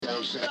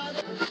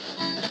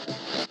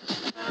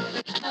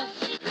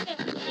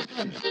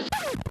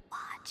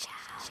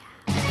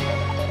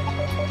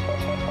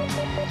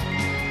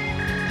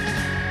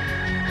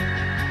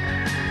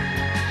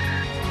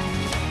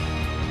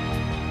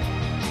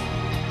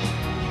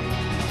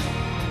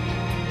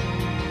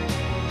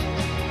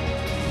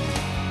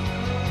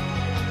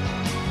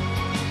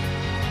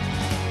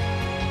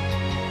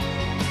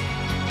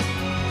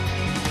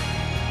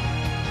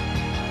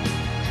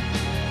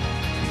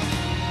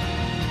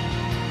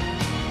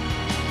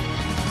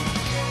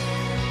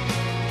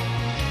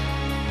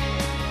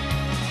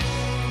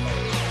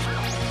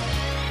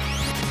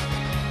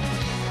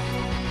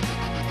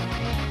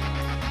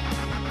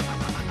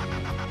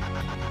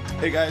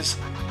Hey guys,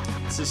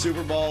 it's the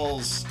Super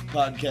Balls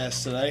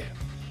podcast today.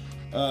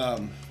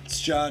 It's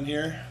John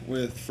here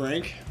with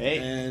Frank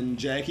and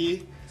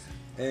Jackie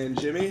and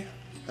Jimmy.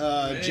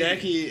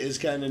 Jackie is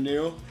kind of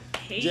new.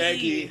 Hey.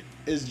 Jackie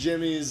is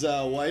Jimmy's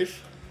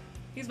wife.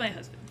 He's my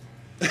husband.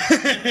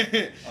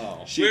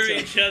 We're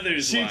each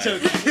other's She wives.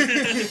 took.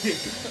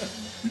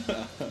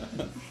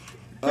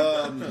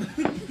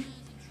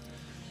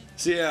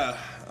 So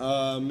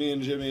yeah, me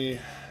and Jimmy.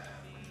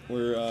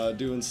 We're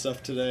doing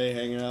stuff today,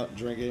 hanging out,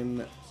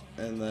 drinking,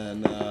 and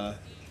then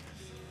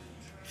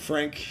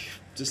Frank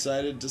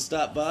decided to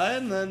stop by,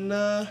 and then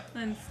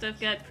And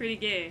stuff got pretty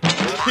gay.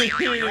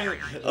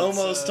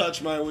 almost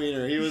touched my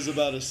wiener. He was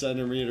about a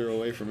centimeter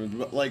away from him,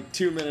 but like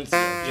 2 minutes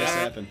ago just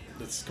happened.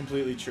 That's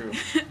completely true.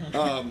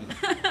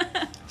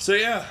 So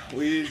yeah,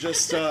 we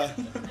just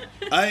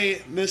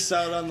I missed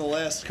out on the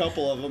last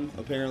couple of them.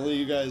 Apparently,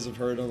 you guys have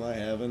heard them. I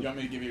haven't. You want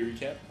me to give you a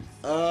recap?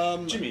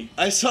 Jimmy,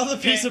 I saw the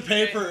piece of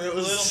paper. It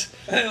was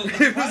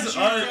It was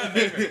art.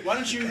 Why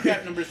don't you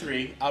recap number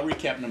 3? I'll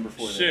recap number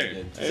 4. Sure. That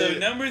you did. So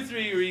number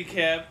 3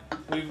 recap,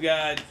 we've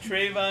got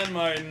Trayvon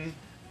Martin,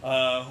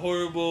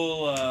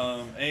 horrible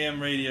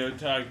AM radio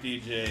talk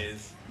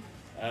DJs.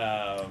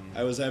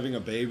 I was having a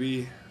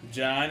baby,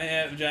 John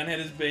had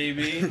his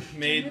baby,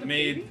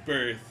 made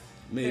birth.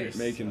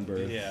 making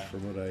birth. Yeah.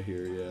 From what I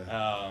hear,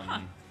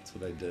 yeah, that's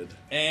what I did.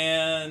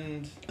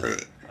 And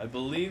I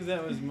believe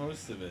that was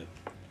most of it.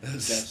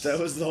 That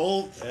was the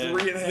whole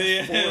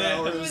 3.5, 4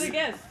 hours. Who were the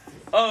guests?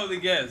 Oh, the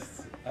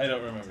guests. I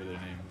don't remember their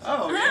names.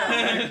 Oh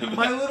yeah,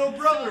 my little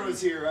brother was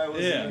here. I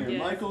wasn't Yeah. here. Yeah.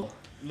 Michael.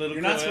 Little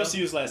You're not Coyle. supposed to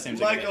use last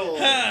names. Michael.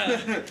 His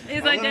My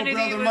little identity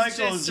brother was Michael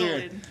just is here.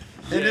 stolen.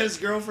 And his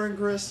girlfriend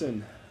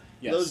Kristen.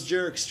 Yes. Those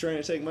jerks trying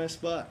to take my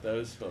spot.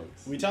 Those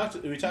folks. We talked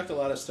a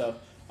lot of stuff.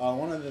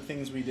 One of the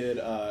things we did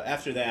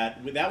after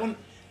that, that one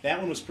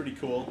was pretty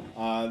cool.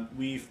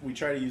 We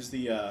try to use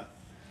the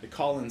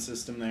call-in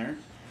system there.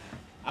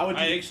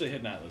 I actually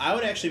had not listened. I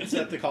would actually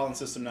set up the call-in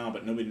system now,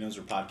 but nobody knows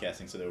we're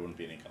podcasting, so there wouldn't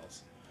be any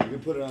calls. You can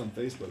put it on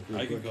Facebook. Real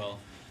I can quick. call.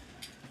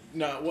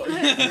 No, what?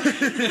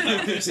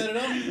 Can you set it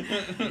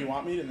up? You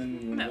want me to, and then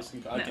you want to No,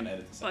 listen? I can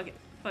edit this out.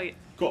 Fuck it.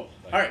 Cool.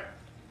 All right.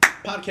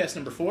 Podcast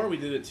number 4. We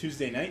did it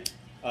Tuesday night.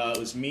 It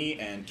was me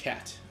and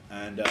Kat,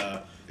 and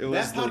It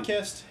was that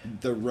podcast.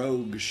 The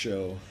Rogue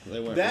Show.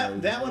 They went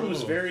rogue. That one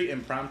was Ooh. very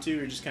impromptu.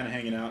 We were just kind of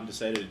hanging out and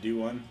decided to do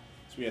one.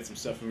 So we had some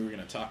stuff we were going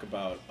to talk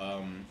about.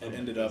 It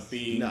ended up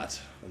being Not.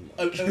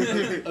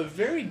 a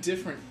very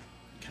different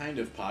kind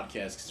of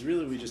podcast because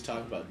really we just talk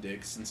about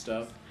dicks and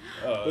stuff.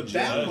 But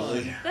that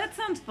one, That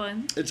sounds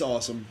fun. It's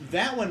awesome.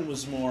 that one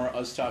was more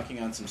us talking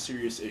on some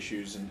serious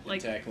issues and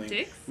Like tackling.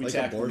 dicks? We Like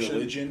tackled abortion?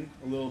 religion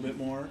a little bit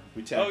more.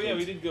 We Oh tackled. yeah,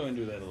 we did go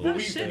into that a little Well, bit.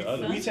 we, shit, The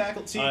other son. we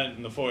tackled. See,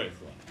 on the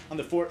fourth one. on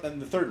the fourth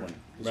and the third one.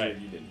 is Right.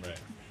 what you did. Right.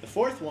 The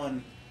fourth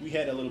one, we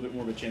had a little bit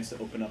more of a chance to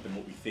open up in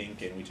what we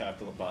think, and we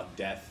talked about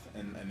death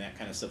and that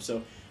kind of stuff.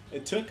 So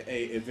it took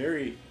a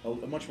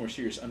much more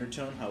serious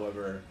undertone.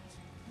 However,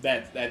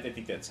 that I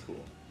think that's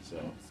cool. So,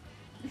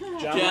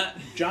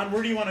 John,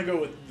 where do you want to go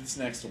with this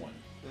next one?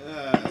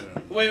 I don't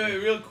know. Wait,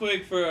 real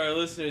quick for our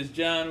listeners.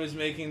 John was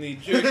making the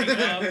jerking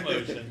off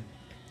motion,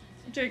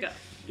 Jerk off.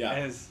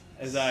 Yeah.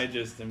 as I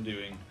just am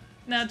doing.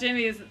 Now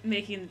Jimmy is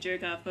making the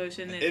jerk off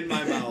motion. And In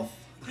my mouth.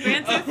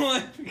 Francis,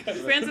 Oh,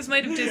 Francis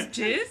might have just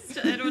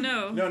jizzed. I don't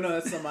know. No,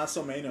 that's the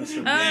Maso Menos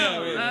from Oh,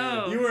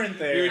 yeah. You weren't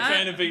there. You were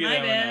trying to figure my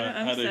that bad. one out.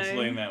 I'm How to sorry.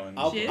 explain that one?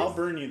 I'll Jizz?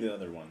 burn you the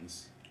other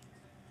ones.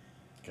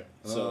 Okay.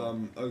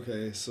 So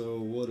Okay, so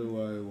what do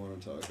I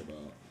want to talk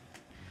about?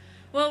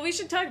 Well, we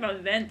should talk about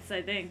events,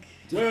 I think.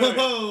 wait.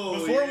 Oh,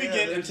 Before we yeah,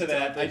 get there's into a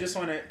that, topic. I just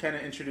want to kind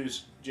of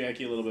introduce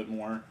Jackie a little bit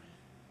more.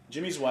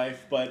 Jimmy's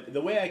wife, but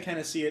the way I kind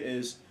of see it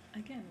is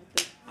Again,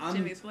 with I'm-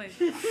 Jimmy's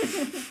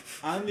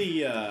wife. on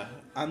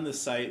the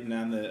site and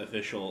on the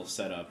official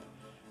setup,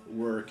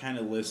 we're kind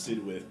of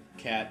listed with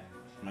Kat,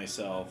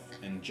 myself,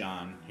 and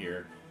John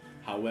here.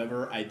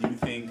 However, I do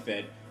think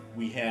that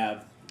we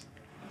have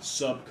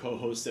sub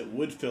co-hosts that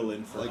would fill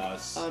in for Like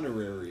us,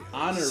 honorary.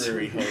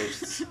 honorary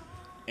hosts,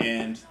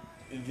 and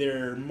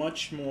they're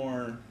much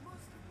more.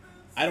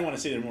 I don't want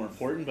to say they're more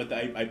important, but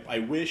I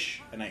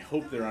wish and I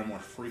hope they're on more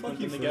frequent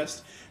Fuck you, than the Frank.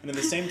 guest. And at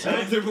the same I time,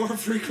 hope they're more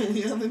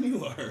frequently on than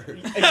you are.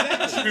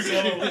 exactly.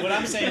 So what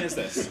I'm saying is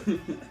this: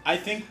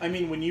 I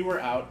mean, when you were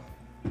out,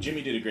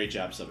 Jimmy did a great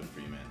job subbing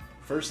for you, man.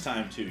 First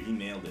time too, he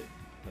nailed it.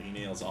 Like, he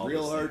nails all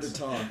Real those hard things. to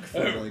talk. For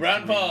like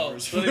Ron 3 Paul,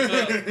 hours.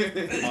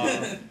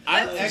 25.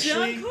 I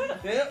actually, John Cena.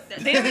 Yep.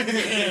 Damn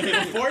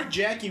it. before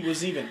Jackie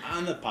was even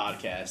on the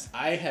podcast,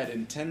 I had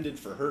intended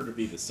for her to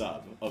be the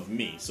sub of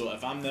me. So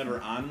if I'm never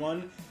on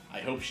one, I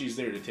hope she's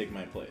there to take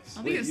my place.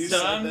 I'll be Wait, a you So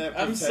said I'm that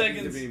I'm pretending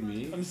second. to be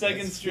me? I'm second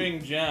That's-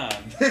 string John.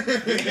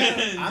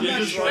 I'm not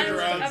just sure. walk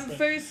around. I'm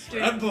first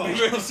string. Red Bull.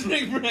 First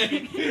string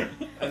break.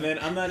 And then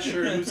I'm not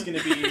sure who's going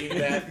to be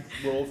that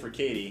role for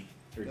Katie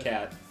or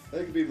Kat.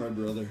 That could be my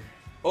brother.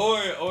 Or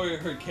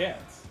her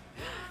cats.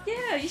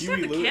 Yeah, you should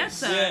Huey have the Lewis.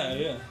 cats on.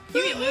 Yeah.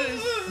 Huey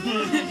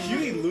Lewis.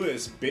 Huey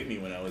Lewis bit me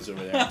when I was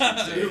over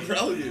there. You're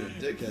probably a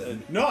dickhead.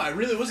 No, I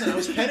really wasn't. I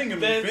was petting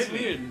him and he That's bit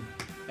me. weird.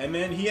 And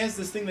then he has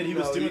this thing that he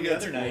was No, doing he the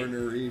gets other night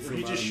ornery where from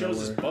he out just of shows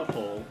his nowhere.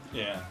 butthole.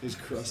 Yeah. His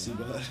crusty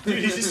butt. Dude,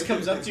 he just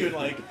comes up to you and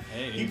like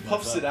Hey, he what's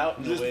puffs up? it out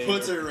in Just a way.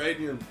 puts it where- right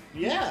in your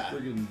Yeah.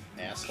 friggin'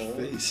 Asshole.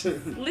 face.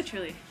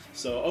 Literally.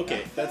 So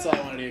okay, that's all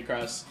I wanted to get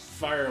across.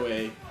 Fire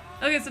away.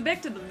 Okay, so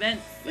back to the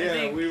vents. I Yeah,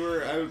 think. we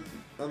were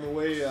on the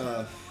way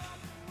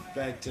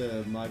back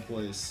to my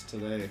place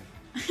today.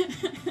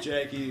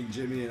 Jackie,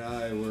 Jimmy, and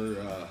I were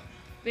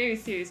Very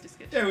serious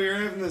discussion. yeah, we were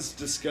having this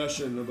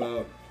discussion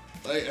about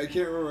I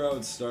can't remember how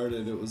it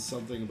started. It was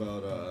something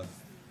about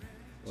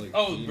like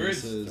Oh, bird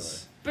penises.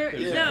 story. Bird,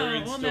 There's a no,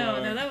 bird well, store.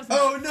 no, that was.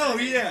 Oh no,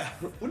 yeah,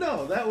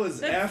 no, that was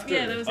That's- after.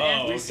 Yeah, that was Oh,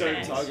 after. we started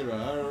okay. talking about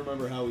it. I don't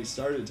remember how we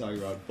started talking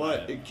about it,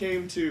 but Yeah. it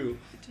came to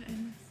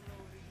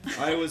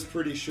I was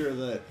pretty sure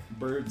that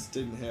birds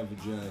didn't have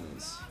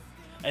vaginas.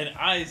 And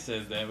I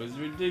said that was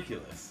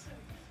ridiculous.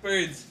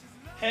 Birds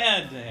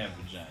had to have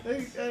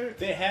vaginas.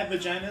 They have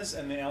vaginas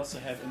and they also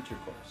have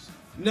intercourse.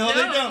 No, they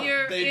don't.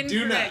 You're They incorrect.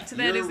 do not.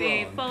 That You're is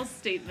a wrong. false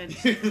statement.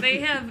 They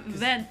have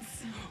vents.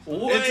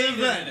 Wait It's a a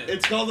vent. minute.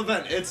 It's called a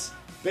vent. It's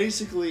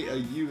basically a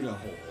unihole.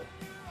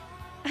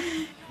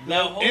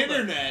 Now, hold on.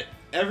 Internet,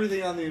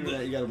 everything on the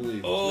internet, you gotta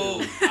believe.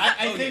 Oh,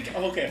 I Okay. think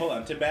okay, hold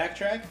on. To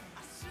backtrack,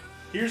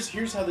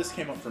 here's how this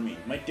came up for me.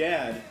 My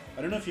dad.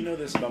 I don't know if you know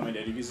this about my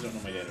dad. You guys don't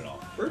know my dad at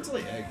all. Birds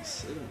lay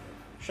eggs. They don't-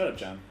 Shut up,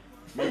 John.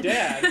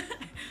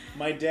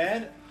 My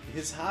dad,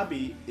 his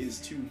hobby is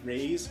to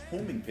raise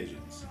homing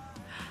pigeons.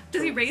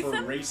 Does he raise for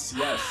them? Race,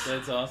 yes.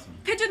 That's awesome.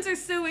 Pigeons are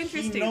so He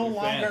interesting. no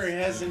longer Fast.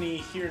 has any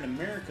here in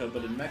America,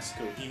 but in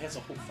Mexico, he has a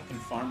whole fucking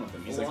farm of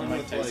them. He's Along like Mike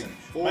with, Tyson. like,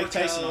 4 Mike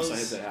Tyson also cows,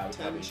 has that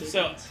 10 hobby. chickens.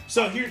 So,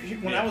 So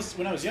when Yeah.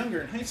 I was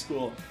younger in high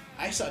school,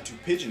 I saw 2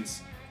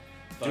 pigeons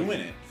Fucking. doing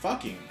it,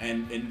 fucking,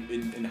 and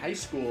in high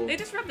school. They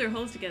just rub their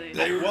holes together.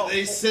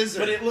 They scissor.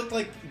 But it looked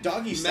like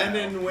doggy style.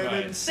 Men and women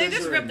Right. They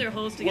just scissoring. rub their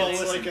holes Well, together. It's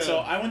listen, like a- so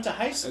I went to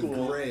high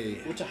school. gray.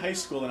 Went to high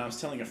school and I was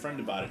telling a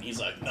friend about it. And he's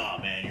like, "Nah,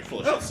 man, you're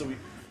full of shit." So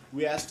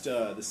we asked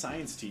the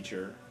science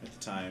teacher at the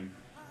time,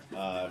 who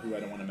I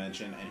don't want to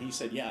mention, and he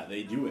said, "Yeah,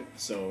 they do it."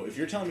 So if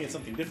you're telling me it's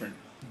something different,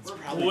 it's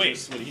probably wait.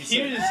 just what he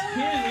Here's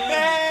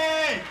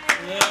said.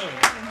 Hello.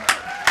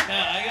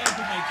 Now I gotta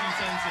put my 2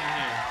 cents in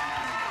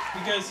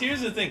here because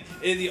here's the thing.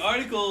 The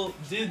article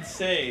did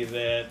say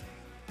that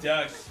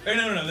ducks. Or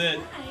no, that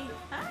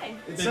Hi.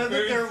 It The said that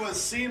birds- there was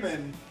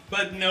semen.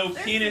 but no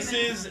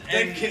penises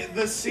And and.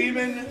 the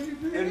semen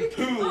and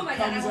poo Oh my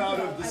God, comes I out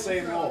will of the throw.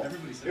 same I will hole.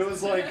 throw. It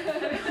was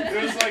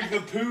like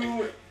the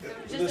poo.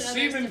 The another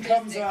semen statistic.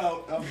 comes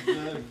out of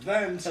the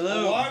vent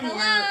Hello. along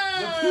where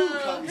the poo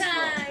comes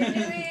Hi, from.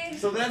 Jimmy.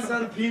 So that's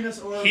not a penis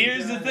or a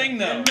Here's the vagina. thing,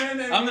 though. And men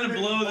and I'm gonna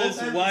women blow both this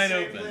have the wide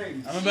same open.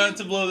 thing. I'm about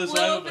to blow this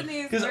Blow wide open open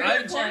these because bird I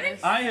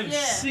vaginas. have Yeah.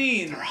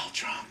 seen They're all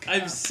drunk.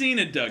 I've seen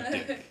a duck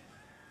dick.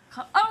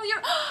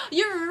 Oh,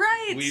 you're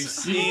right. We've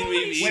seen Holy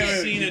we've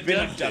shit. seen a you've been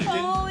duck dick.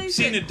 abducted? Holy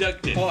Seen a shit.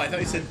 duck dick. Oh, I thought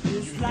you said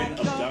you've been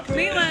abducted.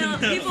 Meanwhile,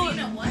 No. people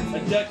A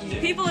duck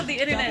dick. people of the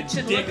internet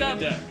should Dick look of up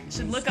a duck.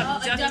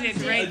 Oh, a duck duck dick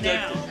dick. right A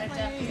now. duck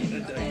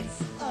Okay.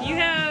 You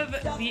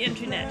have the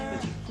internet,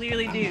 which you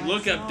clearly do.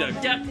 Look up duck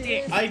dick. Duck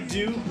dick. I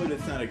do, but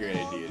it's not a great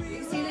idea.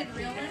 You seen it in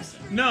real life?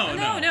 No,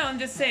 No, I'm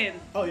just saying.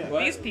 Oh yeah.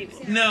 What? These people.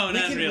 No, We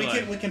not can, in real we, life.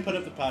 can, we can put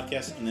up the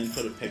podcast and then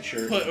put a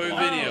picture. Put or of-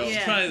 video. Oh,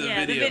 yeah, Probably the yeah,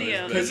 the video.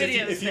 video. is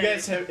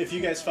Because better. if you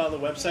guys follow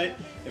the website,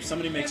 if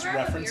somebody makes Remember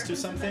I was reference here to from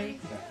something,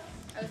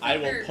 somebody? I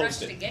was will very post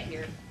rushed it. to get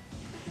here.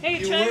 Hey,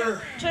 You try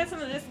were. try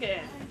some of this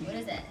guy. What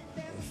is it?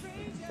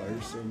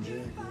 Firestone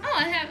Jack. Oh,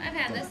 I've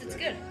had this. It's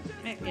good.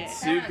 Yeah.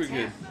 Super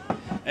good.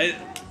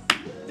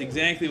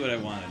 Exactly what I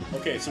wanted.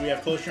 okay, so we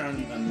have closure on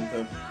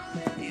the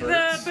The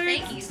birds. bird.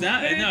 Thank you. It's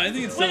not. No, I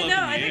think it's still Wait, up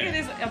no, in the I think air. it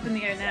is up in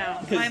the air now.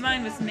 'Cause My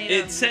mind was made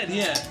It up. said,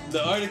 yeah,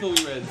 the article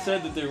we read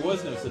said that there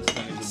was no such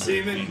thing as a bird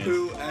Semen, penis.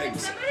 poo, Can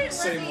eggs. somebody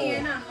Same let me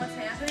in hole. on what's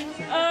happening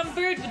here?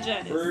 Bird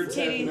vaginas. Birds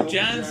have Katie. no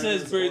John vaginas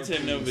says birds or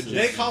have no penises. vaginas.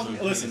 They called me.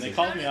 Listen, they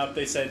called me up.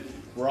 They said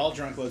we're all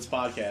drunk. Let's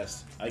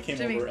podcast. I came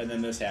Jimmy. over, and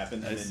then this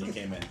happened, and then you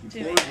came in.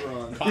 Jimmy. Board's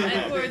wrong.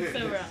 I poured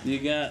so wrong. You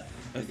got a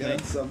I thing?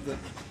 got something.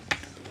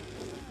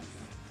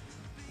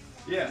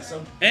 Yeah,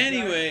 so.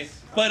 Anyway,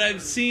 but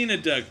I've seen a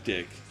duck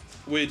dick,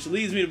 which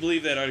leads me to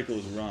believe that article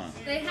is wrong.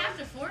 They have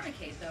to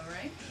fornicate, though,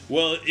 right?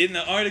 Well, in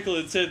the article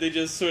it said they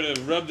just sort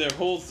of rub their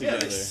holes Yeah,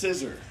 together. they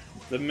scissor.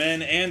 The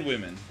men and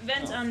women.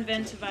 Vent on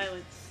vent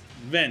violence.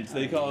 Vent,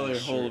 they call their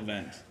Sure. whole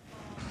event.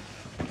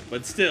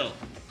 But still,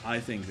 I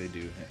think they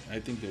do. I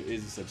think there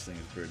is such thing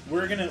as bird.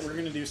 We're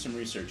gonna do some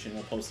research and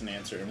we'll post an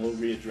answer and we'll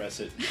readdress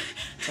it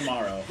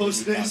tomorrow.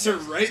 Post an answer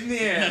right in the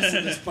ass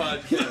in this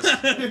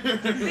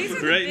podcast. These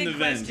are the Right in big the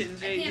vent.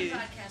 questions I right can't here.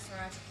 podcast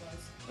where eyes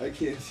are closed. I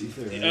can't see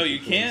through. Oh, you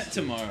can't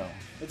tomorrow.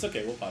 It's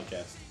okay. We'll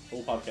podcast.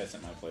 We'll podcast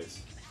at my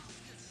place.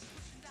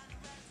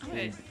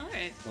 Alright,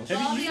 alright. Have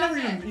I'll you, be you've never off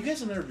even, at- you guys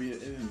have never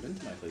even been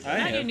to my place. I right?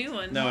 Not have. your new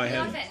one. No, I I'll be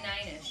off haven't.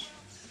 at 9ish.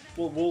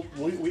 Well,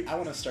 I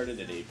want to start it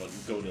at 8, but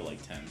go to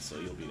like 10, so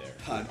you'll be there.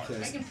 I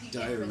Podcast can peek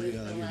in for diarrhea the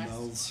on your last-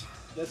 mouths.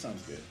 That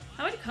sounds good.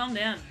 How about you calm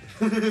down?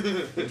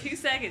 I'm 2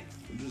 seconds.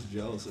 just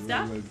jealous of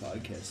Stop. everybody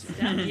podcasting.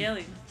 Stop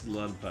yelling. A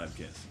lot of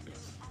podcasts.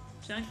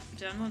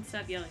 John won't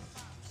stop yelling.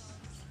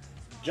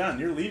 John,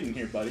 you're leading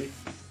here, buddy.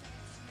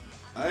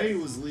 I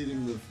was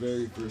leading the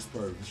very first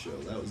part of the show.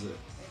 That was it.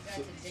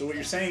 So what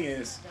you're saying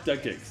is,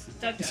 Duck dicks.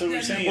 so what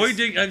you're saying Or is,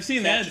 dick. I've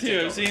seen Catch that a too.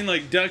 dick I've seen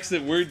like ducks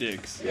that were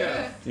dicks.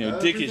 Yeah. You know,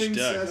 dickish Everything's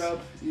ducks. set up.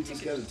 You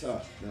just gotta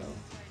talk now.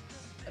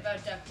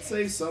 About duct tape.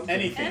 Say something.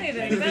 anything.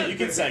 Anything. You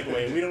can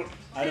segue. We don't.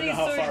 I don't Any know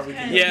how sort far of we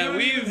can. kind go. Yeah, You don't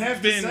we've even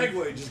have been- to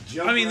segue. Just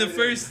jump. I mean, the right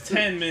first in.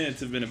 10 minutes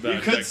have been about.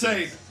 You could duck say,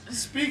 dicks.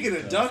 speaking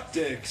of duck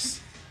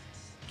dicks,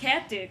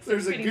 Cat dicks.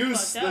 there's a pretty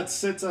goose fucked up. that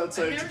sits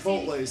outside I've never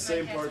Chipotle, seen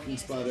same my parking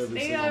cat's spot penis. every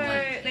They single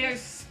night. are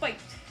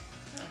spiked.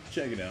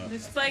 Check it out. They're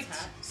spiked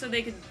so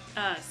they can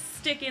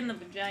stick in the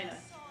vagina.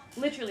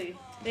 Literally,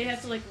 they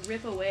have to like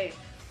rip away.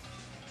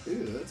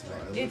 Ew, that's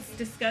violent. It's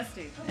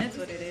disgusting. That's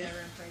what it is. Never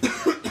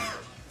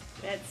impressed.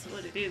 That's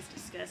what it is.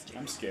 Disgusting.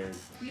 I'm scared.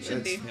 You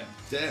should be.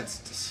 That's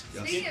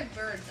disgusting. Speaking of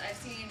birds, I've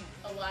seen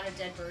a lot of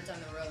dead birds on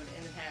the road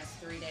in the past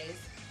 3 days.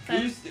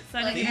 Sign of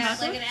Like, the like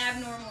apocalypse? an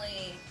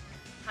abnormally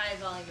high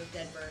volume of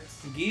dead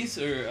birds. Geese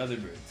or other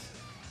birds?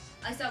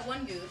 I saw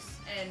one goose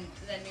and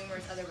then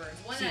numerous other birds.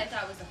 One that I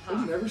thought was a I've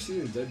hawk. never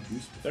seen a dead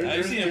goose before.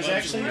 I've seen a There's bunch of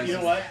actually, birds. you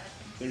know what?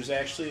 There's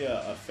actually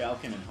a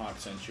falcon and hawk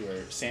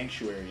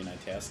sanctuary in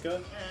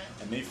Itasca,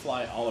 and they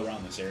fly all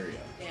around this area.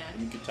 Yeah.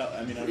 And you can tell.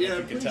 I mean, I don't Yeah, know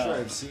I'm if you can pretty tell.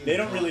 sure I've seen They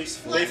don't really. hawks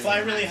fly. They fly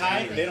really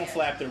high. Yeah. They don't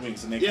flap their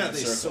wings, and they Yeah, kind of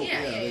they circle. so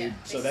Yeah.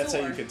 So They that's how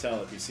you soar. could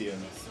tell if you see them.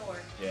 They soar.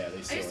 Yeah, they I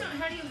just soar. don't.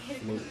 How do you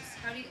hit a goose?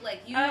 How do you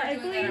like you I were doing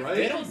believe- that? Right?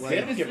 They don't. They don't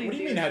get. Obviously What do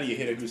you mean? How do you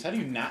hit a goose? How do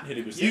you not hit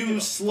a goose? They don't give You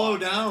a slow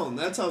fuck. down.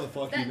 That's how the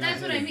fuck you That- not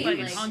that's what hit I a mean, Like,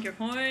 goose. like- honk your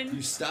horn.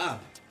 You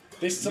stop.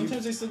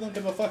 Sometimes they still don't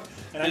give a fuck.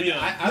 And I They mean,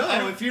 don't. I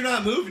No, don't. if you're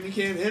not moving, you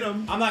can't hit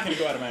them. I'm not going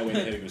to go out of my way to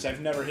hit a goose.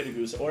 I've never hit a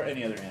goose or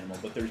any other animal,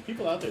 but there's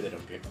people out there that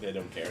don't care. They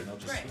don't care, and they'll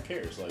just Right. who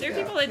cares? Like, There are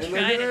Yeah. people that And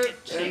try to they're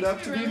hit chicks. end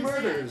up to be Really sad.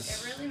 murders.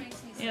 It really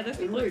makes me sad. Yeah, there's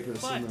And people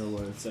rapists that in their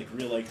life. it's like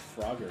real like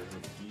Frogger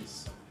with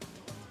geese.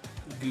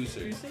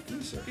 Gooser.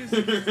 Goose.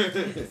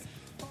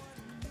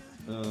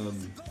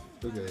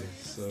 Okay,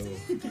 so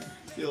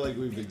I feel like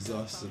we've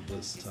exhausted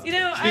this topic. You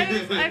know,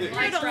 I've Well, I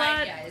heard a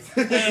tried, lot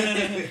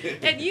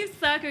guys. at youth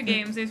soccer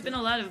games. There's been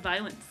a lot of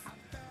violence.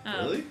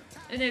 Really?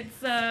 And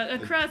it's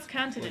across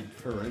continent.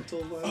 Like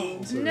parental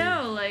violence? or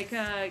No, like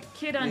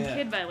kid on Yeah.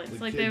 kid violence. the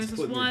Like there kids was this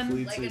putting their one.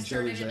 cleats Like in it's each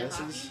turned other's into asses?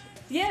 hockey.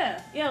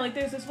 Yeah, like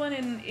there's this one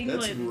in That's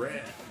England.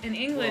 rad. In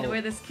England, Well-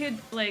 where this kid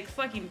like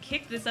fucking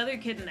kicked this other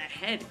kid in the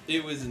head.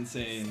 It was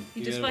insane.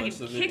 He You just gotta fucking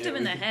watch the kicked him video.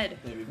 in the head.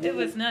 Maybe- It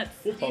was nuts.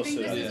 We'll Do you post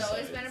think it on this the has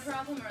always site. been a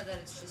problem, or that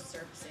it's just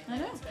surfacing? I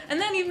know. It's been- And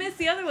then you missed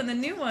the other one. The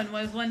new one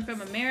was one from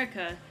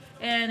America.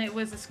 And it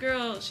was this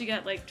girl, she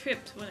got like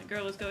tripped when a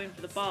girl was going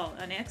for the ball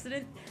on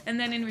accident. And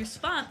then in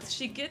response,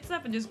 she gets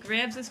up and just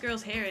grabs this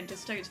girl's hair and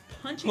just starts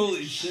punching Holy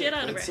the shit, shit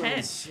out of That her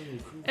head. sounds so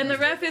cool. And the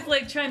ref is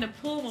like trying to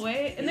pull him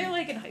away. And they're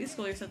like in high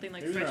school or something,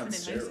 like Maybe they're on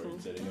freshmen in high school.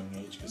 steroids at a young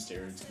age because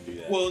steroids can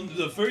do that. Well,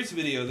 the first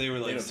video they were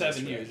They like don't 7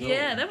 test years that. old.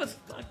 Yeah, that was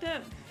fucked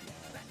up.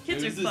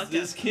 Kids It are was fucked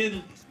this up.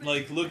 kid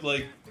like looked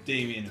like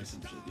Damien or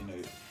some shit. You know,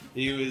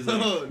 he was. Like,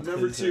 Oh,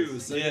 number his- 2.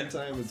 Second yeah,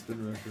 time it's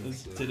been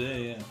referenced. it's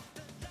today.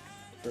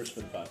 First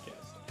for the podcast.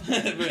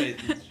 Yeah. Right.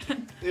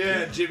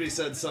 Yeah, Jimmy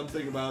said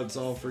something about it's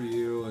all for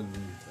you, and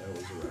that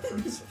was a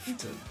reference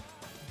to.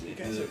 You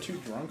guys are too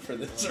drunk for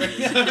this. Wait,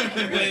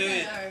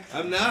 wait.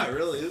 I'm not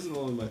really. This is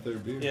only my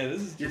third beer. Yeah,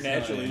 this is. You're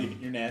just how I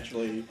am.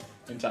 naturally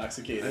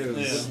intoxicated I was,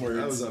 with words.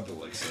 I was up at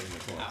like 7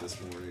 o'clock this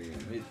morning,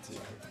 and Me too.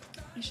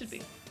 You should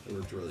be. I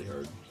worked really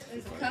hard. It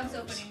was the for 5 Cubs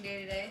hours. opening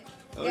day today.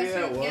 Oh guess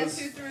yeah, who, it Guess was.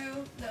 who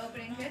threw the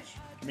opening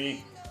pitch?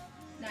 Me.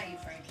 Not you,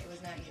 Frank. It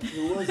was not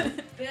you. Who was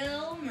it?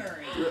 Bill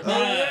Murray. Oh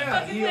yeah,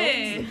 Fucking he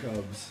way. owns the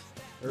Cubs.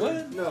 Or,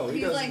 What? No, he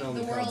He's doesn't like own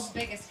the the world's Cubs.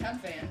 biggest Cub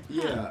fan.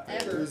 Yeah,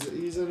 Ever.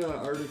 he's in an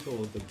article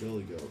with the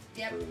Billy Goat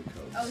Yep. for the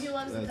Cubs. Oh, he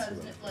loves the That's Cubs.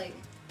 what I'm- Like,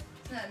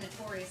 not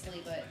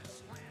notoriously, but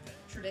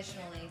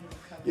traditionally, he's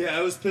a Cubs. Yeah,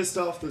 I was pissed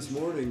off this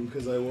morning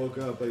because I woke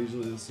up. I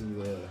usually listen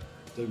to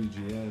the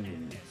WGN,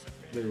 and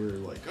they were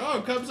like,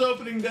 "Oh, Cubs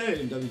opening day,"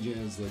 and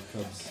WGN is like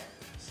Cubs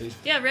station.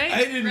 Yeah, right?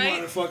 I didn't right?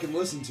 want to fucking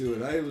listen to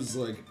it. I was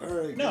like, "All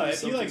right, No, give me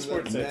if you like something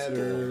sports, that that's cool.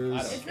 I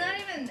matters." don't- It's not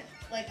even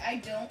like I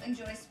don't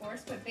enjoy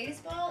sports, but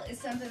baseball is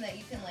something that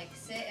you can like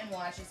sit and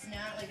watch. It's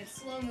not like it's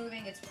slow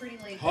moving. It's pretty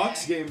laid Hawks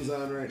back. game's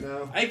on right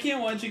now. I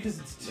can't watch it because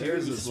it's too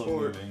There's a slow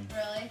sport. moving.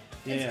 Really?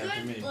 Yeah, It's for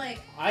good. me. Like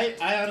I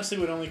honestly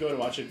would only go to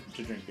watch it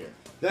to drink beer.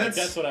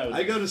 That's what I would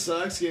I do. go to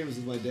Sox games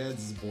with my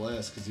dad's is a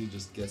blast because he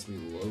just gets me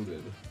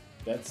loaded.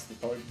 That's the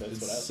part. That's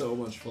It's what I. so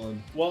much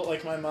fun. Well,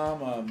 like my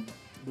mom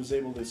was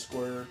able to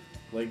score.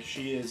 Like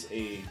she is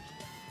a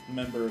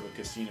member of a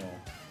casino,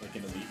 like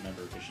an elite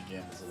member, because she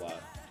gambles a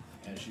lot.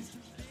 And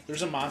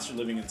there's a monster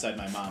living inside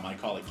my mom. I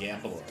call it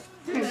Gamblor.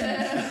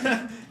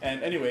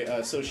 And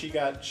anyway, so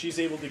she's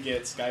able to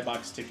get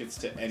Skybox tickets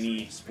to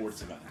any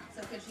sports event.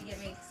 So could she get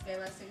me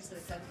Skybox tickets to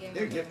the Cubs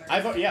game?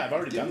 Yeah, I've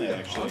already done that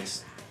actually.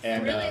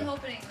 And I'm really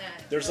hoping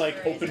that. there's like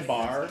Bill Murray open is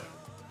bar. successful.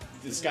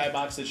 The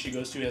Skybox that she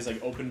goes to has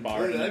like open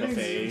bar Yeah, and a that means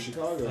he's in buffet.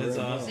 Chicago. That's right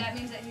now. awesome. That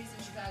means that he's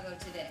in Chicago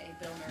today,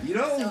 Bill Murray. You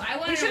know- so I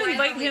wonder We should why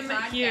invite are we him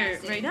here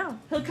podcasting? right now.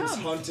 He'll Just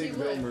come. hunting We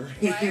Bill would. Murray.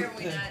 Why are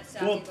we not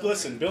stopping Well, Bill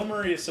listen, Murray? Bill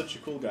Murray is such a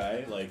cool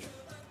guy. Like,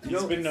 he's You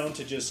know- been known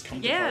to just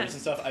come to Yeah. parties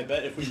and stuff. I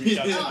bet if we reach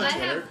out to him Oh, on I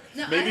Twitter, have-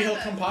 no, I maybe have he'll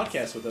a- come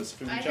podcast with us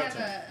if we I reach out have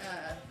to him.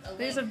 a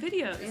There's a link.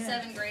 video. The Yeah.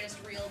 7 greatest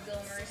real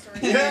Bill Murray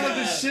stories. Yeah,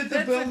 the shit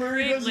that That's Bill a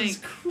Murray great does is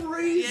link.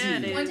 crazy. Yeah,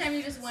 it is. One time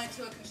you just went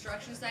to a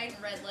construction site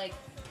and read like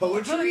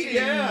Poetry?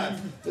 Yeah.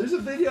 There's a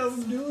video of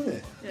him doing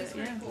it. Yeah, it's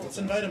pretty yeah. cool. Let's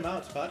invite him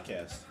out to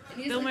podcast. And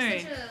he's Bill like Murray.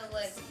 such a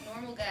like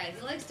normal guy.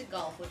 He likes to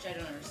golf, which I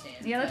don't understand.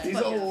 Yeah, that's but- He's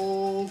Fuck yeah.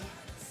 old.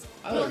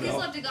 I Well, don't his know.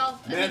 love to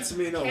golf. Matt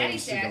Semino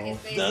loves to Caddyshack is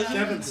golf. based Does on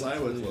Kevin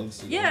Sywood loves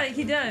to golf. Yeah,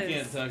 he You does.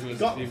 can't talk about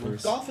Golf, people.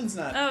 golfing's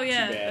not Oh,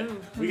 yeah. too bad.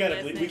 Ooh, we gotta,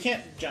 last we name.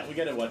 can't, John, we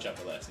gotta watch out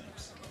for last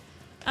names.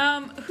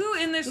 Who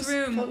in this Just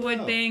room cut it would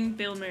out. bang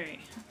Bill Murray?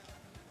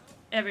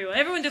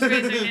 Everyone just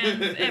raised their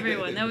hands.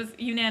 Everyone. That was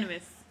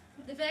unanimous.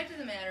 The fact of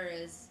the matter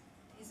is,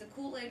 he's a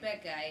cool,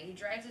 laid-back guy. He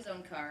drives his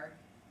own car.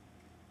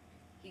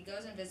 He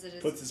goes and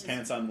visits. Puts his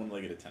pants on one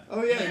leg at a time.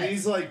 Oh yeah, and Yes.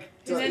 he's like,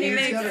 And then he he's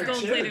makes got a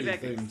gold-plated charity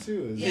records. thing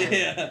too. Isn't Yeah. he?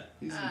 Yeah.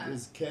 He's Uh,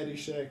 his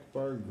Caddyshack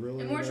Bar and Grill.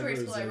 or In mortuary whatever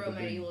school, is I like a wrote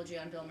my big- eulogy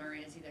on Bill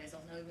Murray, as you guys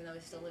all know, even though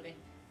he's still living.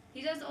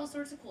 He does all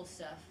sorts of cool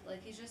stuff.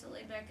 Like, he's just a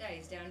laid-back guy.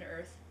 He's down to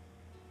earth.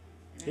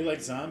 And He I-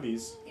 likes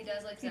zombies. He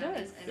does like He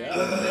zombies. does. And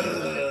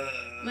Yeah.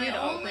 my We'd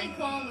all only think-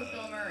 qualm with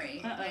Bill Murray,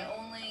 Uh-oh. my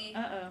only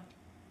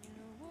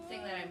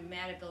thing that I'm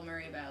mad at Bill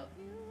Murray about,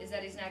 is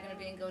that he's not going to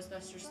be in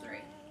Ghostbusters 3.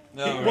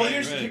 No, well, right,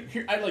 here's right.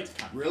 here, I'd like to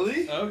comment.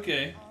 Really?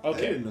 Okay. I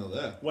Okay, didn't know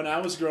that. when I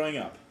was growing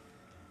up,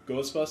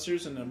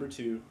 Ghostbusters and number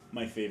 2,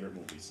 my favorite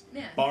movies.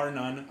 Yeah. Bar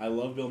none. I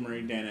love Bill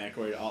Murray, Dan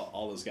Aykroyd,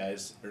 all those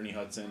guys, Ernie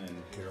Hudson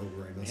and Harold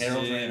Ramis.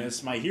 Harold Yeah.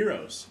 Ramis, my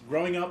heroes.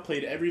 Growing up,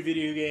 played every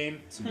video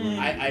game.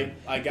 I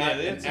got Yeah,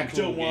 they had an some Ecto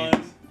cool one,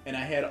 games. and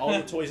I had all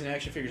the toys and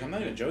action figures. I'm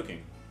not even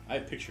joking. I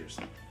have pictures.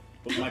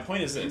 But my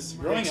point is this: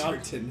 growing up,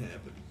 It didn't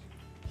happen.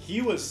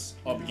 he was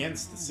up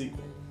against the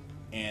sequel,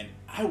 and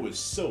I was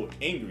so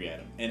angry at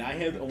him. And I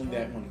had only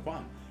that one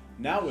qualm.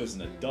 Now, as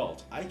an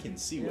adult, I can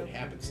see what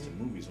happens to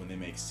movies when they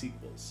make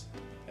sequels,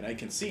 and I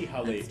can see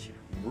how they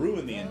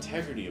ruin the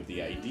integrity of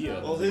the idea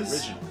Well, of the his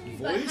original.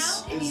 But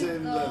voice how can is you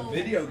in the go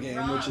video game,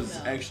 wrong, which is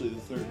though? actually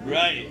the third. movie.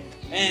 Right.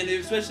 And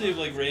especially if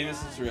like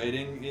Ramis is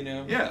writing, you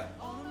know. Yeah.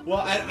 Well,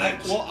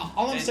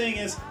 all I'm saying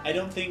is, I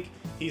don't think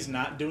he's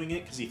not doing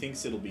it because he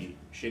thinks it'll be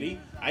shitty.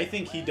 I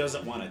think he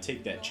doesn't want to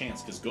take that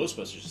chance because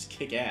Ghostbusters just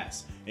kick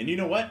ass. And you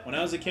know what? When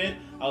I was a kid,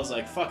 I was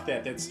like, fuck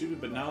that, that's stupid.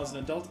 But now as an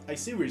adult, I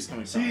see where he's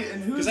coming from. See,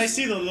 and who's- Because I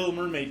see The Little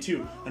Mermaid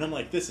too, and I'm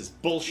like, this is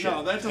bullshit.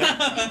 No, that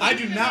doesn't. I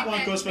do not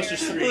want Ghostbusters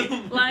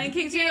 3. Lion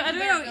King too. I don't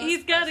know.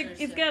 He's got a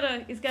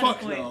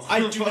Fuck point. no.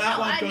 I do not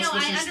want I know. I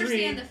Ghostbusters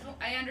 3. understand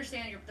I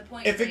understand the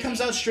point. If you're it comes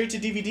making. out straight to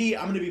DVD,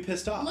 I'm going to be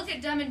pissed off. Look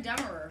at Dumb and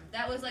Dumberer.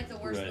 That was like the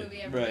worst Right,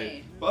 movie ever right.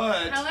 made.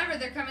 But However,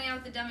 they're coming out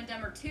with the Dumb and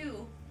Dumber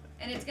 2,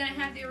 and it's gonna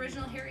have the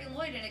original Harry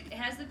Lloyd, and it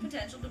has the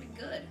potential to be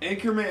good.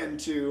 Anchorman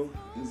 2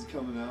 is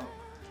coming out.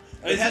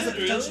 It has the Is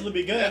it potential really? to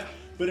be good,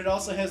 but it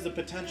also has the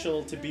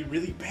potential to be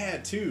really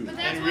bad too. But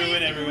that's And why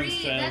ruin you everyone's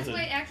That's childhood.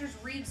 why actors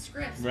read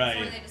scripts Right.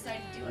 before they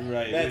decide to do it.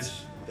 Right.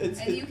 That's it's,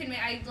 And you can make.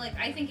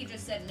 I think he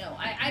just said no.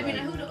 I mean,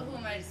 Right. who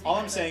am I to speak all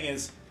I'm of it? saying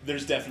is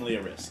there's definitely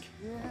a risk,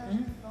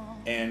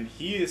 and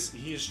he is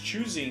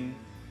choosing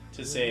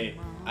to say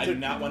I do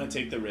not want to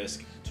take the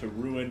risk to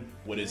ruin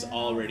what is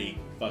already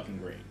fucking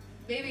great.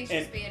 Maybe he's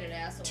just and being an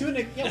asshole. To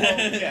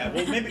an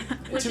well maybe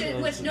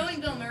Which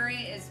knowing Bill Murray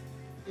is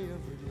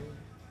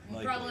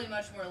Likely. probably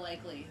much more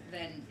likely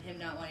than him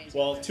not wanting to.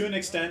 well take to an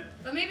extent.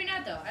 but maybe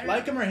not though. I don't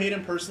Like know. him or hate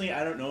him personally,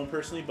 I don't know him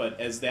personally, but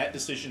as that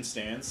decision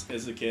stands,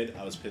 as a kid,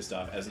 I was pissed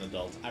off. As an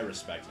adult, I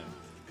respect him.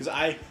 Because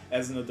I,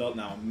 as an adult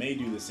now, may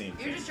do the same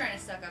You're thing. just trying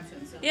to suck up to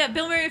him. So Yeah,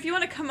 Bill Murray, if you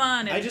want to come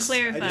on and I just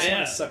clarify. want Yeah.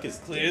 to suck his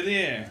Clear dick. the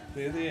air.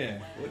 Clear the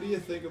air. What do you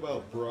think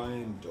about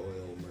Brian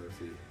Doyle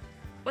Murphy?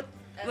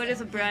 What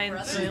is a Brian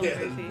brother? Doyle Yeah,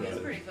 Murphy? He's a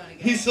pretty funny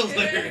guy. He's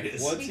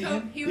hilarious. What's he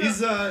in? He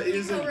He's wrote, he he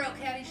was in co-wrote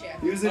Caddyshack.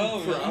 he was in Oh,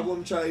 really?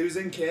 Problem Child. He was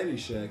in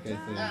Caddyshack, I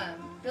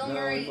think. Bill No,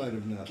 Murray. he might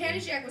have not.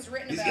 Caddyshack was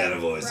written He's about got a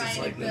voice Brian that's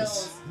like and this.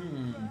 Bill's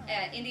Hmm.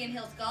 at Indian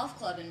Hills Golf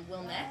Club in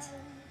Wilmette,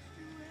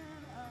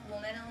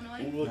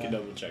 Illinois. We'll can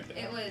double check that.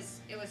 It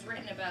was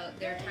written about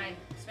their time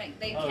spent.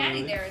 They Oh, caddied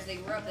really? there as they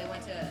grew up. They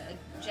went to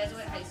a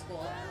Jesuit high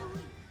school,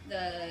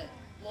 the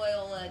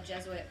Loyola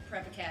Jesuit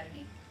Prep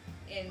Academy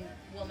in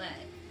Wilmette.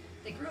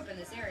 They grew up in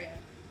this area,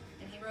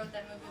 and he wrote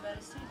that movie about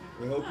his time.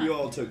 We hope you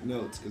all took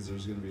notes because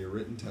there's going to be a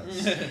written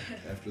test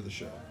after the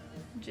show.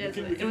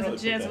 Jesuit. we can It was probably a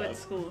put that Jesuit up.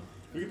 school.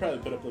 We could probably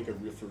put up like a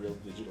real for real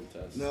digital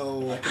test.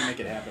 No. I can make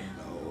it happen.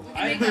 No.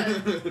 We can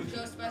make a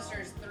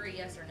Ghostbusters 3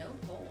 yes or no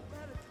poll.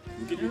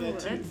 We could do Ooh, that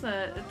too.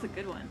 that's a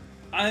good one.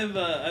 I've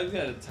got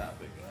a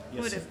topic.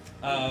 Yes, What sir.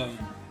 is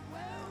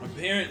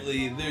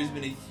Apparently, there's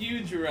been a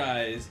huge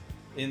rise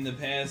in the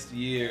past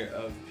year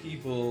of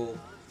people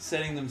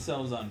setting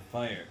themselves on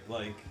fire,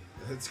 like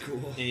That's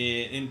cool.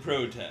 in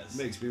protest.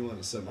 Makes me want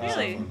to set myself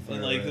Really? on fire.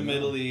 In like right the now.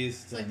 Middle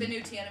East. It's like the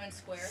new Tiananmen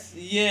Square.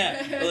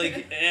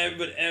 Yeah,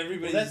 but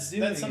everybody's Well,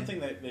 doing that's it. something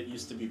that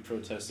used to be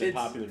protested,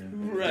 It's- popular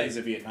in the right. days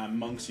of Vietnam.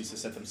 Monks used to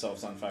set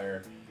themselves on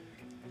fire.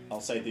 I'll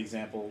cite the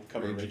example,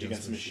 cover Rage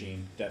Against the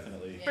Machine,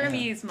 definitely. Yeah.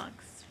 Burmese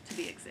monks, to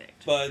be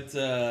exact. But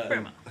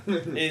Burma.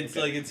 it's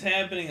like it's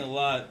happening a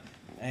lot,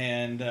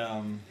 and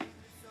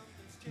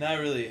not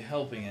really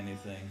helping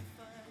anything.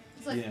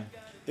 It's like, Yeah.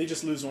 They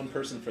just lose one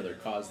person for their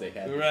cause they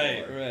had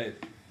Right, before. right.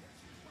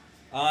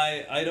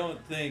 I don't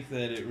think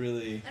that it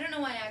really. I don't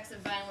know why acts of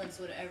violence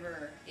would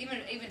ever,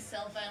 even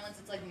self-violence,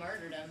 it's like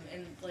martyrdom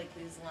in like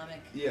the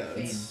Islamic Yeah, faith,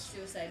 it's-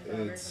 suicide bombers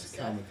and It's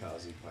stuff.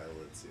 kamikaze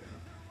pilots, yeah.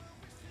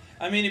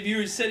 I mean, if you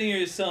were setting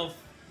yourself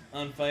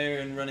on fire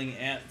and running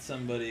at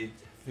somebody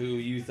who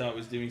you thought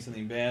was doing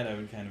something bad, I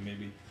would kind of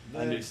maybe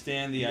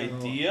understand the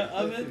idea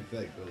of I it. think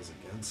that goes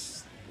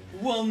against.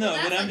 Well, no, Well,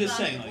 that's but I'm like just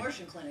zombie saying, like,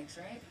 abortion clinics,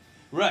 right?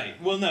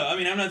 right. Well, no, I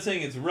mean, I'm not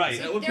saying it's right, Is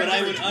that what but I There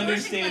would was an abortion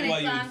understand why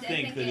you clinic would bombed, I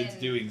think that think, it's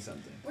in- doing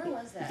something. Where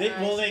was that? They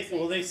I well they shouldn't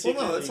well say. they Well,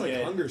 secretly no, that's like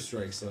get hunger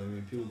strikes. Though. I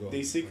mean, people go. they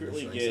on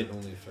secretly hunger get strikes, it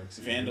only affects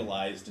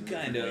vandalized in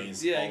different Kind of,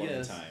 ways yeah, I all of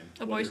guess. the time.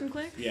 Abortion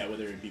clinic? Yeah,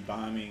 whether it be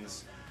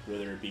bombings,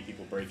 whether it be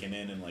people breaking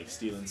in and like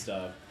stealing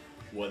stuff,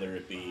 whether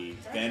it be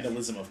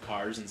vandalism of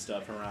cars and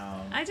stuff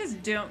around. I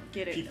just don't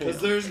get it. People-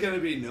 Because there's gonna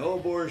be no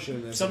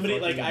abortion. if Somebody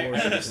a like fucking I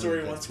abortion heard a is story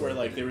like once that's where what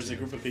like it there is. was a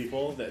group of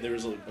people that there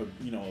was a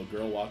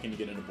girl walking to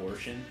get an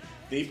abortion.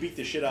 They beat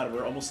the shit out of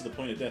her almost to the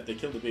point of death. They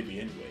killed the baby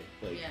anyway.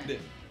 Like Yeah.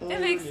 It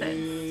makes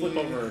sense. flip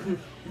over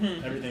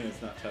everything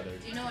that's not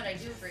tethered. Do you know what I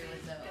do agree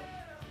with though?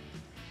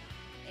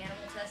 Animal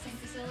testing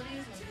facilities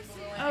when people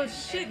go in Oh, and,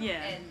 shit, and,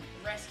 yeah. and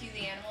rescue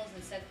the animals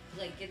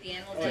and get the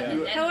animals Oh, up yeah. and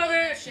then blow However,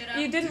 that shit up.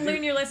 you didn't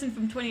learn your lesson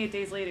from 28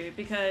 Days Later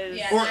because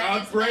Yeah. Or that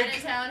is- Outbreak. that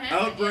is how it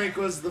happened, Outbreak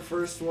yeah. was the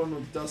first one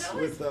with That was-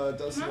 Dustin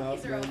monkeys are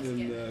Hoffman always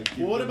and.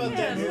 Well, what about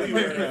that Yeah. movie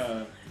where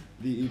the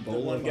the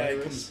Ebola one guy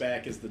virus? comes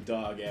back as the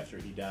dog after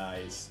he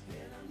dies,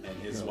 and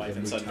his No, wife the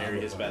and son Mutaba marry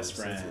his virus, best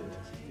that's friend?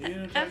 what You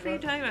know what I'm after you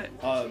talking talking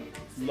about, about?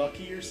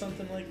 Lucky or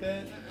something like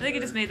that. I think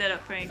you just made that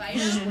up, Frank. Fido?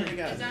 Swear to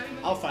God. Is that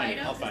even I'll find it,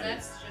 Fido? I'll 'Cause find it.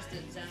 That's just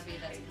a zombie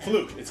that's pet.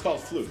 Fluke. It's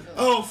called Fluke.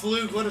 Oh,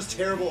 Fluke! What a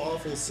terrible,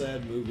 awful,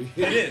 sad movie.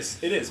 It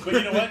is. But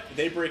you know what?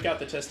 They break out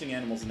the testing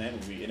animals in that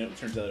movie, and it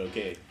turns out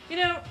okay. You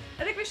know,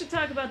 I think we should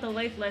talk about the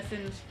life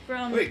lessons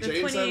from Wait, the James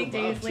 28 Silent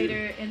Bob, Days too.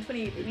 Later and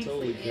 28 They Weeks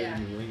totally Later. carried Yeah.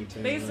 me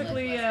orangutan.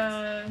 Basically,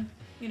 Life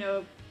you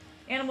know,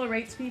 animal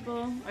rights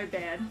people are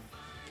bad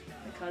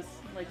because,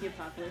 like, the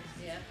apocalypse.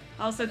 Yeah.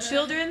 Also,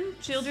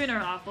 children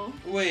are awful.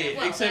 Wait,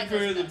 Well, except that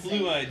for goes the without saying.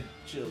 blue-eyed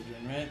children,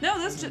 right? No,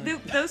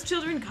 those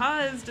children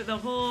caused the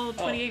whole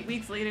 28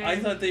 Weeks Later. I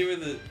thought they were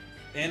the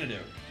antidote.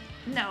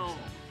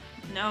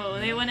 No,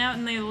 they went out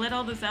and they let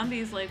all the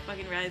zombies like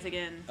fucking rise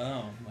again.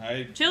 Oh,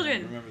 I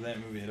Children. don't remember that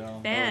movie at all.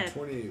 Bad.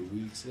 28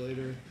 weeks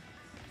later.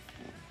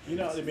 You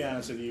know, to be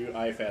honest with you,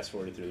 I fast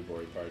forwarded through the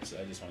boring parts.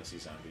 I just want to see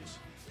zombies.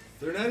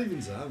 They're not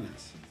even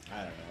zombies. I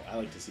don't know. I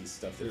like to see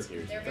stuff that's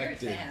here. They're very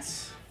infected.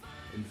 fast.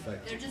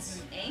 Infected. They're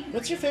just angry.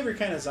 What's your favorite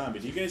kind of zombie?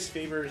 Do you guys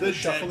favor The the dead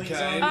shuffling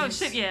kind.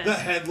 zombies? Oh shit, yeah. The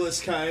headless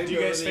kind. Do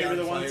you guys or the favor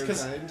the on ones? fire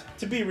Because kind.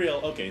 to be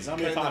real, okay,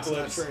 zombie Kind that's not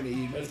apocalypse. trying to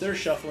eat. If they're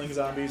shuffling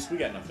zombies, we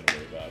got nothing to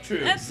worry about. True.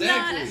 That's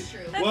Exactly. not. That's true.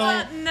 That's well,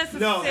 not necessarily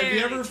no. Have you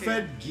ever true.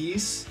 fed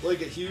geese,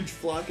 like a huge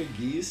flock of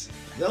geese?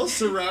 They'll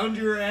surround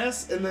your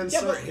ass and then Yeah,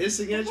 start but-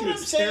 hissing at but you. what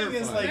I'm It's saying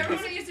is, terrifying. like, Remember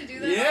when we used to do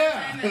that?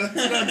 Yeah, all the time?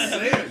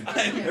 that's what I'm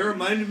saying. It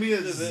reminded me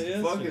of That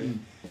is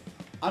fucking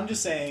I'm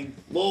just saying,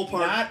 Lowell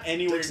Park. not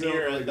anywhere Dixon, don't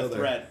near really go the there.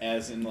 threat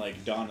as in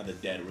like Dawn of the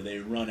Dead, where they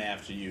run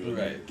after you and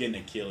they're Right.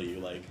 gonna kill you.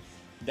 Like,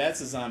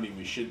 that's a zombie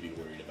we should be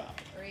worried about.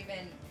 Or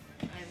even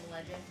I'm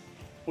Legend.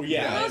 Well,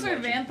 yeah. Those I are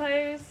imagine.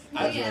 vampires.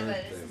 Oh Those yeah, are but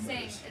it's the same.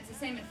 vampires. It's the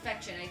same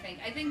infection.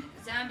 I think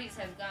zombies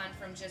have gone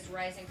from just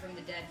rising from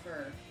the dead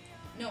for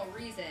no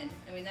reason.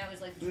 I mean, that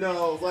was like. the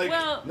No, traditional- like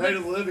Well, Night but-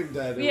 of the Living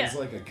Dead, it yeah. was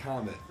like a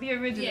comet. The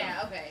original.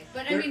 Yeah. Okay,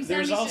 but I There- mean,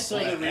 there's zombies also just the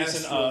like.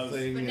 reason Astral of-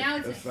 thing But now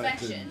it's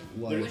affected infection,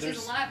 life. which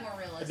is a lot more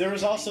realistic. There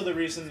was I also think. the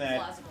reason that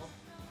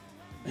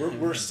Plausible.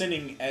 we're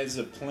sinning as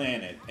a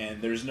planet,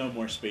 and there's no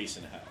more space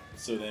in hell.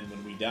 So then,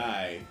 when we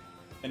die,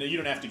 and you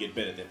don't have to get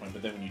bit at that point,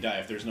 but then when you die,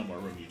 if there's no more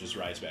room, you just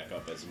rise back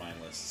up as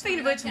mindless. Speaking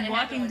of That's which, gonna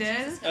Walking happen when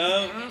Dead. Jesus comes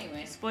Oh. back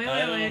anyway. Spoiler I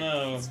don't alert.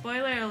 know.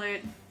 Spoiler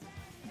alert.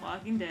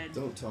 Walking Dead.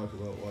 Don't talk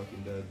about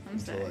Walking Dead I'm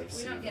until sorry. I've We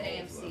seen don't get all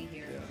of AMC them.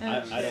 here.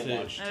 Yeah. Oh, I don't shit.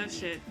 watch Oh TV.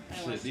 shit.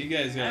 I watched Shit, you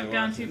guys gotta I've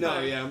gone watch too it. No,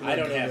 far. yeah, I'm I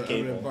don't gonna, have I'm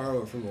cable. gonna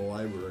borrow it from the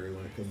library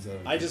when it comes out.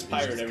 I just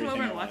pirate Just come everything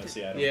over I and want watch to it.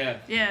 see. I don't, Yeah.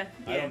 Yeah.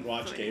 I don't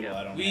watch that's the way to cable. go.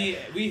 I don't. We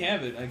have we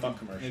have it. I Fuck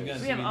commercials. I've got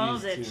We have all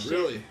of DVDs that too. shit.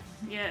 Really?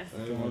 Yeah.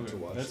 I want to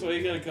watch That's it. why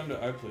you gotta come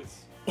to our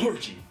place.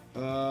 Orgy.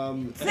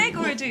 Snake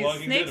orgies.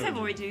 Walking Snakes Dead have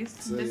orgies.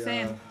 orgies. Just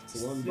saying.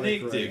 It's a long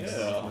Snake bike dicks.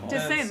 ride.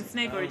 Just saying, That's-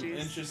 snake I'm orgies.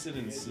 interested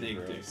in snake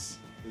Gross. dicks.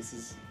 This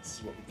is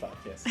what we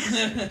podcast.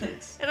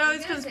 It always I was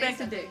gonna comes say back to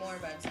something dicks. more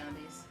about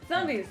zombies.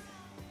 Zombies.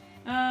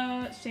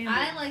 Shambles.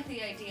 I like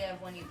the idea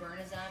of when you burn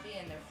a zombie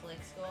and their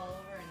flakes go all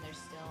over and they're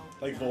still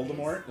Like zombies.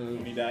 Voldemort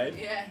when he died.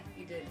 Yeah,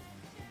 he did.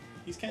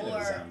 He's kind of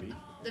Or- a zombie.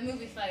 The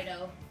movie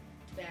Fido.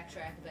 To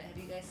backtrack a bit, have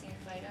you guys seen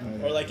Fido?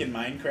 Oh, Or like in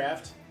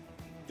Minecraft,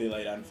 they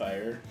light on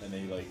fire and they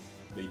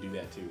do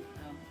that too.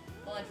 Oh.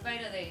 Well, in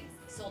Fido they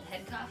sold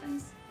head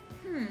coffins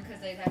Hmm. because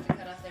they'd have to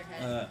cut off their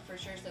head for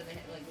sure, so they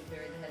would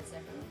bury the head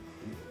separately.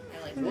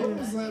 I like What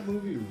was that. that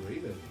movie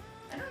rated?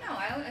 I don't know.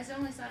 I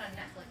only saw it on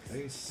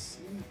Netflix. I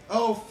seen.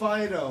 Oh,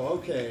 Fido.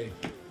 Okay,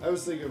 I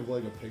was thinking of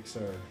like a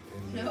Pixar.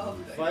 No.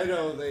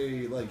 Fido.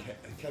 They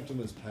kept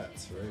them as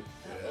pets, right?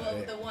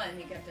 Well, the one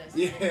he kept us.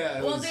 Yeah,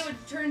 it Well, was- they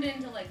would turned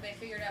into they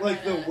figured out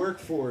like how the to,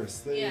 workforce.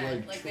 They Yeah,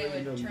 like like they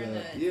trained would them turn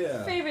to. the-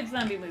 Yeah. Favorite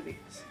zombie movie?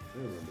 I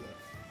remember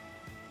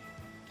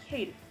that.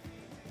 Katie.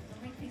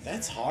 Don't make me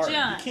That's sad. hard.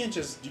 John. You can't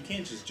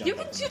just jump. You up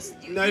can and- just.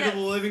 Night yeah. of the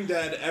Living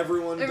Dead.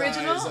 Everyone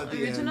Original? dies at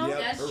the Original? end. Yep,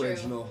 That's true.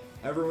 original.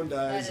 Everyone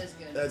dies. That is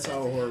good. That's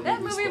how a That's horror good.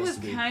 That movie's movie was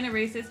supposed to be. kind of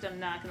racist. I'm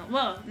not gonna.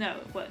 Well, no,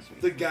 it was.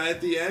 Racist. The guy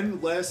at the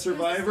end, last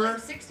survivor, It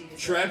was like 60s,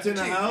 trapped in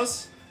a right?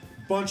 house.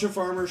 Bunch of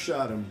farmers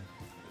shot him.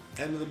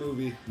 End of the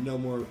movie. No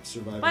more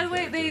surviving. By the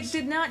way, they characters.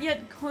 did not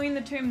yet coin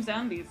the term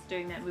zombies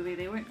during that movie.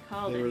 They weren't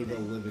called They were the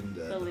anything. Living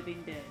Dead. The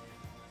Living Dead.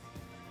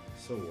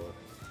 So what?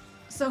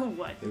 So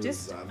what? They were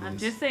Just I'm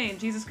zombies. just saying.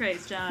 Jesus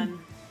Christ, John.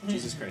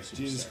 Jesus Christ.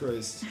 Jesus superstar.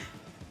 Christ.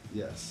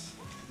 Yes,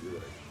 you're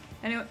right.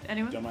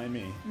 Anyone? Don't mind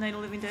me. Night of the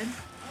Living Dead.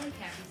 I like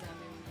happy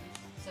zombie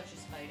movies, such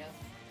as Fido.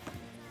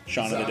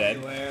 Shaun of the Dead.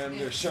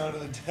 Zombieland or Shaun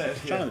of the Dead.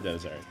 Shaun Yeah. of the Dead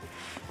is alright.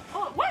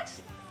 Oh, what?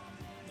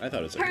 I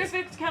thought it was okay.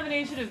 Perfect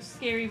combination of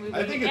scary movie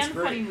I think it's and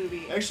great. funny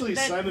movie. Actually,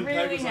 That Simon Pegg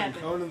rarely was on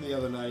happens. Conan the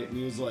other night, and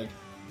he was like,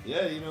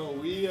 "Yeah,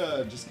 we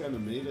just kind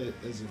of made it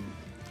as an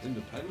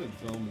independent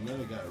film, and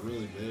then it got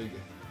really big,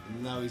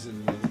 and now he's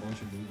in like a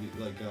bunch of movies.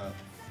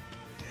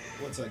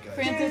 What's that guy?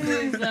 Francis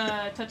is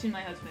touching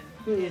my husband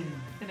in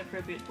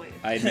inappropriate ways.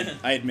 I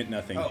admit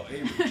nothing. Oh,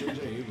 J.J.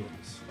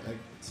 Abrams.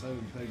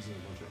 Simon Pegg's in a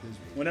bunch of his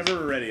movies. Whenever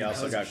we're ready, I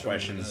also Because got of Shaun of the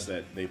questions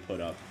Dead. that they put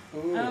up.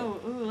 Oh,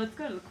 ooh, let's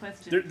go to the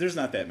question. There's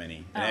not that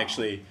many. Oh. And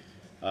actually,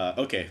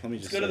 okay, let me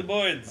Let's just go to the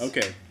boards.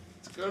 Okay.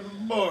 Let's go to the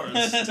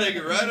boards. Take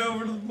it right over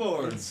to the Let's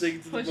boards. sing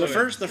to the Push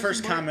boards. The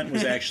first comment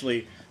was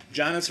actually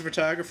John is a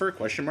photographer?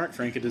 Question mark.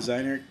 Frank a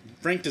designer.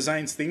 Frank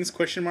designs things?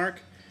 Question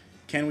mark.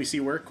 Can we see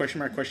work? Question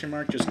mark. Question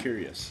mark. Just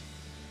curious.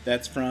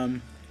 That's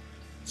from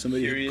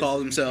somebody who Curious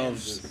called in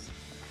themselves Kansas.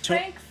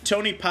 Frank.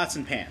 Tony Pots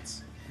and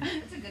Pants.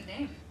 That's a good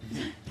name.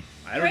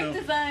 I don't Frank know.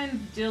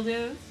 designs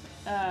dildos,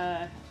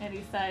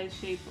 any size,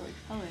 shape, or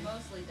color.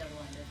 Mostly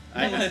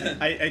double-ended.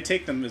 I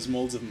take them as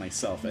molds of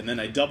myself, and then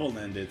I double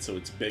end it so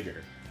it's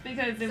bigger.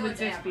 Because it So would it's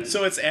just be. average.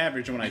 So it's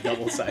average when I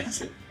double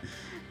size it.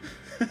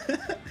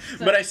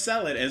 But I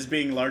sell it as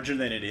being larger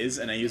than it is,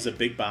 and I use a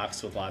big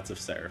box with lots of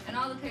styrofoam. And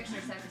all the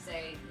pictures have to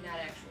say not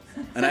actual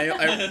size.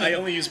 And I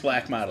only use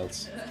black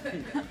models.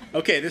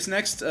 Okay, this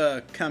next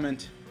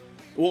comment.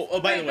 Well, oh,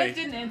 by Wait, the that way,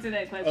 didn't answer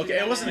that question. okay,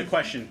 it wasn't a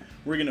question.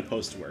 We're gonna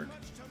post work.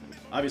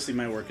 Obviously,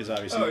 my work is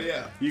obviously. Oh,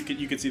 yeah. You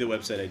could see the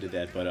website. I did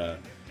that, but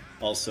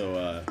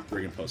also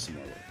we're gonna post some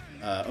more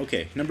work.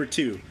 Okay, number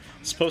 2.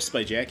 It's posted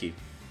by Jackie.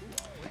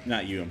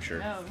 Not you, I'm sure.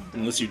 No.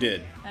 Unless you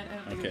did. I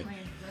don't think Okay. it's me.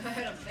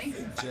 I don't think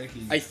so.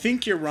 Jackie. I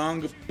think you're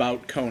wrong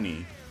about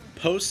Coney.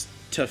 Post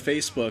to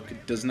Facebook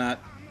does not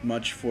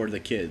much for the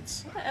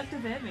kids. What the F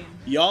does that mean?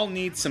 Y'all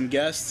need some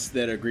guests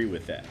that agree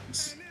with that.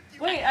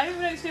 Wait, I don't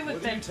even understand what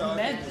What are you that talking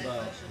meant.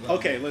 about?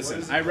 Okay, What listen.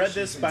 is the I read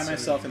question this by concerning?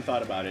 myself and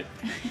thought about it.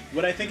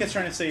 What I think it's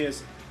trying to say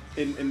is,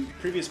 in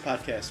previous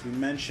podcasts, we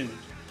mentioned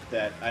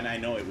that, and I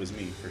know it was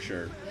me for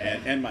sure,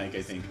 and Mike,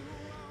 I think,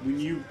 when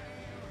you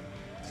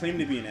claim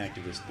to be an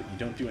activist, but you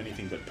don't do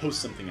anything but post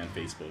something on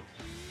Facebook,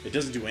 it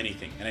doesn't do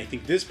anything. And I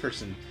think this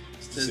person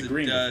is Says it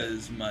disagreeing with it.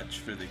 does much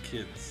for the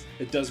kids.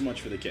 It does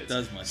much for the kids.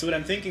 Does much. So what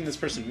I'm thinking this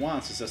person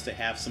wants is us to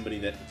have somebody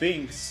that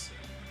thinks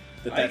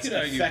that I that's could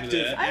argue for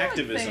effective that. I would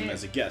activism say-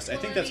 as a guest. I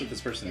think that's what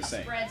this person it is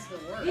saying. spreads the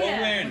word. Yeah,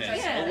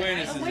 Awareness. Yeah,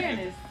 Awareness is a good-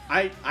 awareness.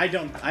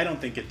 I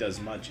don't think it does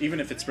much. Even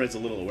if it spreads a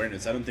little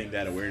awareness, I don't think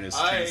that awareness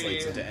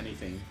translates into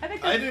anything. I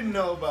think I that's, didn't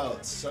know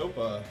about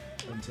SOPA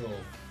until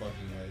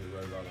fucking I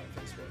read about it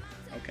on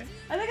Facebook. Okay.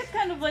 I think it's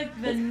kind of like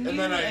the new.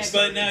 then I act-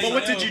 But now But you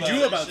what know did you about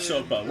do it, about shit.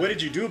 SOPA? What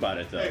did you do about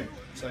it though? Hey,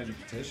 signed a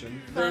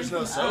petition. There's no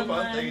Find some SOPA.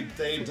 online-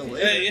 They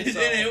delayed Hey, it. and So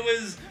it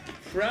was It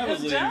probably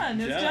was John.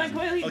 It was John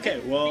Coyle. He-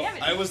 Okay, well, Damn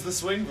it. I was the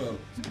swing vote.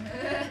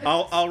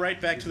 I'll write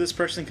back to this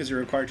person because you're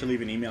required to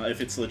leave an email if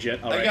it's legit.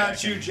 I'll I write got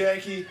back you, in.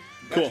 Jackie.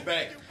 Got Cool. your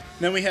back.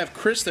 Then we have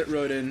Chris that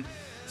wrote in,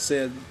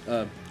 said,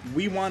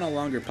 we want a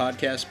longer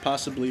podcast,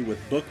 possibly with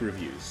book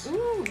reviews.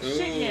 Ooh, shit,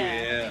 Ooh,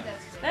 yeah.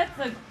 That's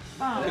a.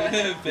 Oh.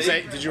 Is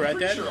that, did you write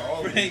Pretty that? sure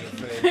all of Frank.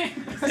 these are fake.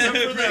 Except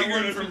for that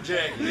one from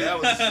Jackie. That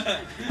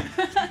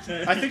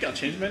was. I think I'll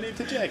change my name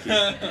to Jackie.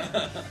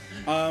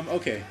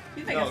 Okay.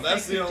 You think No, it's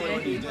that's the sexy, only one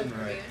Jackie? you didn't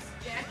write.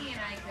 Jackie and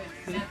I could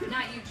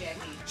Not you, Jackie.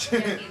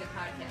 Jackie, the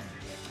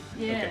podcaster.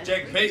 Yeah.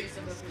 Jack We Pate. could do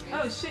some book reviews.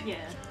 Oh shit,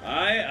 yeah.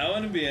 I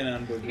want to be in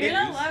on book You're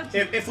not reviews. allowed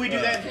to. If we do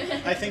that,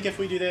 I think if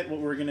we do that, what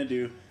we're gonna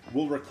do,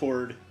 we'll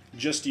record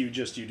just you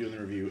doing the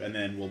review, and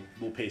then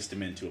we'll paste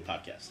them into a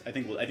podcast. I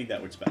think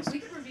that works best. We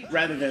could review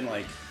Rather than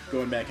like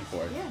going back and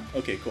forth. Yeah.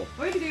 Okay, cool.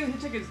 Or you could do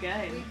Hitchhiker's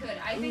Guide. We could.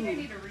 I think I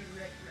need to reread.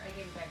 I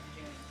gave it back to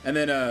Jimmy. And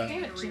then I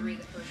need to reread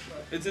the first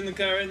book. It's in the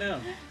car right now.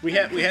 we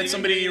had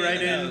somebody Even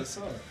write in the in. house.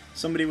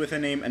 Somebody with the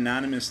name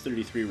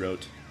Anonymous33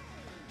 wrote,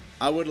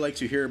 I would like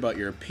to hear about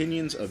your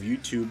opinions of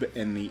YouTube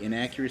and the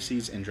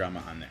inaccuracies and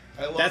drama on there.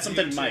 I love That's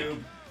something YouTube.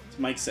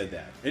 Mike said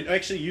that. And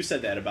actually, you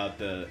said that about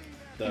the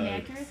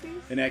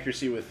Inaccuracies?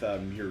 inaccuracy with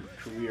your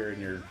career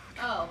and your.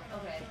 Oh,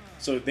 okay.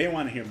 So they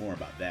want to hear more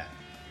about that.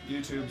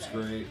 YouTube's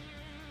great.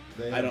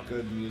 They I have don't-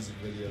 good music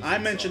videos. I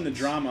and mentioned the songs.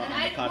 drama And on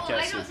the I don't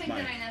podcast with think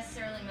Mike. that I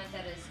necessarily meant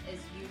that as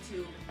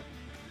YouTube.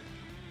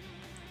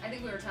 I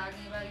think we were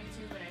talking about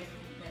YouTube, and I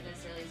didn't mean that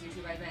necessarily as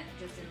YouTube. I meant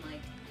just in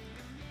like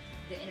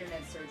the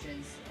internet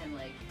searches and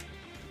like.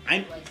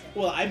 I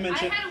I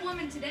mentioned. had a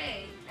woman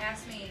today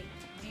ask me,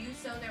 "Do you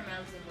sew their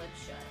mouths and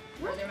lips shut,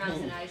 or their mouths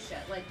and eyes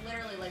shut? Like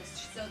literally, like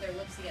sew their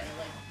lips together,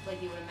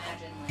 like you would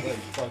imagine, Like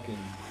fucking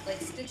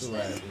like stitch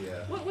rat, them."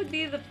 yeah. What would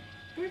be the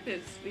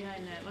purpose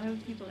behind that? Why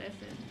would people ask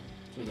that?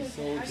 For the Because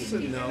soul how do you to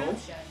keep their know.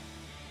 mouths shut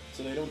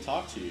So they don't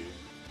talk to you.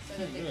 so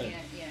that they Right.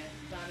 can't,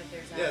 vomit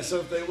their zombies. Yeah, so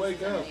if they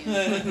wake up.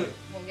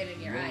 won't get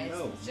in your Won't eyes.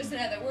 know. It's just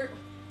another.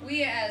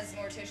 We as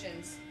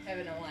morticians have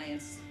an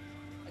alliance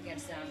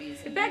against zombies.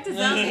 and- Back to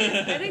zombies.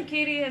 I think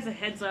Katie has a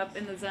heads up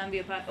in the zombie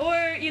apocalypse.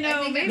 Or, you know,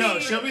 I think maybe. No,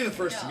 she'll be the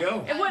first to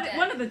go. I'm One, dead.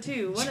 one of the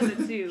two. One of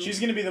the two. She's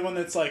gonna be the one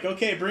that's like,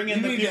 okay, bring in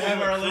You the need to people have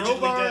who a are allegedly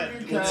crowbar dead.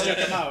 in your Let's car.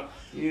 check them out.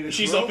 You need a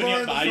She's crowbar opening at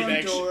up the body front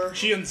bags. door.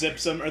 She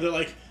unzips them, or they're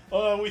like,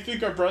 "Oh, we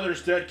think our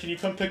brother's dead. Can you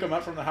come pick him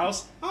up from the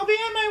house?" I'll be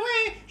on my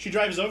way. She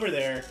drives over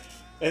there,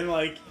 and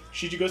like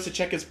she goes to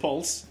check his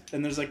pulse,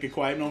 and there's like a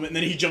quiet moment, and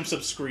then he jumps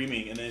up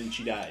screaming, and then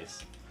she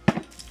dies.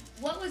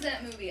 What was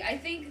that movie? I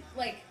think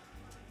like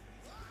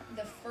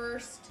the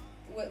first.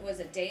 What was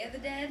it? Day of the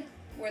Dead,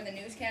 where the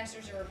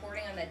newscasters are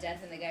reporting on that death,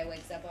 and the guy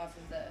wakes up off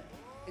of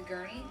the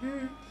gurney.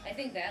 Mm. I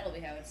think that'll be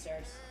how it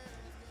starts.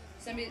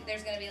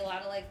 There's gonna be a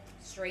lot of like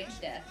strange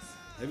deaths.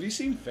 Have you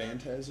seen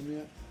Phantasm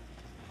yet?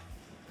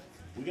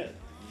 We got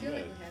feel to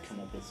like we have come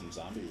up with some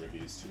zombie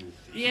reviews too.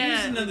 Yeah.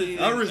 Here's another thing,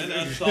 I'll review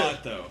a it.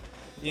 thought though.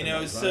 You know,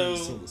 Till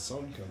so the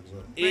sun comes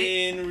up.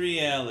 in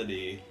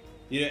reality,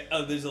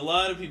 there's a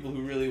lot of people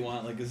who really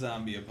want like a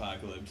zombie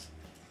apocalypse.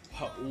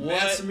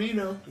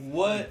 Massimino.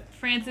 What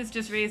Francis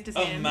just raised his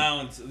hand.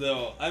 amount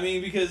though? I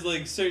mean, because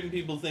like certain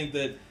people think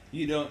that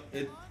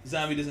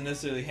zombie doesn't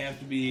necessarily have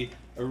to be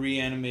a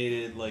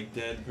reanimated like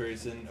dead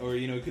person, or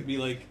it could be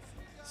like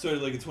sort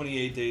of like a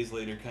 28 days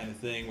later kind of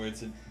thing where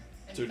it's a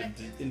sort of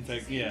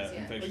infectious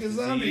Like a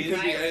zombie disease.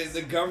 could be.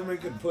 The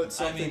government could put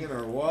something in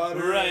our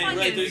water. Right, Fuck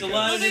right. it. There's a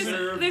lot of Well,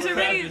 different there's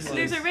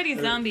already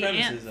premises, zombie or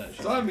ants. premises,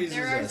 actually. Zombies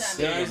There is are a zombies.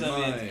 There are state of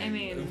zombies. mind. I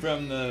mean,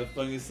 from the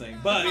fungus thing.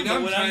 But, I mean, but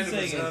I'm what kind I'm of a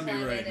saying is,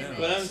 zombie right now.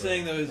 what I'm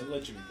saying though is, I'll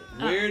let you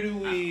where do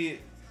we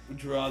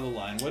draw the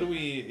line? What do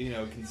we,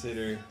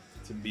 consider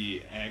to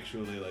be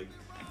actually like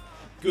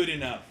good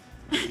enough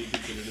to be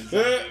considered a zombie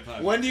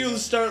apocalypse? When do you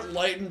start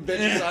lighting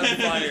bitches on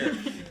fire?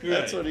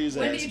 That's Right. what he's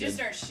When do asking. you just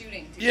start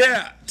shooting?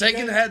 Yeah,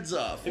 taking heads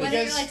off. When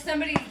guys- you're like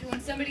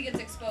when somebody gets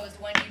exposed,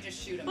 when do you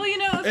just shoot them? well,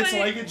 It's funny.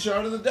 like in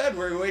Shaun of the Dead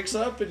where he wakes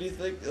up and you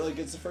think like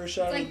it's the first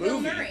shot It's of like the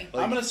Bill movie. Murray.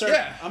 Like, I'm gonna start.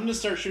 Yeah. I'm gonna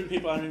start shooting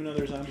people I don't even know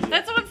they're zombies.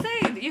 That's what I'm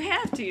saying. You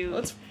have to.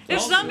 Let's If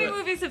also zombie do it.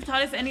 movies have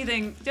taught us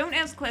anything, don't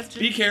ask questions.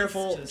 Be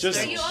careful. Just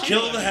But you also-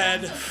 kill the you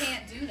head. also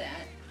can't do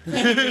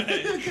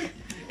that.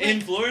 In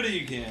Florida,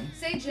 you can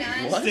Say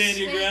John. What? stand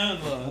your say-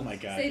 ground, law. Oh my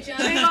god. Say John.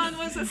 Trayvon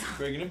was a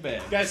Bringing it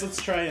back. Guys,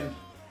 let's try and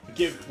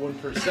give one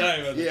person.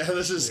 Sorry about that. Yeah,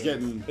 this is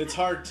getting. It's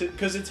hard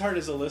because it's hard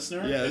as a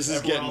listener. Yeah, this if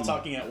is we're all getting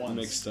talking at once.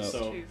 mixed up.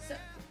 So So,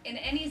 in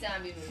any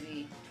zombie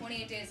movie,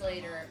 28 Days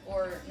Later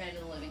or Night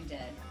of the Living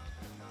Dead,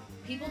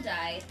 people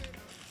die,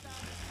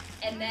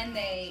 and then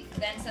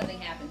something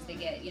happens. They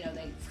get,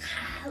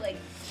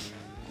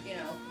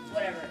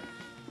 whatever.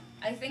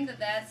 I think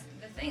that's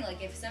the thing.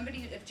 Like,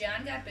 if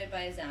John got bit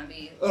by a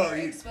zombie or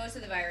exposed to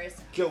the virus,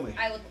 Kill me.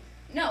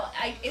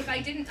 if I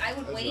didn't, I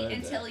would That's wait what I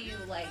until you,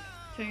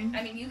 turn.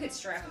 I mean, you could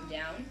strap him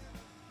down.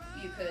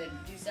 You could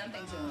do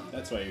something to him.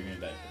 that's why you're gonna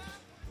die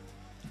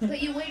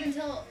But you wait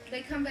until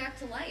they come back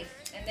to life,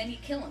 and then you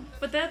kill them.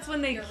 But that's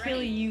when they You're kill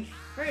ready. you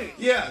first.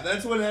 Yeah,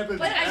 that's what happens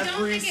But I don't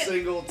every think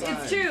single time.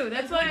 It's true.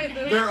 That's why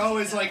They're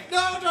always like,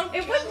 no, don't.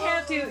 it kill wouldn't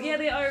have them." to. Yeah,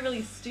 they are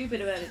really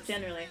stupid about it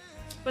generally.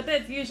 But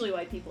that's usually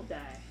why people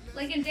die.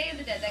 Like in Day of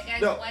the Dead, that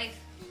guy's No. wife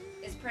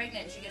is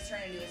pregnant, and she gets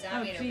turned into a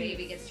zombie, and her geez.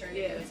 baby gets turned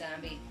Yeah. into a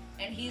zombie.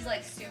 And he's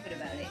like stupid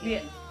about it. He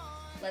Yeah.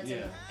 lets him.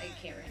 Yeah. I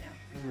can't right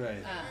now.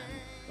 Right.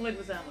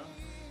 Leguizamo.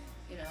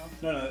 You know.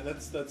 No,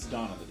 that's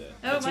Dawn of the Dead.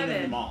 Oh, That's my when they're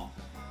in the bad. mall.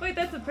 Wait,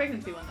 that's the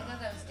pregnancy one. I thought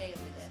that was Day of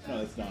the Dead. No,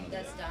 that's Dawn of the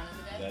That's Dead. Dawn of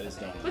the Dead. That is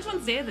Okay. Dawn of the Which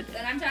one's Day of the Dead?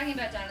 Then I'm talking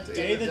about Dawn of the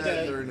Day Dead. of the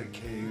Dead. They're in a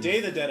cave. Day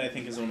of the Dead, I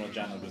think, is the one with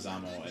John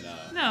Leguizamo and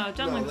No,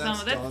 John No,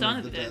 Leguizamo. That's Dawn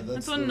of the Dead. That's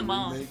That's one in the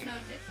mall. remake. No,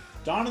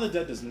 Dawn of the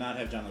Dead does not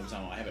have John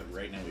Leguizamo. I have it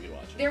right now. We can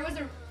watch it. There was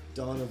a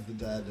Dawn of the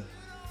Dead.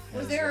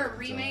 Was has there a John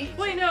remake? Leguizamo.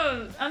 Wait,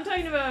 no, I'm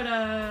talking about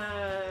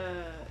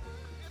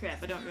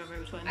crap. I don't remember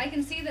which one. I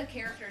can see the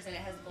characters and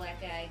it has a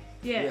black guy.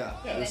 Yeah. Yeah.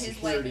 And the then his wife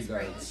security is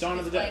guards. great. Dawn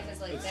of the His Dead. wife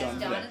is like, It's that's Dawn of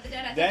the Dawn Dead. of the Dead.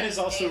 I thought That that is was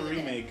also Day a of the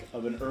Dead. remake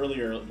of an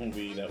earlier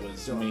movie that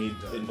was Dawn of made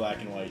the Dead. in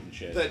black and white and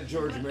shit. That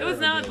George Romero was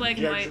not did. black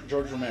and white.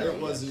 George Romero.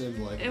 It wasn't in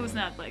black and It was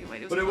white. not black and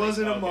white. It was But it white. was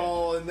in a Okay.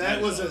 mall, and that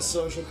That was is a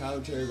social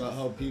commentary about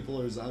how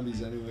people are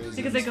zombies anyways.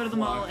 Because they go to the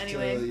mall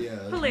anyway. Yeah,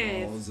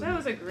 Hilarious. malls That and-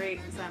 was a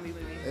great zombie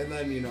movie. And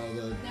then, you know,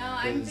 the No,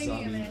 I'm the thinking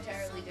of zombie. an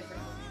entirely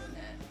different movie than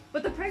that.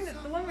 But the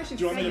one where she's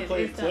Do you want me to pregnant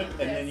play a is clip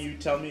Dawn. and then you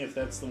tell me if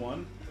that's the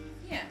one?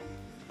 Yeah.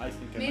 I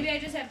think I Maybe might. I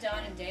just have Dawn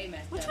and Day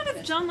messed Which up. one is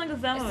That's- John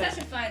Leguizamo It's in?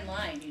 such a fine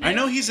line. You know? I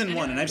know he's in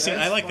one, and I've seen.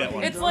 I like that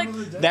one. It's like-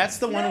 That's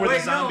the one where Wait,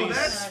 the zombies. no,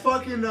 that's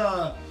fucking,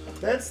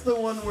 that's the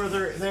one where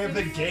they have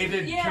the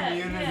gated Yeah,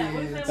 community. yeah,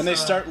 what's that And they one?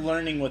 start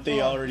learning what they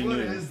already what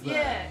knew. Is that?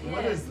 Yeah,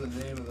 What yeah. is the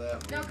name of that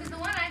movie? No, because the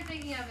one I'm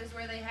thinking of is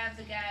where they have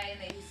the guy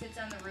and he sits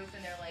on the roof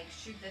and they're like,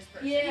 shoot this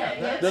person. Yeah,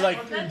 yeah. They're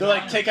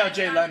like, take out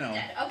Jay Dawn of the Leno.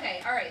 Dead.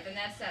 Okay, all right, then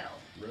that's settled.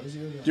 Rosie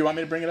Do you want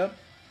me to bring it up?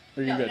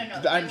 Or are you No, good?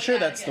 no, no. I'm We sure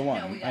got it that's the good.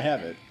 one. No, we got I it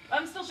have good. it.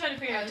 I'm still trying to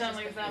figure I out was John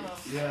just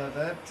Leguizamo. Yeah,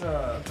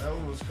 that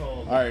one was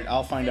called. All right,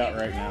 I'll find out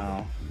right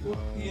now.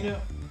 You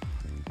know,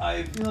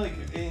 I feel like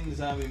in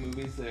zombie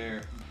movies,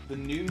 the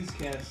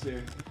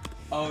newscaster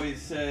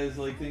always says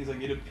like things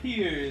like it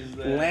appears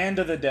that Land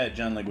of the Dead,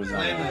 John Leguizamo.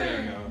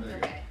 There you go.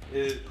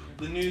 Okay.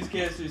 The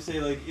newscasters say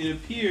like it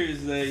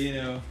appears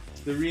that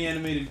the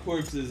reanimated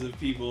corpses of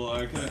people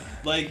are kind of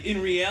like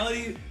in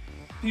reality,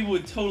 people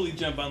would totally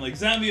jump on like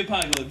zombie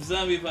apocalypse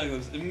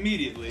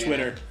immediately.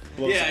 Twitter.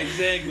 Yeah,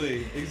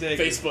 exactly.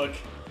 Facebook.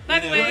 By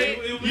the way,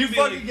 It would You be,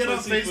 fucking like, get on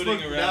pussyfooting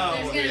Facebook around. now.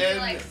 There's gonna be and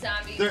like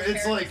zombie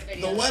it's like terrorist the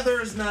videos.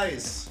 weather is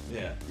nice.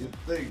 Yeah. You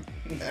think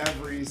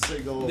every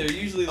single. They're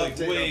usually like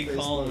update way on Facebook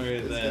calmer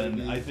is gonna than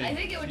be- I think. I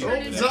think it would Oh,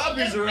 turn into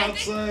zombies are I think-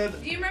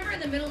 outside. Do you remember in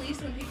the Middle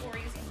East when people were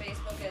using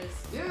Facebook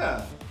as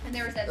Yeah. and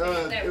there was that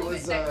video, that it woman,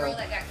 was, that girl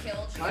that got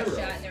killed, she got Cairo.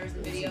 shot, and there was the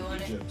It video in on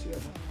it, Egypt, yeah.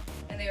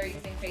 and they were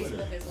using Facebook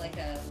Twitter. as like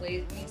a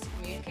way means to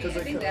communicate. I they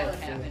think cut that would off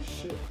the happen.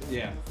 Shit.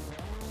 Yeah.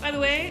 by the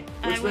way, Which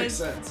I makes was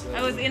sense.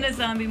 I was in a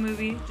zombie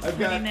movie. Just I've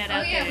got- putting that Oh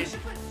out yeah, there. we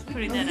should put.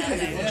 Putting that out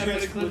there. Yeah,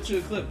 put a clip to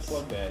Eclipse.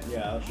 Plug that.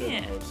 Yeah, I'll show Yeah.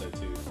 it on the website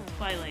too.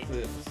 Twilight.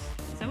 Eclipse.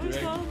 Is that what it's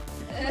Direct- called?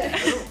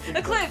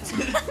 Eclipse.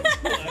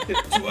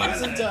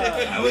 Twilight.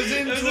 I was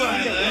in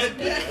Twilight.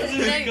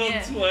 It's called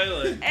Yeah.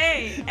 Twilight.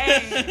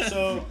 Hey.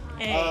 So,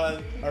 Hey.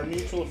 our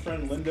mutual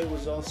friend Linda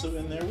was also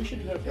in there. We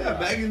should have her. Yeah,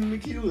 on. Megan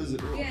McHugh was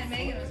it. Yeah,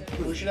 Megan was in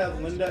it. We should have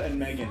Linda and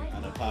Megan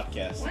on a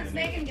podcast. in When's the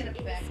near Megan future. gonna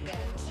be back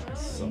again?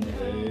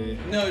 Someday.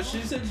 No,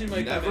 she said she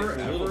might come Never,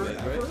 back for a little ever, bit,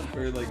 ever? right?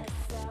 For like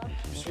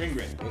spring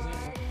break, wasn't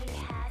it?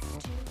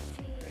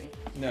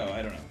 No,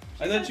 I don't know.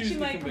 I thought she was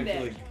gonna come back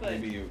for like but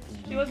maybe a She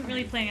week wasn't or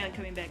really two. planning on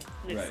coming back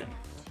this Right. summer.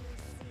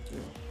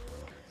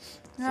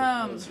 So,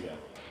 what else you got?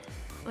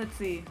 Let's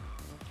see.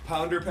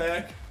 Pounder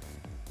pack.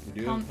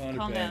 We do Calm, have a pounder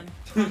calm pack. down.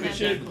 Calm We down,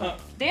 should Jack.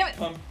 pump, Damn it!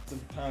 pump the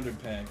pounder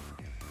pack.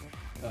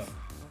 Oh.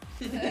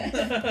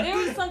 There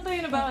was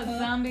something about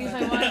zombies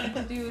I wanted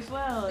to do as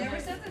well. There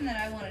was something that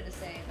I wanted to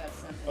say about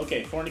something.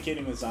 Okay,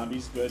 fornicating with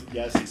zombies, good.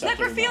 Yes,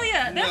 acceptable. Necrophilia!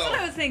 That's No. what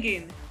I was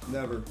thinking.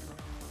 Never.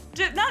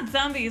 Not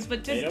zombies,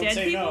 but They just don't dead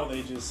say people. no,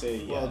 they just say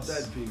yes. Well,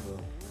 dead people.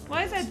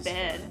 Why is that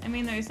bad? I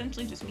mean, they're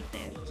essentially just meat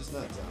dead. Just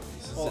not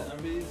zombies.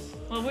 Zombies?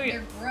 Well,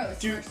 They're we're gross,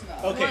 Dude, first of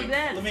all. okay, Well,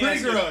 that- let me Pretty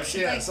ask you. gross,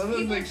 yeah. Like, Some of the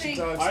people things she think-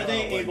 talks Are about.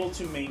 they like, able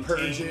to maintain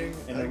purging?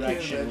 an I can't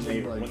erection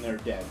imagine, like- when they're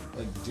dead?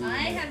 like doing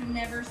I it have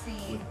never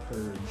seen with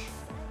purge?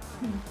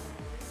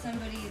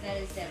 somebody that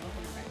is dead with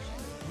an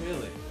erection.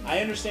 Really? I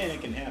understand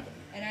it can happen.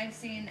 And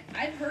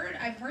I've heard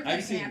that I've it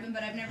can seen happen,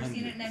 but I've never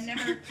seen it, and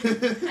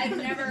hundreds. I've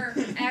never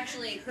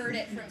actually heard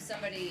it from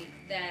somebody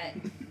that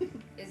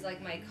is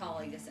like my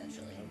colleague,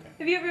 essentially.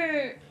 have you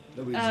ever?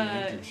 Nobody's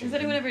yanked or Has shit.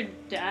 anyone ever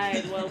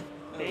died while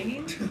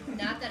banging?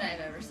 Not that I've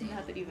ever seen.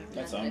 Not that you've ever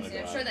That's done. all I'm I'm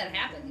gonna go sure out. that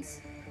happens,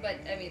 but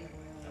I mean,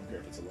 I don't care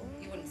if it's alone.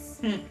 you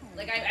wouldn't.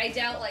 Like I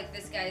doubt like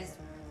this guy's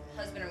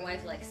husband or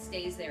wife like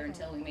stays there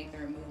until we make the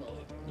removal.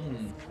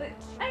 Hmm. But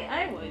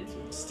I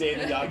would. Stay in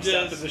the dog Just-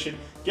 style position.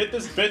 Get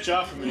this bitch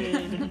off of me.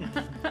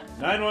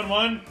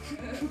 911.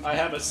 I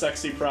have a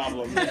sexy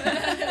problem.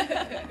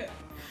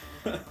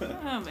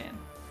 Oh man.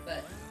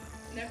 But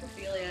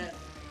necrophilia,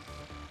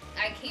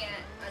 I can't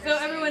understand. So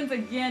everyone's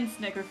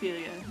against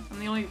necrophilia.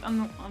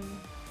 I'm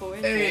for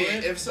it. Hey, For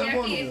it? if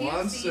someone Jackie, if you've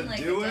wants seen, to like,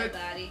 do a dead it,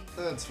 body,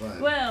 that's fine.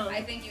 Well,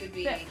 I think you would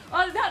be.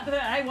 not that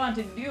I want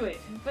to do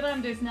it, but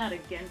I'm just not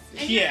against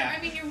it. And Yeah.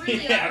 I mean, you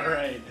really Yeah, are.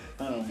 right.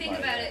 I don't Think buy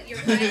about that. it. You're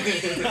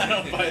violating. I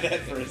don't buy that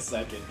for a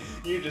second.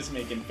 You're just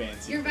making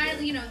fancy. You're for it.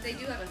 violating. You know, they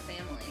do have a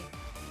family.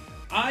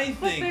 I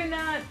But they're think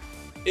not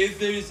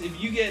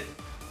if you get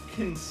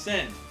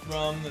consent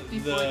from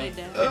before the they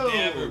die.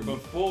 cadaver Oh.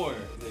 before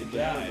they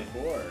Yeah, die.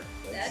 before.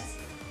 That's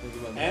Think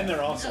about And that.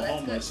 they're also No, that's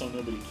homeless, so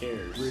nobody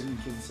cares. Written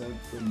consent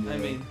from the I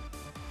mean,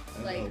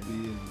 Like- MLB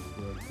and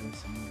the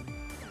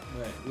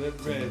drug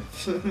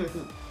person. right.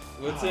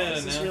 What's Wow, that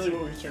is this announcement? really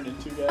what we've turned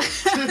into,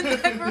 guys?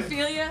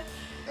 necrophilia.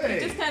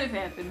 It just kind of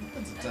happened.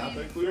 That's a I mean,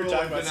 topic. we were We've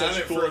talking only about been on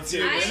such it cool for a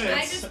few minutes. I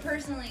minutes. just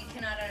personally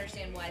cannot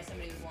understand why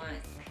somebody would want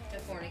to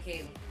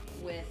fornicate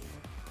with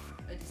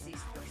a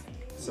deceased person.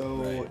 So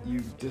Right. you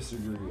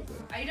disagree with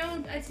it? I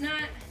don't. It's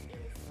not.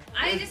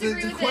 I The-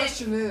 disagree the with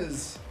question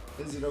is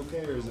it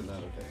okay or is it not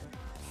okay?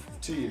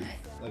 To you.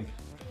 Like,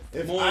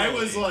 if I Morally.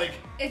 was like,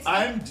 It's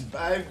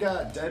I've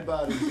got dead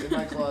bodies in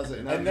my closet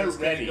and I'm And they're just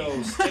gonna ready. go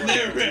And straight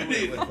they're to ready.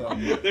 it with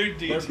them. They're Their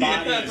detailed.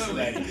 body is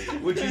ready.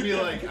 Would you be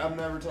like, I'm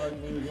never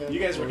talking to you again? You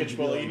guys Or work would at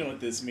be Chipotle, like, you know what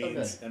this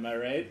means. Okay. Am I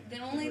right? The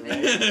only Am I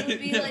thing right? would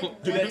be like, Do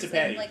what that is to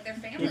them, Patty. like their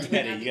family Do it to would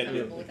Patty. not be You gotta do it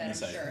comfortable with that, I'm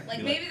inside. sure. Like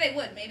Be maybe they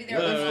would, maybe they're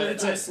What No, if no, they're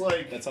it's just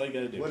like, That's all you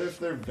gotta do. what if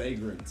they're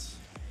vagrants?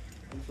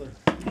 What if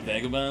they're-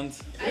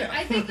 Vagabonds.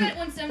 I think that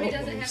when somebody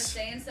doesn't have a Almost.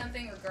 say in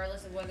something,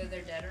 regardless of whether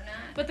they're dead or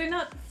not, But they're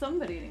not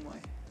somebody anymore.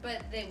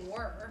 but they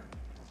were.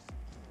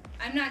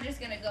 I'm not just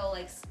gonna go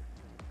like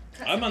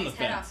cut I'm on the somebody's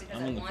head fence. off because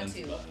I'm I on the want fence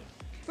to. about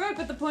it. Right,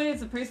 but the point is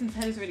the person's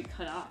head is already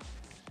cut off.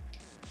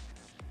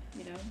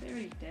 You know, they're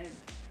already dead.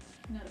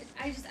 Not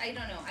a- I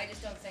don't know. I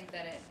just don't think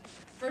that it.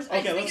 First, Okay,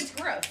 I just think let's-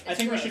 it's gross. I It's think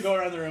we gross. should go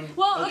around the room.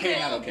 Well, okay, okay.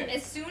 not okay.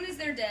 As soon as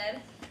they're dead,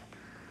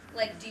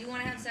 like, do you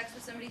want to have sex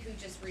with somebody who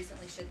just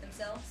recently shit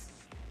themselves,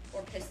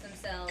 or pissed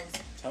themselves,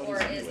 how it or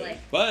is is anyway. like?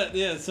 But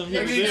yeah, some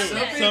There's people do. some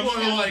that- Some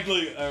people are like-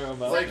 are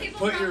about Some it. people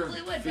put your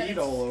probably would, but feet it's-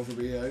 all over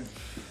me.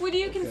 Would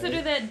you Okay.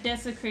 consider that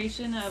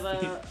desecration of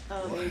a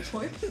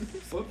corpse?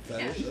 Foot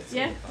fetish. That's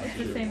Yeah, like a it's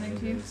the popular same one thing, of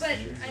too. those.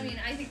 But I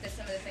mean, I think that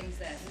some of the things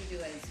that we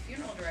do as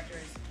funeral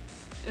directors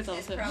It's is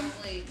also.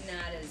 probably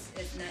not as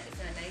it's not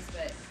nice,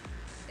 but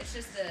it's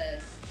just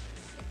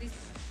it's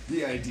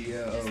The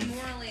idea just of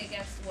morally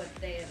against what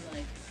they have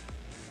like.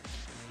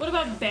 What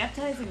about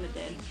baptizing the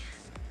dead?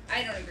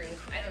 I don't agree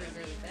with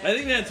that. I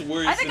think that's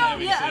worse I think than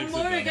having sex I'm with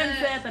more them.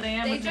 against that than I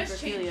am They with just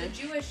changed necrophilia.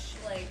 the Jewish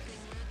like.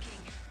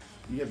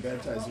 you get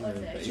baptized in What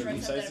your was it? baby. She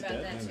read something Circumcised about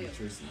dead? that I'm too.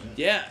 interested in that.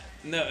 Yeah,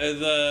 no,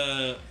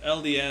 the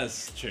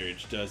LDS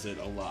church does it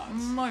a lot.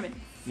 Mormon.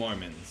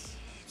 Mormons.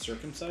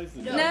 Circumcised?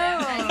 No, No.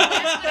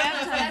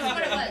 that's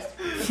what it was.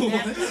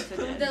 Baptize the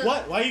dead. The-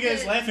 What? Why are you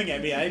guys the- laughing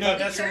at me? I thought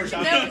that's what we're Church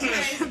talking of about.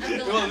 Jesus Christ of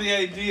the Well, the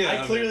idea. I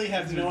of clearly it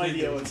have is no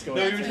idea ridiculous. what's No,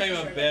 going we on. were talking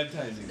about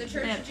baptizing. The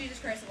Church of Jesus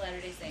Christ of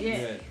Latter-day Saints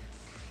Yeah. Right.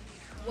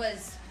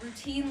 was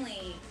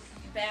routinely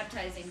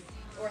baptizing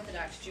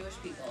Orthodox Jewish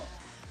people,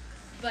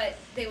 but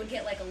they would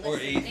get like a list Or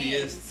of names.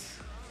 atheists.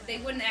 They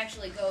wouldn't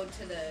actually go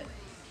to the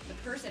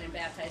person and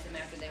baptize them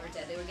after they were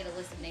dead. They would get a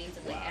list of names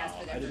and like Wow, ask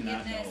for their I did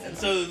not forgiveness. know. And And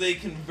so they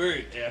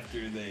convert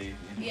after they.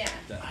 Yeah.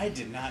 die. I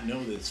did not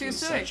know this True was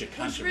story. such a Which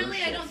controversial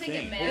really, I don't think it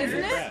thing. matters.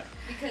 Holy Isn't it? crap.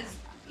 because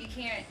you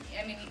can't.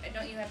 I mean,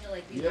 don't you have to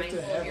like be You have mindful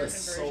to of have your a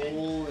conversion?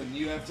 soul, and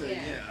you have to.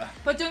 Yeah. Yeah.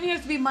 But don't you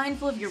have to be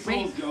mindful of your race?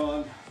 Soul's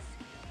gone.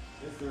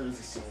 If there is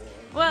a soul.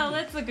 Well,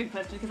 that's a good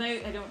question because I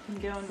don't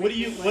condone. What do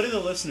you? racism. What do the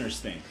listeners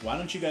think? Why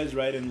don't you guys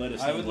write and let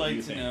us know? I would what you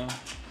like to think? know.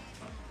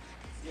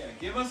 Yeah,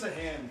 give us a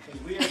hand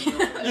because we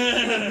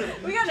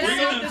have. We got Just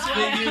We're I'll- gonna I'll speak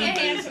bring a in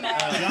hand this-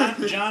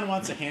 tomorrow. John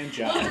wants a hand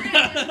Well, job. we're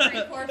gonna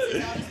inventory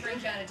corpses. I'll just bring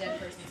John a dead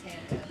person's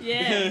hand.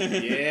 Yeah.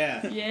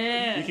 Yeah.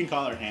 Yeah. You can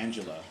call her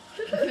Angela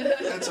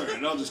That's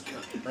alright. I'll just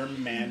cut. or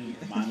Manuela.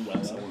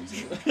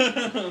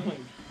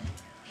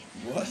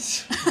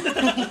 What?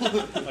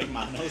 Like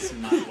Manos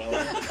and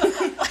Manuela.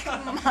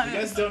 You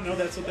guys don't know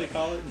that's what they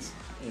call it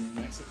in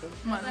Mexico?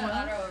 What Manuel.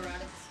 about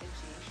autoerotic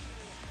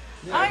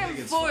asphyxiation? Yeah, I think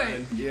am it's for it.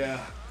 fine. Yeah.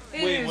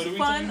 It Wait, is what are we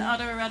fun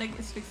talking autoerotic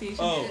asphyxiation.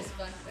 Oh. It is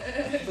fun.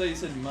 I thought you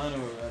said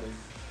monoerotic,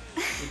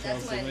 which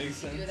That's also when you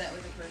makes do sense. that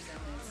with a person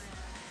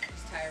that's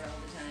just tired all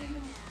the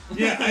time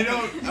Yeah, I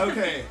don't.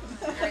 Okay.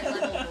 and very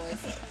level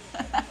voice.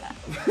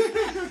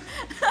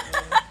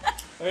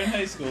 Or in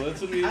high school,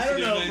 that's what we used I to don't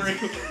do know, in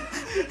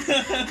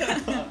high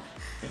school.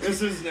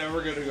 This is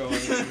never gonna go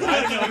anywhere.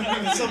 I don't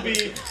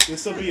know.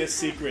 This will be a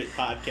secret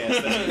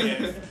podcast that we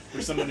have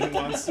for someone who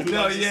wants. Who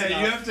No, wants to yeah, sign you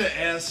up. have to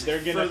ask They're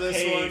gonna for this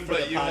pay one, for but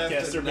the you have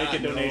podcast to or make a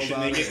not know donation.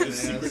 about They it get the and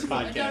secret ask. A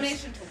podcast.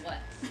 donation to what?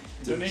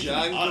 To Donation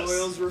John to us.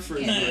 Coyle's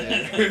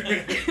refrigerator.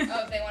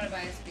 Oh, if they want to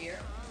buy us beer.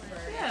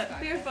 For Yeah,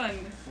 next beer podcast. fun.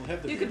 We'll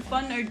have the You beer could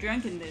fund. fund our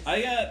drunkenness.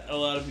 I got a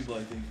lot of people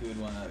I think who would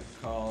want to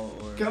call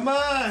or. Come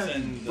on,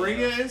 Send,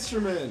 bring an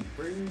instrument,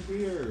 bring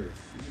beer.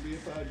 You can be a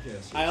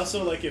podcaster. I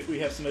also like if we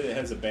have somebody that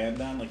has a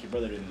band on, like your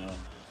brother didn't know,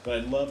 but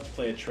I'd love to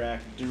play a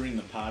track during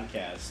the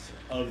podcast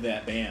of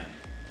that band.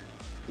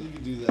 You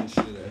can do that shit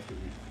after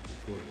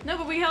we record it. No,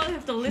 but we all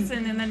have to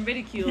listen and then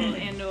ridicule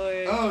and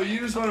or. Oh, you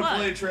just want to What?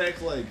 play a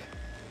track like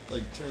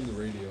turn the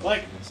radio off.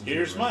 Like, and listen to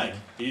here's the radio. Mike.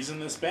 He's in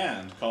this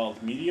band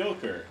called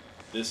Mediocre.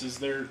 This is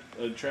their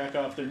track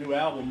off their new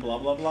album, blah,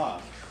 blah,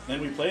 blah. Then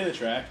we play the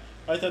track.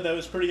 I thought that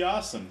was pretty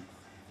awesome.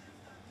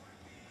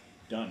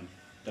 Done.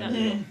 Done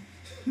deal.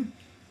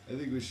 I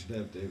think we should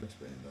have David's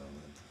band on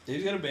that.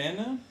 Dave's got a band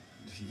now?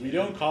 We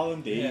don't call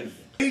him Dave.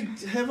 They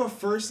have a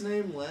first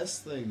name,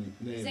 last name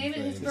His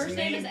thing. first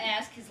name is name-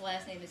 Ask, his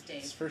last name is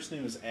Dave. His first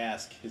name was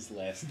Ask. His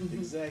last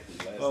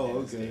exactly. Last Oh,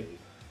 name is okay.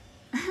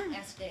 Dave.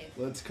 Ask Dave.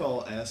 Let's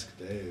call Ask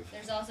Dave.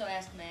 There's also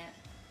Ask Matt.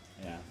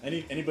 Yeah.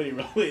 Anybody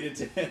related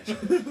to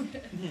him?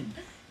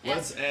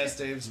 Let's ask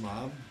Dave's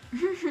mom.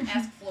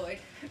 Ask Floyd.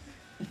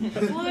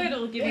 Floyd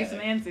will give you some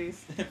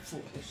answers. You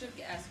should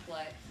ask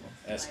Floyd.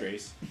 Ask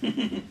Grace.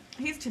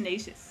 He's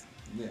tenacious.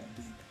 Yeah.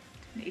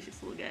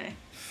 Tenacious little guy.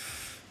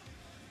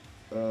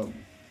 All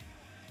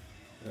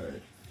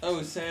right.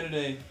 Oh,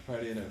 Saturday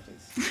party at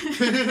Outfits.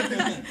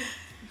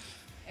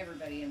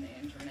 Everybody in the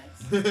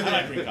internet. I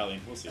like Green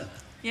Colleen. We'll see.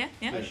 Yeah,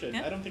 yeah. I should.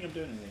 Yeah. I don't think I'm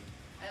doing anything.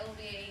 I will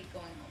be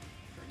going home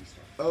for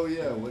Easter. Oh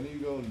yeah, when are you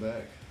going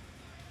back?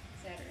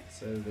 Saturday.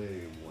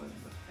 Saturday when?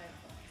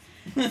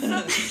 5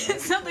 o'clock.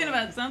 Something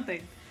about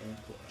something.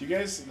 Do you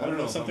guys I don't want to know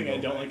know if something I'm I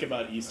don't going like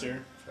about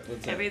Easter?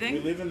 What's that? Everything. We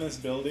live in this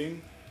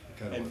building,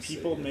 Kinda and wanna say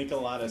people it. make a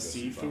lot of Go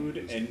see seafood,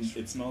 Bob and Rose's.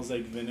 it smells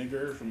like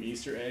vinegar from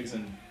Easter eggs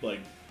and like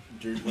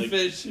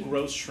Fish.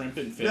 gross shrimp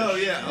and fish. No,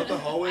 yeah, out the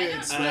hallway I it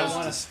don't- And I smells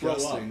wanna throw up.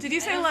 disgusting. Did you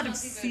say I a don't lot of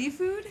smell too good.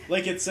 seafood?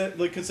 Like it's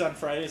like it's on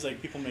Fridays,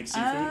 like people make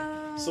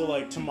seafood. So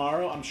like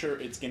tomorrow, I'm sure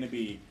it's gonna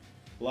be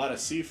a lot of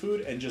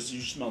seafood and just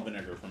you smell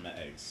vinegar from the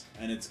eggs,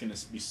 and it's gonna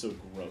be so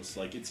gross.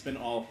 Like it's been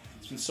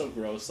so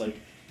gross. Like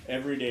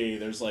every day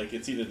there's like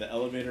it's either the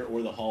elevator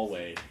or the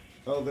hallway.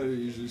 Elevator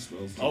usually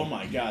smells good. Oh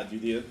my god,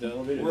 dude, the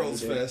elevator. World's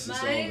the other day-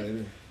 fastest Mine-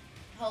 elevator.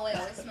 Hallway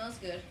always smells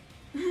good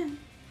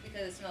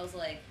because it smells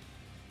like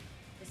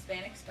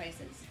Hispanic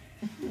spices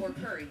or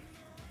curry.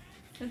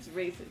 That's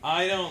racist.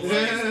 I don't like. No,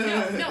 I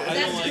that's don't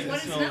just like what the it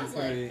smell smells of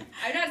curry. like.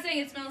 I'm not saying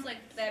it smells like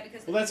that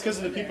because. Well, that's because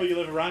of the people you. you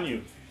live around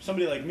you.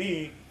 Somebody like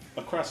me,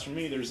 across from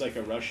me, there's like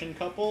a Russian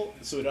couple,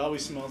 so it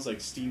always smells like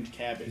steamed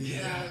cabbage.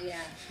 Yeah. Oh yeah.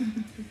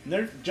 And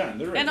they're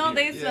right And all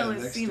here. they smell Yeah,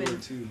 is next semen. door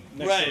too.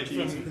 Next Right, door to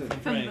you. from From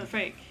Frank. the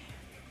Frank.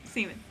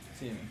 Semen.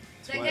 Semen.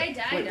 That why- guy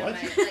died Wait, on what?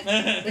 my.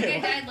 Like, the guy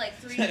died like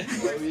three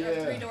doors,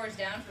 yeah. 3 doors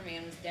down from me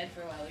and was dead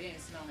for a while. We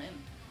didn't smell him.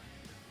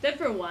 Dead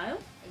for a while?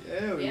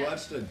 Yeah, we Yeah.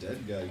 watched a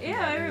dead guy. come Yeah,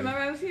 out I here. remember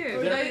I was here. Oh,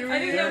 But yeah, I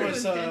didn't know he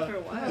was dead for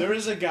a while. There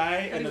was a guy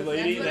and a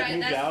lady That's what that I-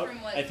 moved that's out.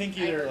 from what I think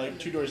I either heard like from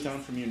the 2 doors news.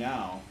 down from you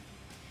now.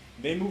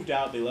 They moved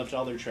out. They left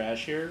all their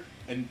trash here,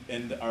 and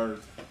our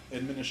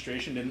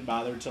administration didn't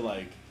bother to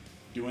like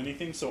do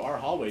anything. So our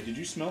hallway. Did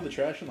you smell the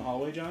trash in the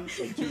hallway, John?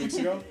 Like 2 weeks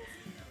ago.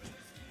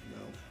 No.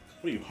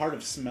 What are you, hard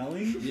of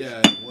smelling?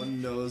 Yeah,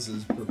 one nose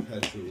is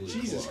perpetually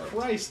Jesus clogged.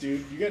 Christ,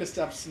 dude. You gotta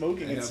stop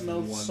smoking. I It have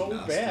smells one so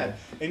nostril. bad.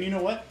 And you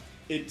know what?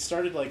 It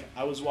started like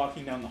I was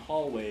walking down the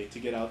hallway to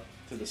get out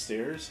to the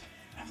stairs.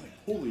 And I was like,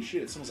 holy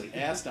shit, it smells like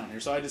ass down here.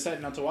 So I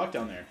decided not to walk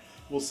down there.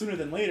 Well, sooner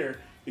than later,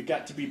 it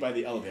got to be by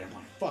the elevator. I'm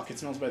like, fuck, it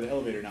smells by the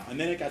elevator now. And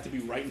then it got to be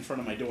right in front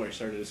of my door. I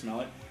started to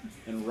smell it.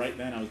 And right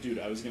then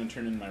I was gonna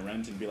turn in my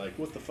rent and be like,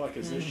 what the fuck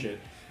is this shit?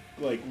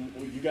 Like,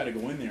 you gotta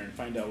go in there and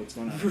find out what's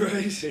going on. Right.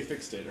 They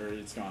fixed it, or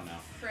it's gone now.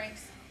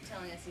 Frank's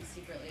telling us he's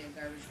secretly a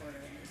garbage hoarder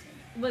in his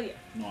name. Well, yeah.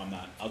 No, I'm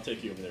not. I'll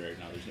take you over there right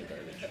now. There's no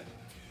garbage.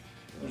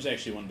 There's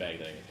actually one bag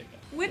that I gotta take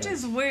out. Which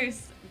is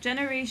worse,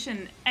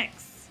 Generation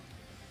X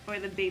or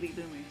the baby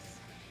boomers?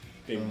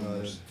 Baby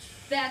boomers.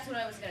 That's what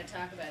I was going to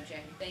talk about,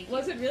 Jackie. Thank you.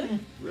 Was it really?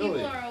 Really?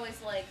 People are always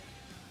like,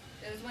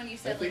 it was when you I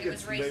said like think it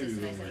was it's baby racist, and I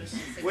said it boomers.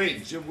 was racist.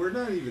 Wait, we're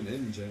not even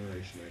in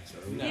Generation X,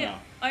 are we? No. Yeah.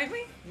 Aren't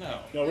we? No.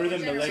 No, we're the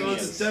So So millennials.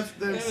 it's, That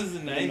that's, was the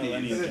The millennial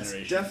 90s. it's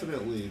generation.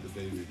 definitely the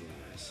baby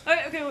boomers. Oh,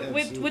 okay,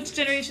 Absolutely. which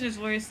generation is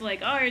worse?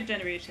 Like our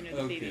generation or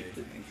the baby Okay.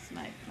 boomers?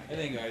 My I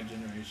think our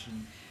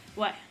generation.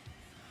 Why?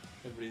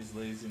 Everybody's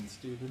lazy and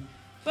stupid.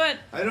 But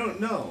I don't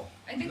know.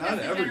 I think Not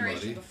that's the everybody.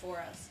 generation before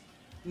us.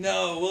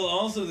 No, well,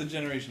 also the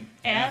generation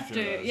after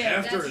after, us. yeah,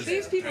 After That's is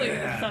these people are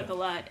bad. suck a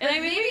lot, and But I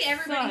mean maybe we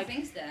everybody suck.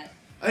 thinks that.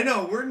 I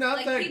know we're not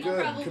Like, that people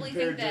good probably think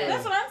compared that- to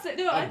That's what I'm saying.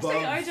 No, I'd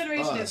say our above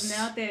generation us. is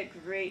not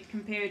that great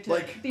compared to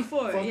like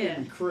before. fucking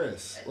Yeah.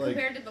 Chris. Like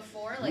Compared to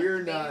before, like we're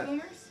baby not-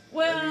 boomers.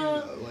 Well,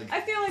 I mean, like-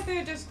 I feel like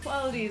they're just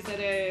qualities that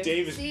are.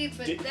 Dave is. See,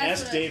 but that's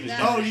ask what- Dave is.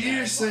 that's- oh, what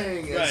you're I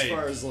saying as Right.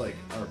 far as like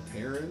our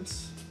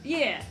parents?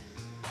 Yeah.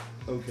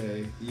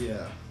 Okay,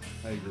 yeah,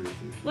 I agree with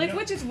you. Like, You know-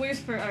 which is worse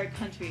for our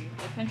country?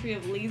 A country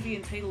of lazy,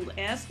 entitled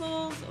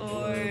assholes,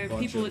 or a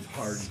bunch people of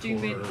with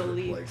stupid hardcore,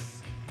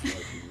 beliefs? like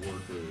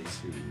workers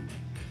who.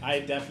 I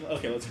definitely.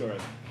 Okay, let's go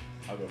right.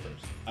 I'll go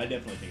first. I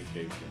definitely think it's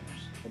baby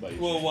boomers. What about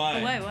you? Well,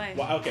 Shane? why? Why?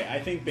 Well, okay, I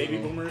think baby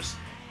Well- boomers.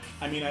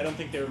 I mean, I don't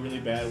think they were really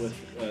bad with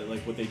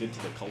like what they did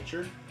to the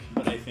culture,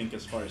 but I think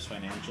as far as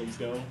financials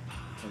go,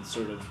 and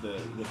sort of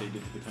what they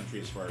did to the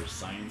country as far as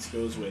science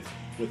goes, with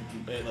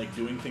like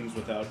doing things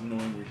without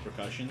knowing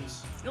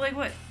repercussions, Like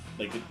what?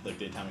 like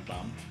the atomic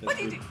bomb. What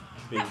do you That's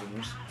do? baby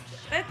boomers.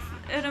 That's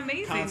an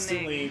amazing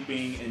Constantly thing.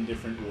 being in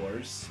different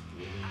wars.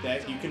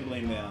 That you can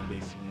blame that on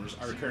baby boomers.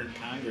 Our current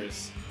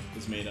Congress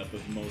is made up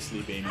of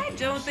mostly baby I boomers.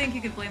 don't think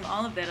you could blame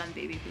all of that on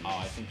baby boomers. Oh,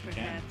 I think you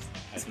can. perhaps. I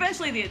think-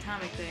 Especially the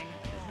atomic thing.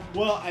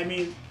 Well, I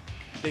mean,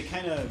 they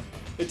kind of.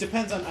 It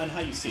depends on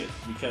how you see it.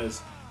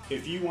 Because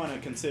if you want to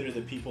consider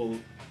the people.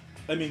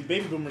 I mean,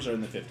 baby boomers are in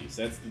the 50s.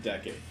 That's the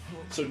decade.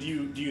 So do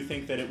you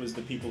think that it was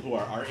the people who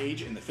are our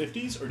age in the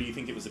 50s, or do you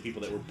think it was the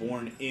people that were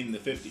born in the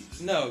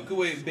 50s? No,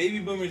 wait. Baby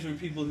boomers were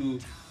people who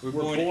were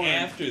Were born born-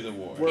 after the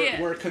war.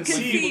 Yeah, Were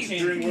conceived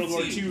conceived. during World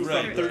War II Conceived, from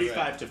right, 35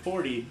 right. to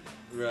 40,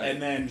 Right.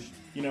 and then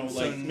like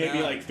So maybe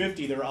now- like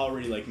 50, they're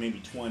already like maybe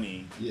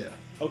 20. Yeah.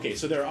 Okay,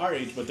 so they're our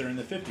age, but they're in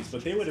the 50s.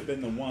 But they would have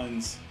been the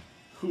ones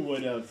who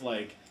would have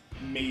like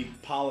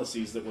made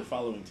policies that we're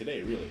following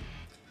today. Really,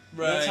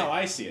 Right. That's how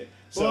I see it.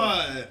 So,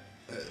 But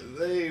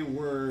they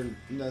weren't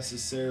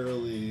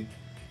necessarily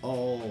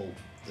all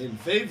in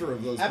favor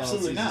of those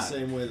absolutely policies not.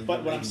 the same way that but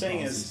they're what I'm making saying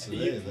policies is,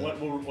 today, that-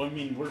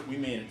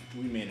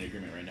 we made an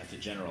agreement right now to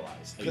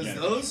generalize. Because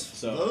Again, those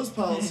so those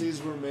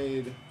policies were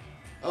made.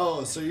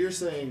 Oh, so you're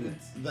saying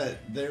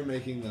that they're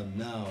making them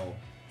now?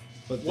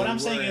 But what they I'm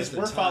saying were is at the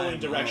we're following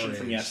time direction our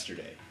from age.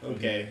 yesterday. Okay.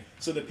 Okay,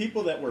 so the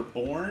people that were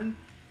born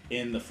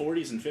in the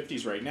 40s and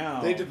 50s right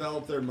now They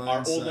developed their are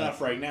mindset. old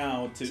enough right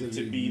now to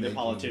to be be the making-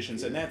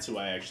 politicians, and that's who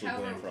I actually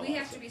However, blame for a lot we of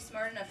have to stuff. be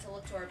smart enough to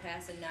look to our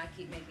past and not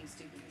keep making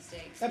stupid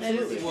mistakes.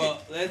 Absolutely. Well,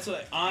 that's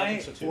what I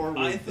think so too. Forward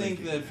I think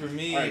thinking. that for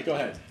me, All right, go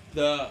ahead.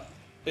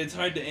 it's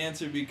hard to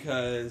answer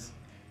because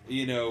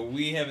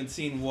we haven't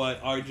seen what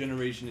our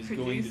generation is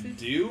going to Produces.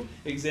 do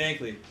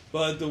exactly.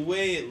 But the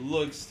way it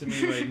looks to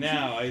me right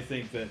now, I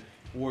think that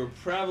we're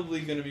probably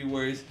going to be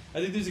worse. I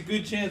think there's a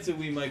good chance that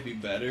we might be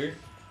better,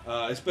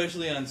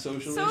 especially on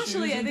social issues.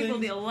 Socially, I and think we'll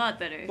be things. a lot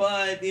better.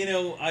 But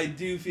I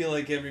do feel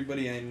like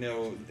everybody I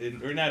know,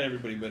 or not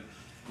everybody, but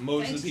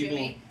most Thanks, of the people,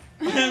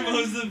 Jimmy.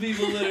 most of the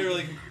people that are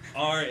like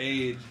our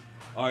age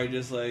are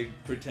just like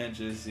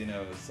pretentious,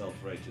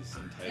 self-righteous,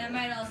 entitled. That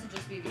might also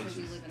just be because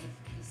we live in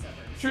the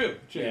suburbs. True.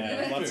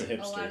 Yeah, lots of true.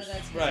 A lot of hipsters.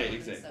 that's because Right, we live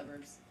in the exactly.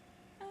 suburbs.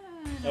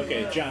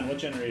 Okay, John, what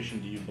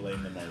generation do you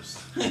blame the most?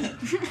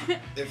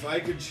 If I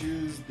could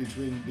choose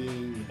between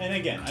being And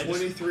again, I just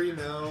 23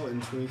 now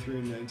and 23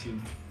 in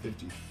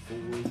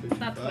 1954,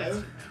 Not the 55,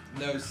 question.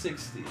 No,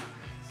 60.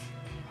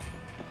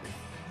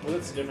 well,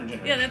 that's a different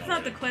generation. Yeah, that's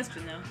not the already.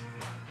 question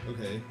though.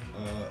 okay,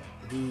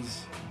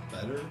 who's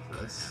better?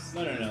 That's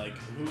No,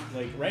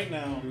 like right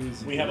now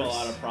Who's we have a worse?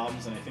 lot of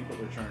problems, and I think what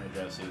we're trying to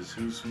address is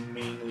who's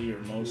mainly or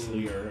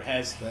mostly or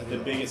has Better the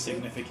biggest off.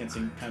 significance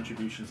and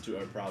contributions to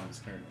our problems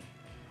currently.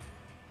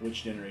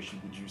 Which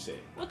generation would you say?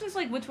 Well, just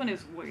like which one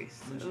is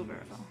worse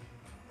overall?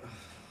 I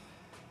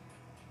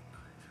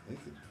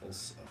think they both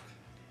suck.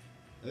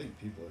 I think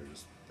people are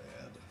just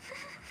bad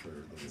for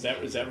the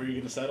Is that where you're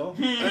gonna settle?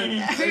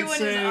 Everyone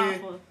say,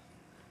 is awful.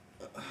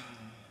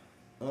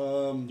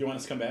 Do you want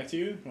us to come back to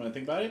you? You want to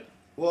think about it?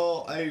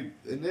 Well, I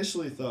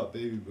initially thought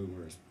baby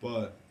boomers,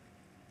 but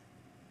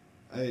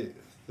I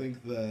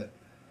think that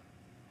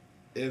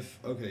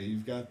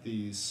you've got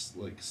these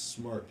like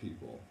smart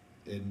people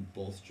in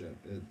both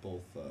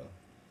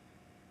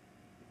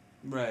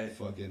Right.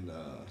 fucking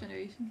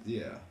Generation.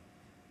 yeah.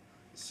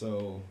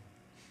 So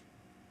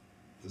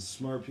the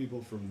smart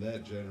people from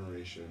that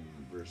generation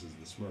versus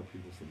the smart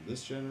people from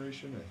this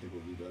generation, I think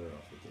we'll be better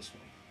off with this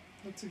one.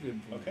 That's a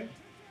good point. Okay.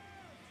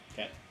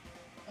 Kat.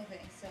 Okay,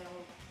 so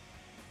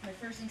my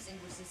first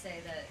instinct was to say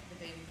that the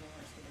baby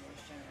boomers were the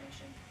worst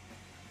generation.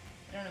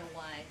 I don't know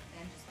why.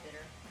 I'm just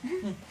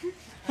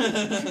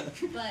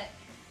bitter. But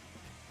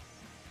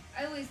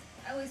I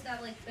always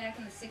thought like back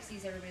in the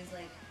 '60s, everybody's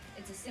like,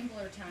 it's a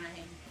simpler time.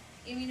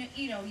 I mean,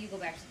 you go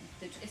back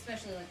to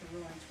especially like the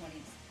Roaring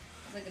 '20s.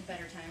 It's like a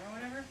better time or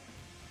whatever.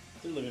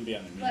 They're living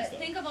beyond their means, But though.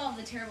 think of all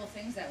the terrible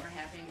things that were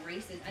happening.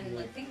 Racism. I mean,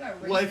 like think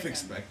about racism. Life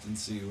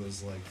expectancy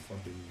was like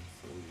fucking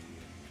 40.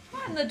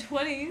 Not in the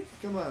 20s.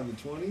 Come on, the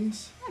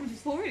 20s? I'm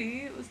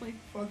 40. It was like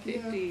Fuck 50,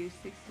 yeah.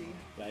 60.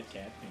 Bad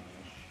cat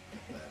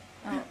English.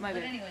 Oh, my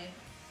But bad. anyway,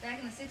 back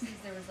in the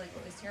 '60s, there was like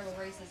this terrible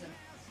racism.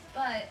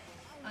 But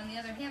on the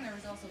other hand, there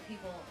was also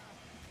people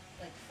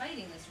like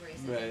fighting this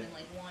racism Right. and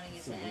like wanting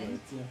it to Civil end.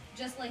 rights, yeah.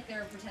 Just like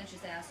there are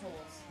pretentious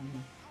assholes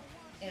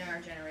in our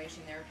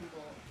generation, there are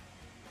people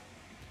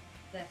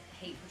that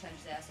hate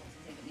pretentious assholes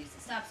and think it needs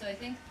to stop. So I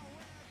think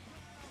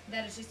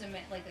that it's just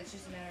it's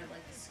just a matter of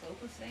like the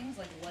scope of things,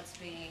 like what's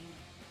being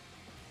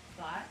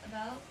thought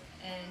about,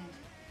 and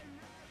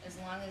as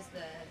long as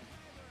the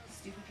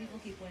stupid people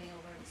keep winning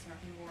over the smart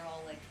people, we're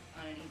all like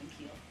on an even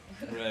keel.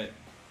 Right.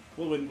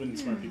 Well, when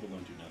smart people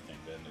don't do nothing,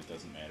 then it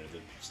doesn't matter. The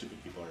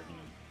stupid people are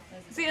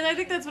gonna. See, and I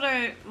think that's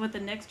what the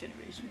next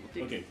generation will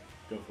do. Okay,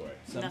 go for it.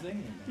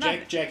 Something?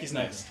 Nothing. Jackie's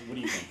next. What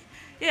do you think?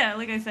 Yeah,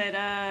 like I said,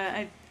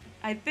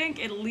 I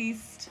think at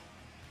least,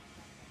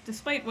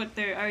 despite what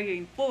they're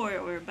arguing for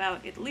or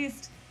about, at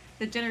least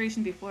the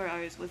generation before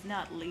ours was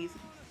not lazy.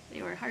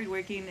 They were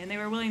hardworking and they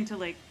were willing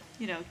to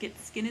get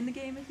skin in the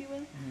game, if you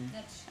will.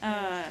 That's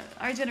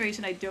Our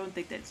generation, I don't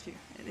think that's true.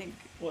 I think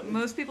Well,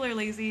 most people are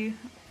lazy,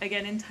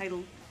 again,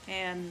 entitled,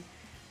 and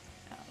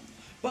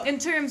But- in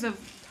terms of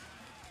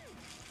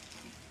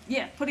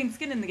putting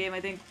skin in the game,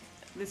 I think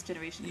this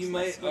generation is You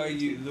less might willing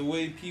argue to. the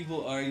way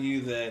people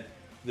argue that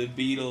the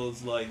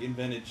Beatles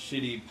invented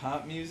shitty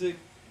pop music,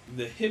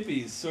 the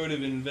hippies sort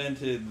of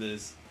invented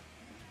this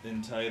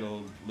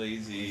entitled,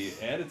 lazy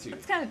attitude.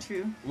 It's kind of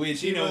true.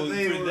 Which But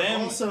they for were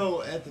them,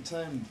 also at the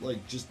time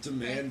just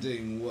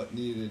demanding what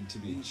needed to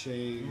be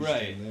changed.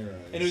 right? In their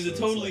eyes. And it was So a it's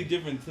totally like,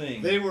 different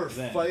thing. They were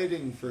then.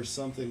 fighting for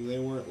something. They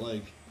weren't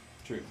like,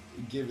 True.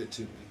 give it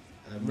to me.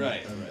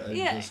 Right, I'm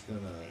Yeah. just gonna.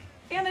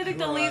 And I think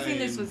the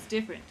laziness Grind. was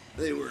different.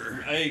 They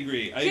were. I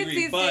agree. Kids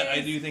these But I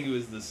days- do think it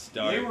was the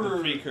start, They were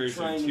the precursor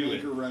trying to to make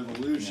it. a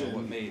revolution. Yeah,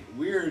 what made-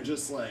 We're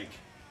just like,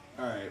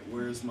 all right,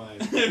 where's my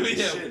Yeah.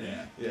 shit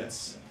at? Yeah.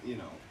 It's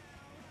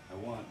I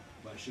want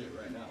my shit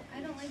right now.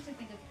 I don't like to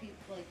think of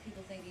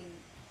people thinking,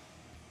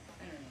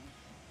 I don't know.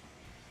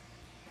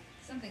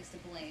 Something's to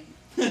blame.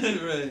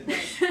 Right.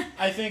 Like,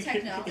 I think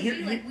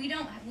technology, like we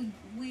don't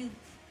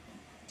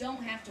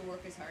have to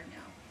work as hard now.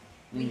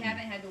 We Mhm.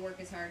 haven't had to work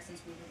as hard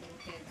since we were little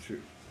kids.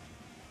 True.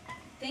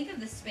 Think of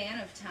the span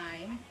of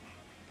time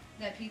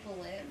that people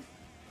live,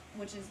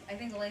 which is, I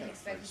think the life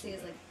expectancy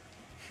is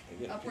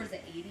like upwards of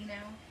 80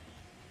 now.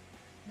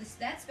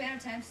 That span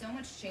of time, so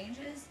much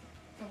changes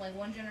from like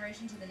one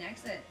generation to the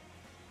next that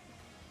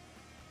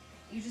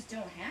you just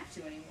don't have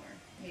to anymore.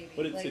 Maybe.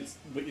 But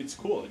it's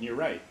cool, and you're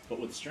right. But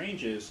what's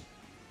strange is,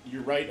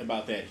 you're right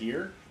about that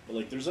here. But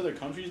like, there's other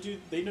countries,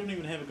 dude. They don't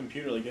even have a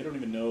computer. Like, they don't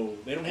even know.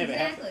 They don't have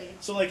exactly.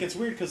 So like, it's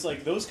weird because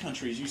like those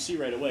countries, you see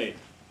right away,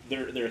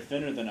 they're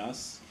thinner than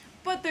us.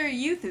 But their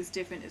youth is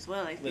different as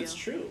well, I feel. That's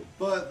true.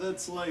 But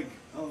that's like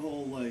a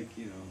whole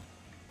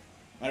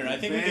I don't know. I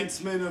think we can.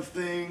 advancement of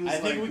things. I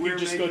think like, we could we're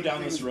just go making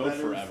down this things road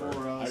better forever.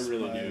 for I us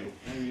really by- do.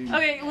 I mean,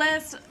 Okay,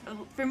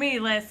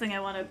 last thing I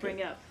want to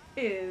bring up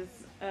is,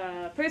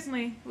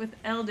 personally, with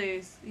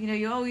elders,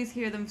 you always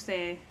hear them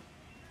say,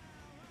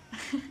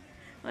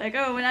 like,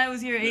 oh, when I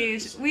was your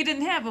age, we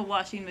didn't have a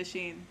washing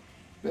machine.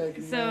 back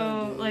in So,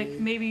 my like, day.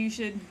 maybe you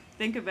should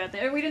think about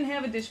that. Or we didn't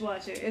have a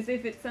dishwasher, as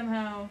if it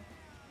somehow,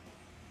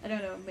 I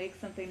don't know, makes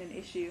something an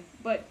issue.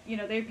 But,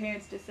 their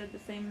parents just said the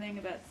same thing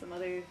about some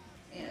other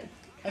Yeah.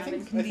 I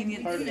think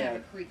convenience. part We of didn't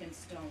have that. a creek and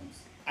stones.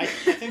 I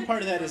think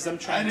part of that is them I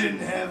trying didn't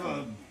to. have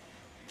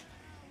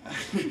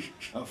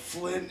a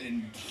flint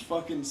and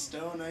fucking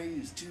stone. I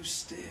used 2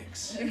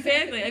 sticks.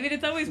 Exactly. I mean,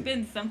 it's always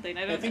been something.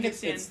 I don't I think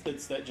understand.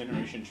 it's that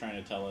generation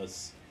trying to tell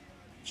us,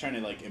 trying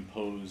to like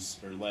impose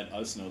or let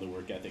us know the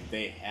work ethic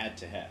they had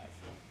to have,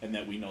 and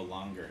that we no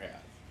longer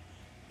have.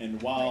 And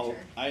while My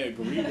turn. I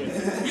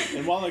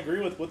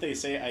agree with what they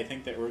say, I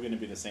think that we're going to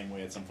be the same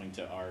way at some point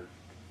to our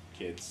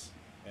kids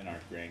and our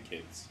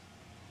grandkids.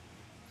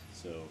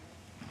 So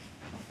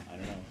I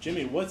don't know,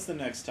 Jimmy. What's the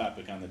next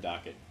topic on the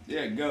docket?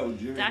 Yeah, go,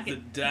 Jimmy.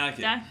 Docket. The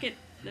docket. Docket.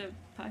 The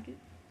pocket.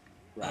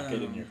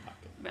 Rocket in your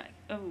pocket. Right.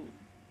 Oh.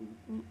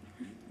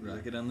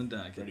 Rocket on the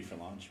docket. Ready for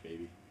launch,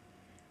 baby.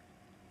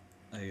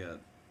 I gotta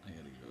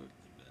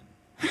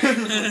go to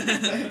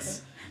bed.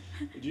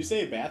 Did you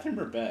say bathroom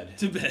or bed?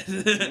 To bed.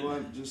 You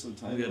want just a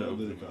tiny gotta little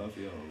bit open of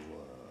coffee?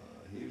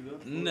 I'll heat it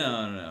up. for you.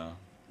 No.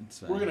 It's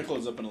fine. We're gonna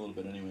close up in a little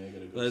bit anyway. I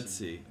gotta go. Let's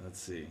see.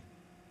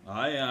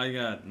 I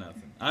got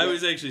nothing. I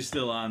was actually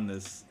still on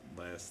this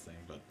last thing,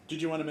 but Did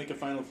you want to make a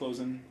final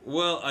closing?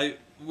 well,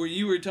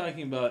 you were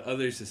talking about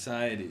other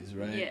societies,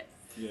 right? Yes.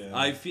 Yeah.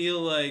 I feel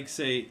like,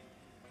 say,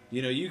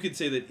 you could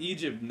say that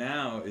Egypt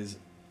now is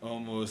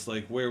almost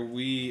like where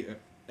we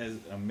as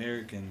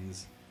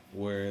Americans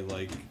were,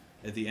 like,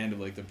 at the end of,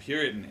 like, the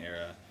Puritan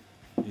era,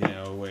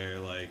 where,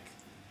 like,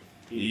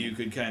 you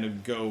could kind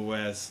of go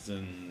west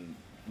and,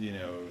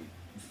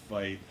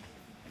 fight,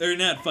 or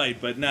not fight,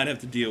 but not have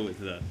to deal with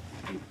the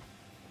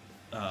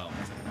A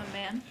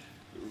man.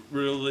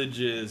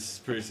 religious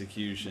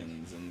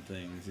persecutions and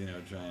things,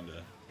 trying to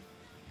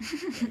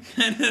that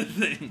kind of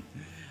thing.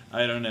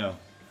 I don't know.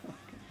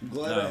 I'm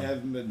glad I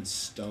haven't been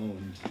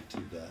stoned to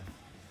death.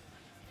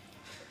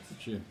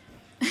 Sure.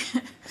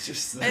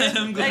 Just I that.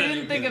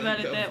 didn't think about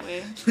it that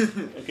way.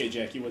 Okay,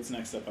 Jackie, what's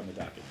next up on the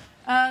docket?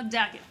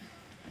 Docket.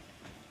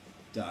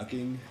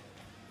 Docking.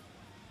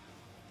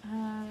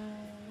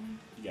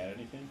 You got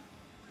anything?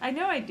 I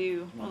know I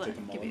do. wanna Hold take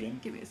on. a mulligan?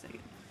 Give me a second.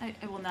 I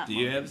will not. Do you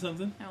mulligan. have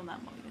something? I will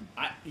not mulligan.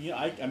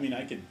 I mean,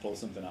 I could pull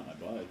something out my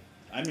butt.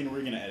 I mean,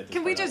 we're gonna edit this.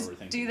 Can we part out just what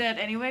we're do thinking. that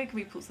anyway? Can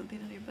we pull something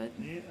out of your butt?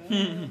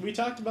 Yeah, we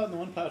talked about in the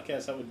one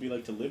podcast how it would be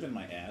like to live in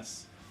my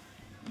ass.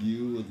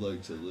 You would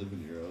like to live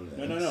in your own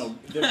ass. No.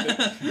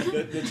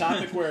 The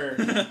topic where,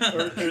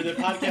 or the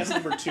podcast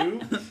number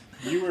 2,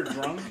 you were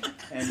drunk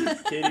and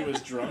Katie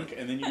was drunk,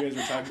 and then you guys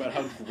were talking about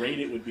how great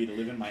it would be to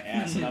live in my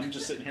ass, and I'm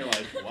just sitting here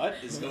like, what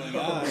is going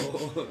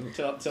on?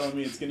 Telling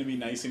me it's gonna be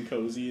nice and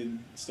cozy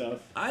and stuff.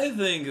 I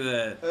think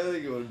that I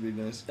think it would be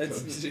nice to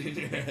It's- cozy in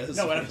your ass.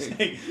 No, what I'm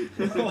saying.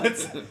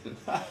 Let's.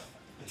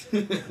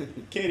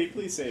 Katie,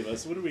 please save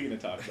us. What are we gonna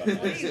talk about now?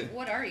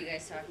 What are you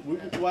guys talking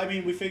about? Well, I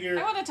mean, we figure.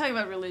 I want to talk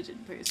about religion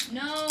first.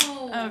 No.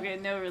 Okay,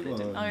 no religion.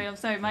 Come on. Alright, I'm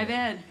sorry. My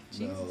bad.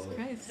 No. Jesus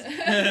Christ.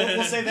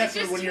 We'll save that That's for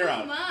just when too you're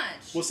out.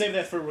 much. We'll save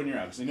that for when you're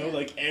out, because I know Yeah.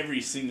 like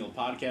every single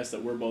podcast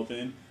that we're both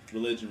in,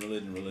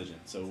 religion.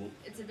 So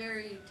It's a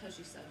very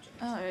touchy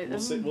subject. Alright.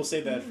 we'll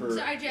save that for.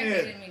 Sorry, Jackie, I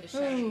didn't mean to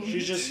shut you.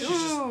 She's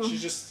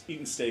just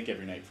eating steak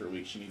every night for a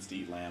week. She needs to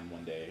eat lamb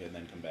one day and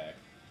then come back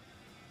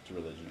to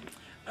religion.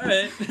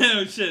 Alright.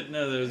 Oh shit,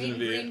 no, there was gonna Eating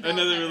be green bell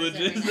another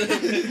peppers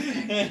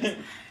religion. every night.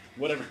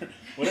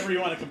 Whatever you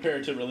want to compare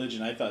it to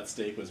religion, I thought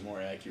steak was more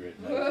accurate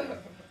than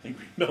green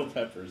bell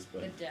peppers. The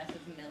But death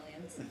of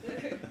millions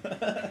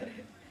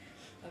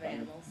of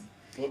animals.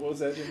 what was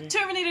that, Jimmy?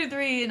 Terminator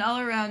 3, an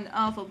all-around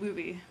awful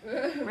movie.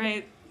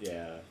 Right?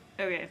 Yeah,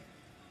 Okay.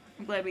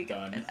 I'm glad we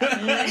got done.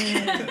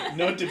 that.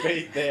 No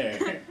debate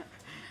there.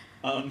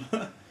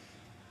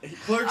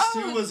 Clerks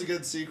Oh. 2 was a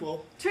good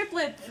sequel.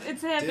 Triplets.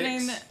 It's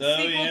happening. Dicks. Oh,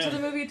 Sequel yeah. to the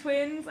movie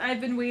Twins.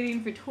 I've been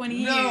waiting for 20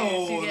 years.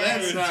 No, you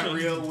guys. that's not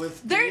real.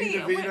 With Danny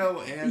Dirty-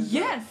 DeVito and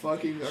Yes.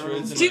 fucking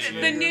Arnold Schwarzenegger. Dude,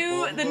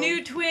 Schwarzenegger, the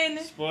new twin,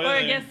 Spoiler. or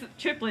I guess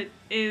triplet,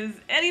 is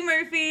Eddie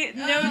Murphy.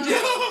 No,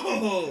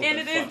 No! and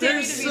it is They're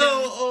Danny so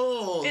DeVito.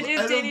 old. It I is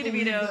don't Danny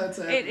believe DeVito. that's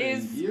It happening.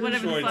 is You're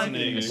whatever the fuck.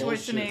 Schwarzenegger.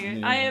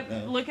 Schwarzenegger.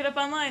 Bullshit. Look it up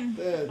online.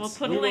 That's- We'll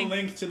put We a will link.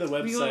 link to the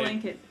website. We will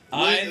link it.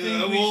 I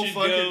think we we'll should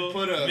fucking go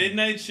put a-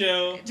 midnight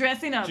show,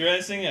 Dressing up.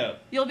 dressing up.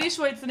 You'll be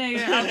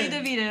Schwarzenegger. I'll be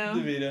DeVito.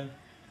 DeVito.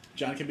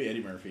 John can be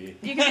Eddie Murphy.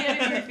 You can be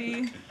Eddie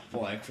Murphy. I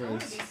wanna be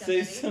Blackface.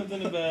 Say somebody.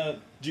 something about.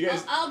 Do you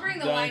guys? I'll bring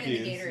the wine and the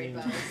donkeys. Gatorade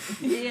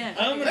bottles. Yeah.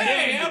 I'm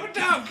a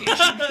donkey.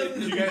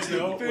 Do you guys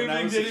know when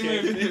I was a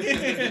Perfect Eddie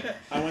kid?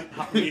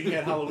 Murphy. We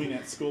had Halloween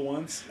at school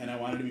once, and I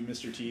wanted to be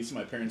Mr. T, so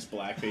my parents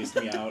blackfaced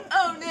me out.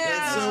 Oh no.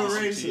 That's so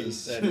Mr. T.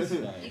 racist. That is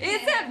fine.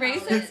 Is that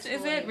racist?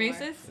 Is that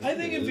racist? I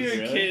think if you're a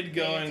Really? kid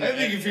going. I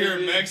think if you're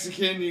a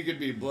Mexican, you could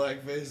be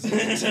blackface.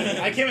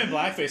 I came in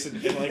blackface,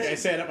 and like I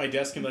sat at my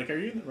desk and like, "Are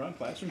you in the wrong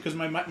classroom?" Because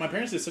my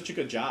parents did such a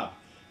good job.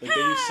 Like they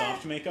used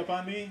soft makeup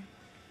on me,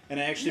 and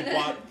I actually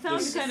bought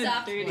Sounds this. kind of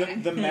Soft dirty.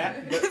 The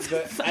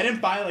I didn't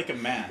buy like a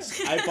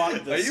mask. I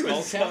bought the Are you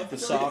a skull cap, soft the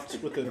soft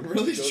with the. I'm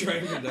really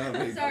trying to not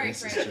make Sorry,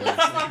 racist Frank. jokes.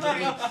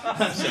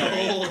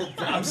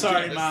 I'm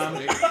sorry, Mom.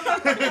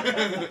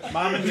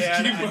 Mom and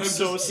Dad, Keep I'm on-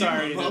 so just keep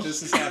sorry my that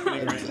this is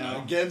happening right I'm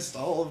now. against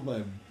all of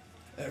my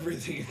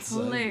everything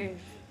inside. Hilarious.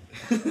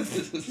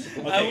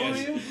 How old were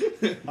you?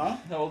 Huh?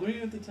 How old were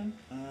you at the time?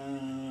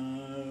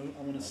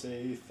 I want to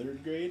say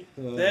third grade.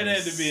 That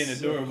had to be an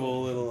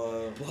adorable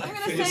little. I'm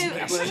gonna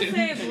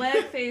say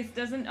blackface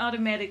doesn't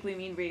automatically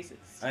mean racist.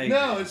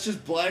 No, it's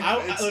just black.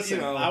 It's, Listen,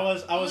 you know, I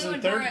was Only in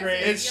when third Dora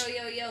grade. says,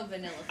 yo, yo, yo,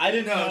 vanilla. I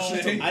didn't No, know. it's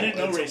just I didn't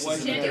know it's a white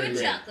racism. She in do third a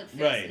grade. chocolate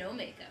face, Right. no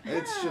makeup.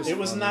 it's just It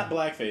was funny. not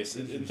blackface. It's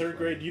In just third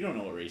funny. grade, you don't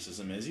know what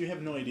racism is. You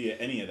have no idea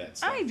any of that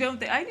stuff. I don't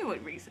think I knew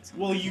what racism.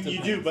 Well, you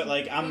do, but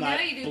like I'm Well, not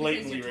now you do because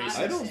blatantly you're racist.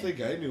 I don't think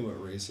I knew what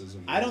racism was.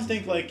 I don't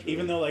think like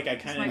even though like I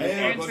kind My I of had a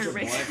parents bunch were of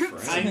black racist.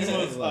 friends. I knew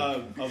Like,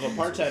 of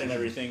apartheid and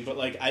everything, but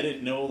like I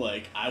didn't know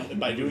like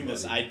by doing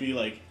this I'd be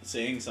like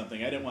saying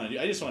something I didn't want to do.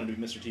 I just wanted to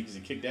be Mr. T because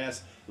he kicked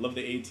ass. Love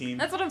the A Team.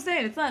 That's what I'm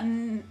saying. It's not.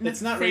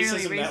 It's not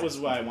necessarily racism. That racist. was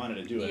why I wanted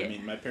to do it. Yeah. I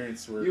mean, my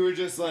parents were. you were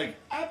just like,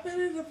 I've been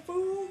in a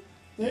fool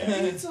that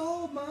Yeah. eats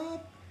all my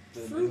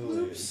Fruit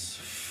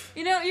Loops.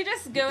 You know, you're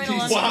just going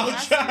along. Wow,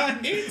 with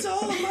John. Eats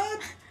all my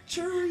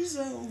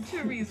chorizo.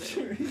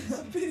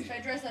 Chorizo. If I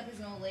dress up as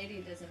an old lady,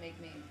 it doesn't make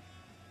me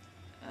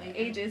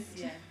ageist.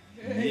 Yeah.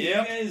 You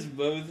Yep. guys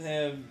both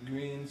have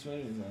green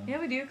sweaters on. Yeah,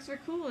 we do, because we're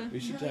cool. We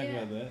should Hell talk yeah.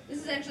 about that. This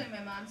is actually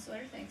my mom's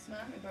sweater. Thanks, Mom.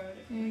 I borrowed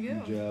it. There you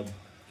Good go. job,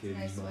 Nice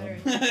Katie's sweater.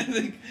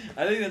 mom.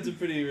 I think that's a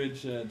pretty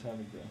rich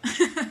topic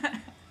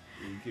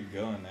though. You keep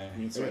going there.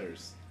 Green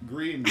sweaters.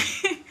 Green.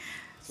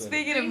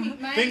 Speaking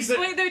of. Mine- Things that-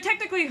 Wait, they're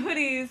technically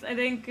hoodies. I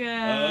think.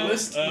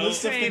 List of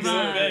things that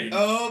are Trayvon. big.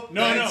 Oh,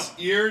 No,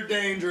 you're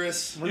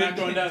dangerous. We're not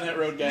going down that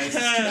road, guys.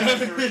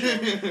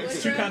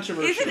 It's too What's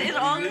controversial. Isn't it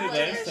all We did it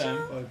last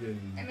time.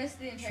 Fucking I missed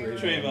the entire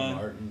Trayvon.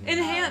 Martin.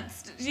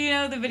 Enhanced. Do you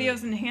know the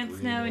video's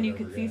enhanced Green now, and you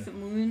whatever can see guy.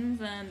 some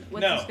wounds on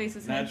what's No, his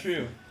face's not head?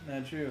 true.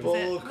 Not true. that-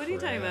 Bull what are you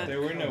talking crap. about? There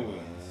were no Come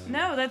wounds. on.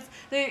 No,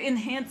 they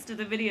enhanced the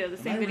video, the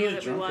Am same I video really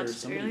that we drunk or is watched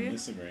somebody earlier.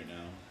 missing right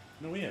now?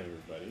 No, we have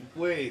everybody.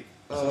 Wait.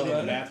 Somebody in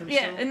the bathroom Yeah,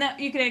 still? and that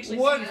you can actually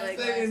What see like.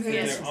 they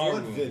enhanced? There are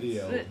What wounds.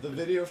 video? The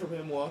video from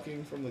him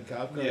walking from the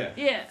cop car. Yeah.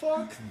 Yeah.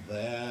 Fuck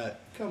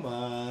that. Come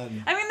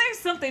on. I mean, there's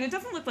something. It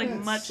doesn't look like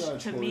That's much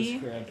such to horse me.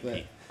 crap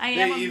that I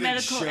they am a even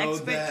medical showed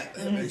expert. that.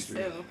 That makes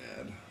me so, really mad.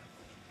 I'm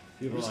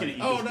People just are gonna eat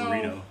like, this oh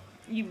burrito. no.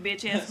 you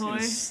bitch ass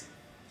whore.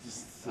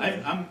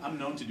 I'm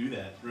known to do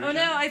that. Right Oh no,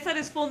 John? I said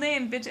his full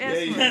name, bitch Yeah,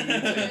 ass you whore.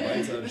 take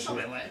bites out of That's not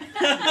shit. my way.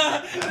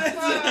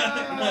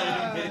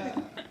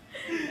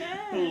 I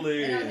don't think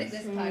Hilarious.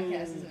 this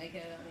podcast is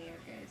making it on the air,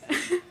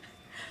 guys.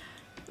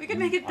 We could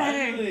make it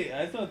better.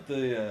 I thought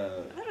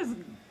the That was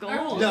Our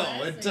whole- gold.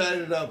 No, it tied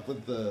it up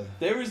with the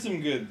there was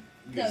some good.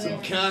 No, some there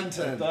were- I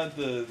content. thought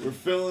the We're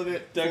filling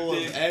it Duct full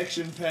tape. of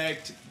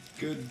action-packed,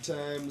 good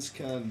times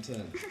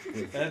content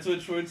with that's what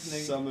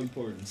Schwarzenegger some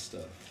important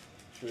stuff.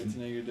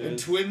 Schwarzenegger And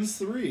does. Twins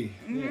 3.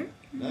 Mhm.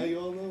 Now you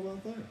all know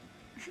about that.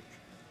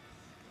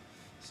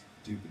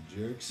 Stupid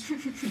jerks.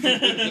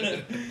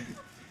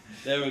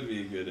 That would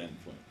be a good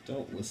endpoint.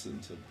 Don't listen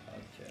to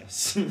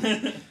podcasts.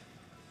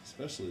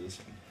 Especially this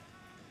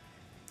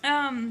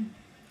one.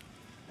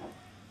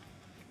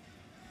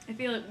 I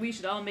feel like we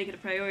should all make it a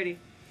priority.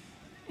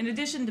 In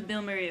addition to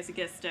Bill Murray as a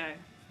guest star,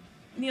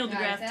 Neil God,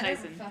 deGrasse if that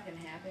Tyson. ever fucking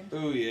happened.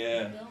 Oh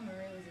yeah. Bill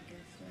Murray was a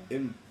good star.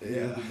 In,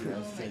 yeah.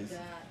 Oh my god.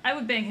 I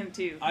would bang him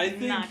too. I I'm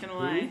think not gonna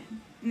lie. who?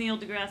 Neil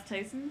deGrasse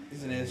Tyson,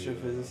 He's an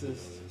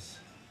astrophysicist.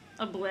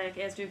 a black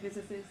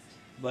astrophysicist.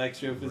 Black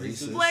astrophysicist.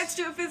 Racist. Black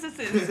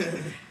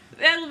astrophysicist.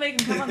 That'll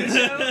make him come on the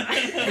show.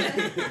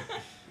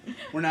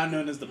 We're now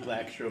known as the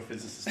Black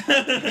Astrophysicist.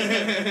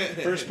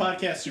 First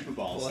podcast, Super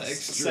Balls. Black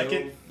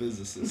Second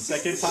physicist.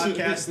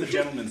 podcast, the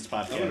Gentleman's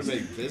I'm gonna Podcast.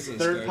 make business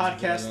Third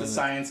cards podcast, around the it.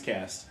 Science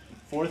Cast.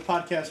 Fourth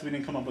podcast, we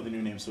didn't come up with a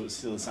new name, so it's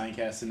still the Science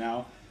Cast. And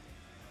now,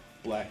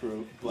 Black. Is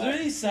there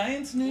any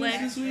science news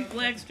this week?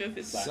 Blackstrip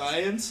is.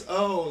 Science?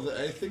 Oh,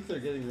 I think they're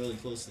getting really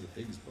close to the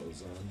Higgs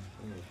boson.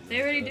 I don't know if you They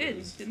know already what that did,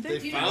 is. didn't they? They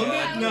Do you know found what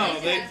it? I would No, like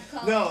to they have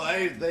called-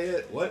 no,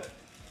 they what?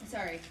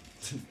 Sorry.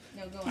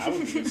 No, go I on.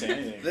 wouldn't even say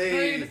anything. What are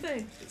you They gonna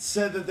say?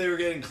 said that they were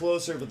getting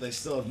closer, but they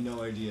still have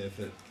no idea if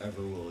it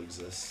ever will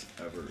exist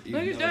ever.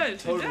 Even it though does, it it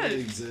totally does.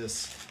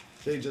 exists.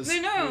 They just They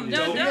know, really no,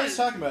 What don't. are you no. guys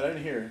talking about? I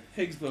didn't hear.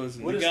 Higgs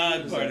boson, What the is- God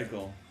what is that?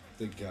 particle.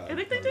 The God I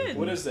think they particle. did.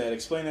 What is that?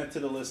 Explain that to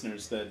the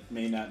listeners that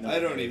may not know. I what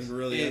don't that is. even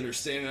really It-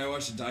 understand it. I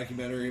watched a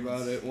documentary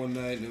about it one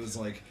night, and it was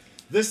like,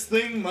 this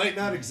thing might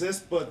not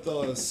exist, but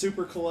the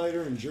super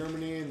collider in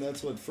Germany, and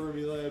that's what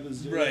Fermilab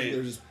is doing. Right.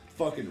 They're just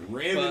fucking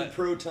ramming But-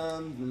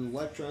 protons and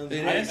electrons. It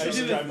and I has used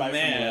to to do drive with by from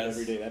that mass.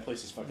 every day. That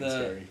place is fucking The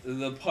scary.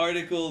 the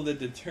particle that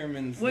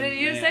determines What the did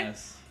you say?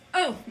 mass.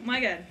 Oh my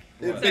god.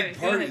 They have Sorry, big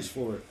go ahead. parties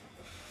for it.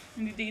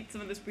 I need to eat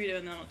some of this burrito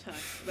and then I'll talk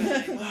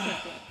about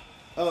it.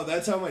 Oh,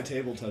 that's how my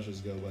table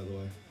touches go, by the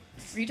way.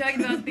 Are you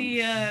talking about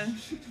the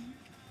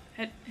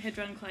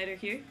Hadron Collider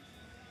here?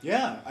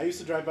 Yeah, I used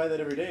to drive by that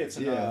every day. It's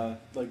in Yeah.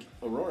 like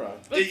Aurora.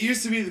 It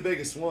used to be the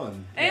biggest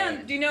one.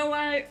 And do you know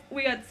why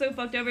we got so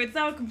fucked over? It's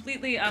now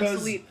completely Because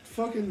obsolete.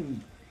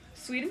 fucking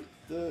Sweden?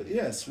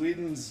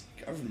 Sweden's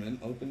government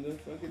opened a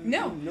fucking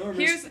No. enormous.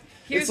 Here's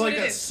it's what like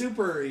it a is.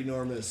 super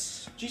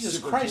enormous. Jesus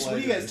super Christ, what are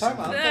you collider guys or talking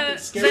about?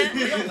 something. I'm fucking scared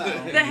the- real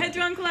now. The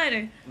Hadron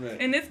Collider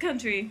Right. in this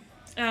country.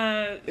 In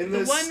The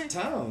this one,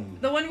 town.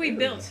 the one we area.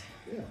 built.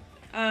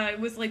 Yeah.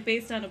 Was like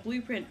based on a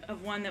blueprint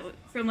of one that was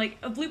from like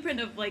a blueprint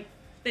of like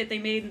that they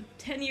made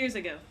 10 years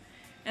ago,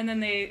 and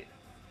then they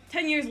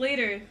 10 years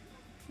later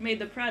made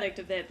the product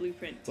of that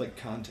blueprint. It's like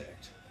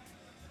Contact.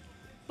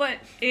 But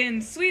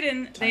in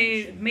Sweden,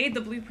 they machine. made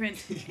the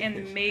blueprint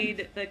and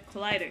made the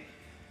collider,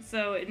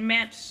 so it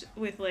matched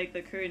with like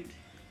the current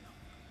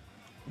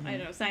I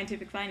don't know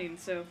scientific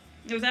findings. So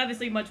it was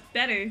obviously much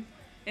better,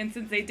 and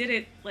since they did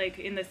it like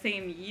in the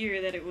same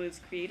year that it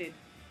was created,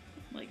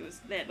 like it was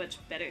that much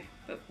better.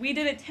 But we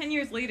did it 10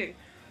 years later,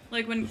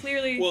 like when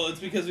clearly Well, it's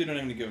because we don't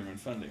have any government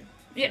funding.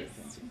 yes,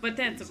 but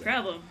that's a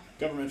problem.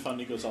 Government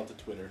funding goes out to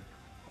Twitter.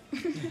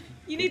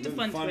 You need to The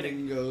fund Twitter.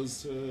 funding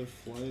goes to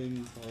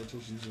flying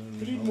politicians around.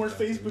 We need more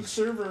Facebook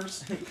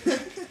servers.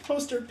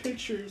 Post our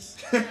pictures.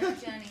 Johnny,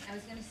 I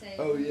was gonna say.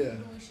 Oh, yeah.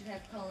 Who we should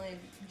have call in?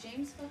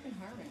 James fucking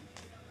Harmon.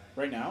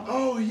 Right now?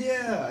 Oh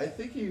yeah, I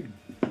think he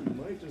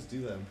might just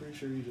do that. I'm pretty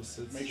sure he just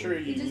sits. Make sure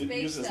He just use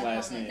bakes his stuff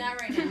last all night. name. Not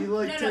right now. He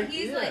like no, take,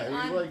 he's yeah, like he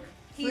on. like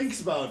he's-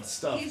 thinks about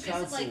stuff He's just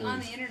constantly. like on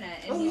the internet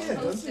and Oh he yeah,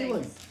 posts doesn't he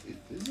like? things.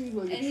 Isn't he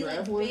like And a he, like,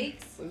 traveler?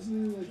 bakes-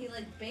 Isn't he like? He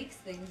like bakes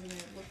things and they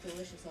look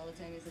delicious all the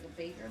time. He's like a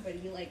baker, but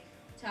he like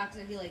talks.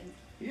 He like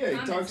Yeah, he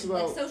comments, talks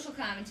about. like social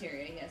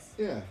commentary, I guess.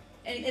 Yeah,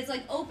 And it's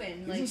like open.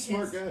 he's like a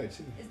smart his, guy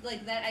too. It's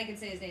like that. I could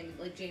say his name,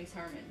 like James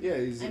Harmon. Yeah,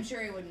 he's. I'm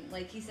sure he wouldn't.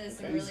 Like he says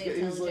some he's, really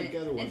he's like intelligent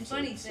got a website and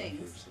funny stuff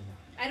things. or something.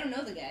 I don't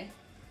know the guy.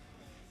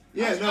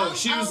 Yeah, no,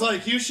 she was I'll-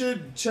 like, you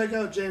should check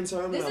out James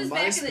Harmon This on is MySpace.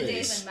 back in the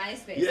days when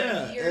MySpace,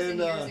 Yeah, like years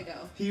and and, years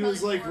ago. He Probably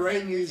was like 4 or 5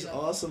 writing years these ago.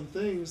 awesome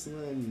things,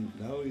 and then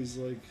now he's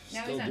like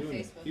Now still he's on doing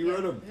it. Facebook, He yeah.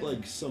 wrote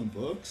like some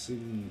books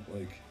and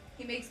like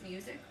He makes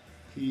music.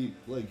 he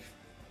like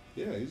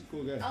yeah, he's a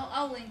cool guy.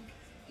 I'll link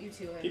you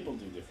to him. People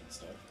do different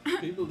stuff.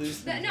 People do.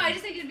 No, I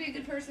just think you'd be a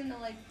good person to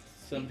like.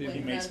 Some speak people with He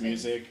about makes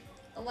things. music.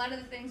 A lot of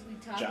the things we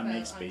talk John about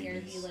makes on here,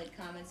 babies. he like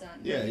comments on.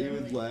 Yeah, he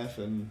would regularly. laugh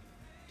and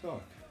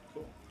talk.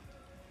 Cool.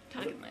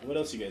 Talking like. What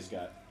else you guys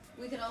got?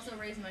 We could also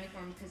raise money for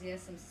him because he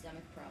has some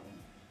stomach problem.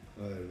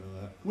 I didn't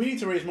know that. We need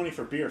to raise money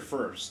for beer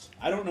first.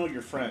 I don't know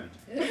your friend,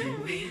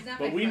 He's not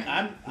but my we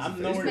friend. I'm He's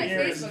a nowhere He's my near.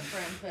 Facebook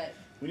friend, but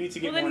We need to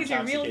get Well, then more he's your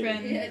real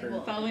intoxicated. friend, Yeah,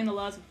 well- following the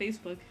laws of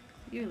Facebook,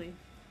 yearly.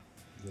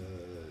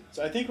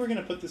 So I think we're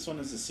gonna put this one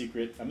as a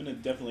secret. I'm gonna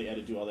definitely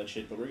edit, do all that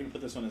shit, but we're gonna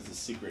put this one as a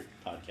secret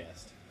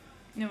podcast.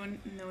 No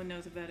one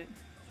knows about it.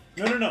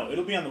 No.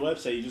 It'll be on the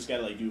website. You just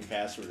gotta like do a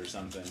password or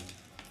something.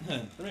 Or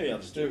maybe I'll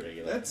just do it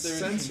regular. That's There is-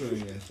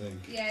 censoring, I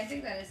think. yeah, I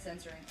think that is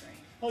censoring Frank.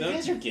 Oh, you Don't-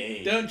 guys are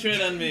gay. Don't tread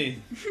on me.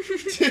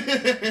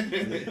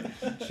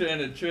 Trying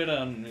to tread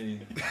on me.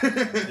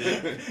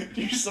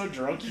 You're so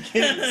drunk you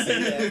can't even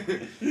say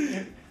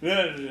that.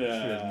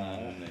 Tread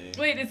on me.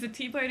 Wait, is the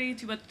Tea Party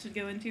too much to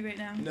go into right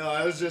now? No,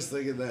 I was just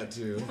thinking that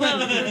too. Well,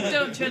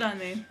 don't tread on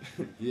me.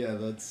 Yeah,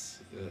 that's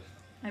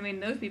I mean,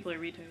 those people are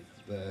retards.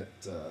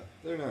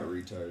 they're not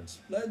retards.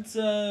 Let's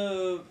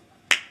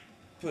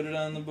put it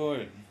on the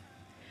board.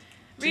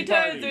 Tea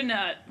Retards Party. or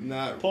not?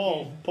 Not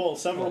Poll.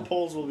 Several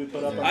polls will be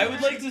put up. Yeah. on I the-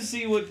 would like to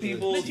see what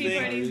people The Tea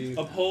think. Party.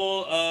 A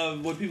poll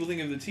of what people think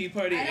of the Tea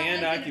Party I don't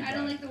and like Occupy. I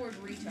don't like the word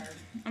retard.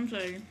 I'm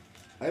sorry.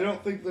 I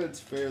don't think that's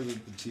fair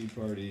that the Tea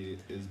Party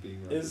is being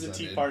Is represented the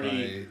Tea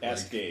Party by,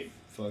 ask like, Gabe?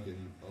 fucking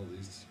all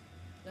these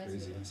That's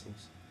crazy good.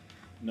 assholes.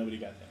 Nobody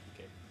got that.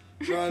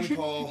 Okay. Ron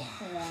Paul.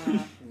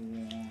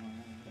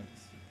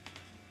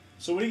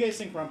 So what do you guys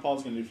think Ron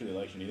Paul's gonna do for the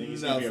election? Do you think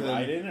he's gonna be a Nothing.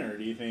 write-in, or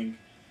do you think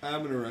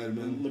I'm gonna write him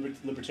in.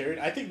 libertarian?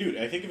 I think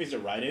if he's a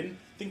write-in,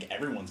 I think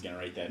everyone's gonna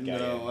write that guy.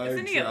 No, I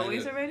Isn't he tried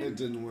always it. a write-in? It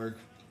didn't work.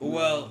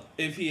 Well,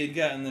 if he had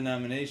gotten the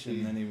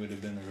nomination, then he would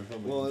have been the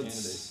Republican Well, candidate.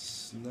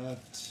 it's just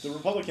not. The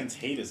Republicans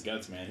hate his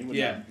guts, man. He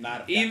would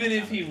not have Even gotten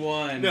if he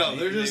won, No,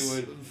 they're they just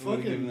would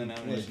fucking, give him the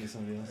nomination like, to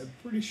somebody else. I'm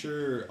pretty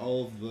sure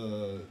all of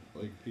the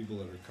people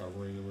that are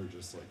covering him are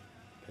just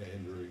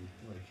pandering.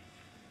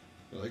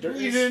 There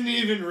We is- didn't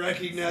even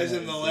recognize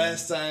him the Yeah.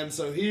 last time,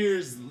 so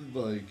here's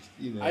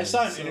I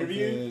saw an something.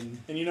 interview,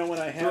 and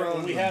when Throw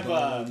we the have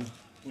bone.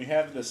 we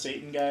have the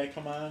Satan guy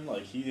come on,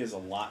 he has a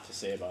lot to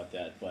say about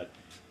that, but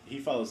he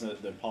follows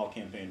the Paul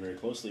campaign very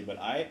closely. But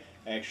I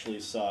actually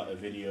saw a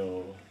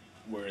video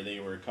where they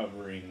were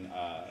covering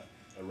a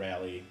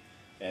rally,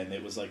 and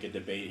it was like a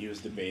debate. He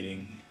was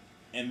debating,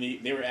 and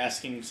they were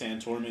asking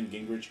Santorum and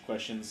Gingrich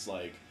questions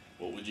like,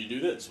 "What would you do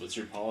this? What's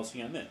your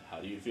policy on that? How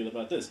do you feel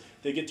about this?"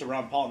 They get to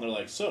Ron Paul, and they're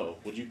like, "So,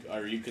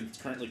 are you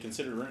currently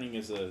consider running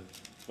as a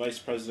vice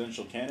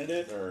presidential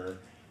candidate, or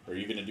are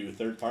you going to do a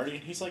third party?"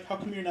 And he's like, "How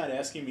come you're not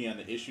asking me on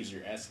the issues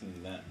you're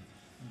asking them?"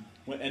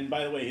 And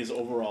by the way, his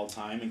overall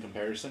time in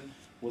comparison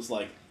was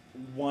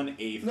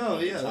 1/8. No, of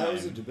the yeah, that time.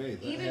 was a debate.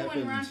 That Even when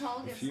happened Ron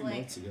Paul a gets few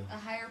months ago. a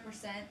higher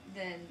percent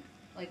than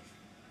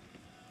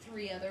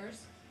 3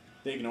 others.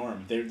 They ignore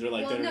him. They're like,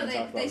 Well, they don't no, even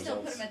talk about they still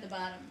put results. him at the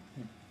bottom.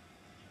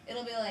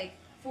 It'll be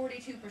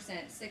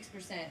 42%,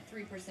 6%,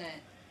 3%,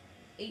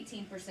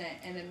 18%,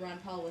 and then Ron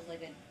Paul with a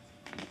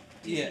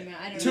decent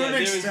amount. I don't To know. an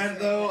there was- extent,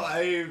 though,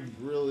 I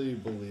really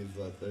believe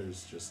that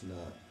there's just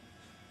not.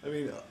 I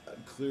mean,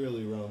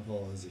 clearly Ron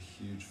Paul has a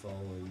huge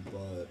following,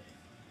 but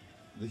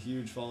the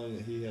huge following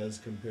that he has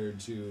compared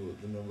to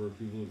the number of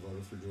people who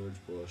voted for George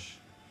Bush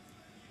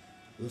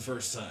the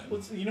first time.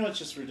 Well, it's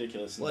just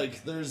ridiculous.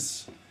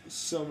 There's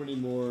so many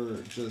more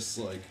just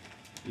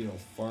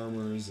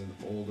farmers and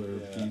older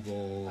Yeah.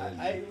 people.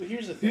 And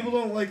Here's the thing. people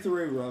don't like the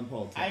way Ron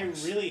Paul talks. I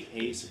really hate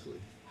basically.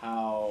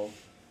 how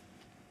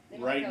They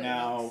don't right know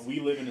now votes. we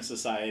live in a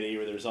society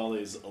where there's all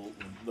these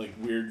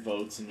weird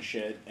votes and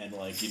shit, and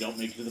you don't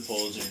make it to the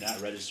polls, you're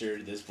not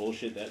registered, this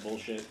bullshit, that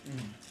bullshit.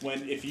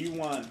 When if you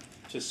want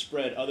to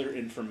spread other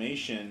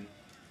information,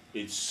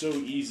 it's so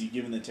easy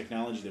given the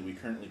technology that we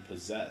currently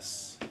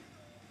possess.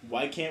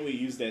 Why can't we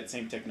use that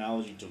same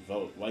technology to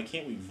vote? Why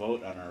can't we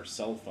vote on our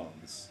cell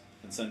phones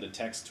and send a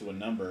text to a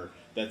number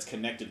that's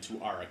connected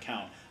to our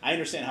account? I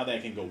understand how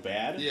that can go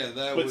bad. Yeah,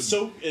 that But would.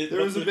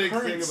 there was a the big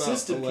current thing about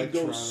system can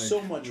go so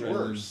electronic much voting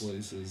worse.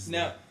 Places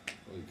Now-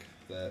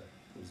 that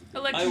was a big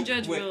Election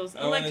judge wait, rules. I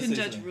wanna Election say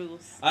judge something.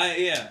 rules.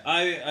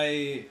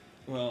 I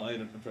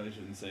probably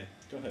shouldn't say,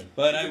 Go ahead.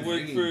 but I You're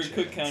worked bringing for chance.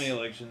 Cook County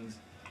elections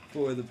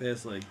for the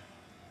past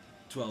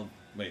 12.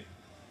 Wait,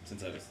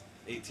 since I was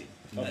 18.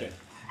 Okay.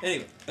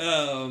 Anyway,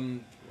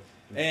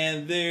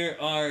 and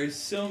there are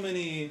so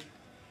many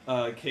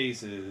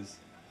cases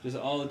just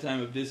all the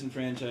time of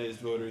disenfranchised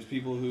voters,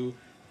 people who,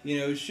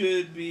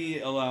 should be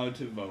allowed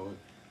to vote.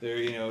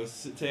 They're,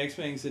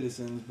 tax-paying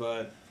citizens,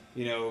 but,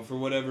 for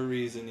whatever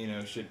reason,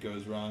 shit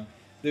goes wrong.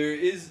 There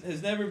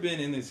has never been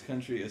in this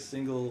country a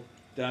single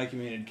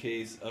documented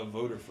case of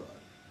voter fraud.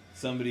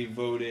 Somebody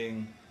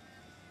voting,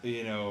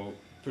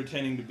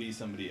 pretending to be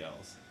somebody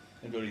else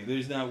and voting.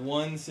 There's not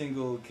one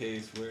single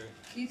case where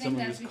Do you think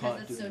someone that's was because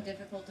caught it's so doing that.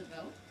 difficult to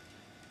vote?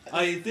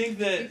 I think Do you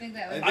that think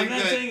that I was I'm think not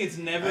that- saying it's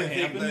never I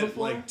think happened that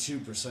before.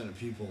 2% of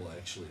people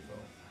actually vote.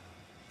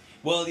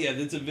 Well, yeah,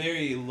 that's a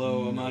very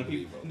low amount of Nobody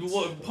people. votes.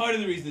 Well, part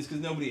of the reason is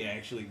because nobody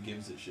actually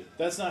gives a shit.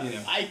 That's not.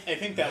 Yeah. I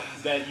think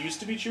that used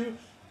to be true.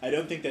 I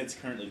don't think that's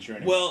currently true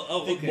anymore.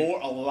 Well, I think okay.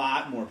 a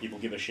lot more people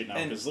give a shit now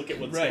And- because look at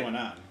what's right. going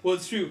on. Well,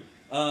 it's true.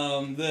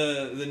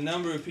 The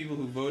number of people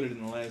who voted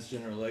in the last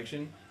general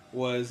election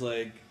was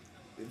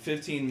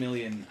 15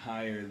 million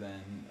higher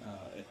than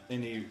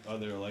any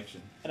other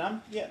election. And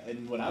I'm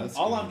That's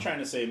all good. I'm trying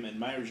to say in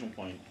my original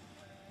point,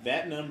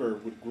 that number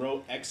would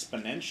grow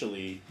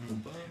exponentially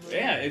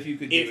Yeah, if you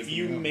could. Do if it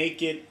you from home.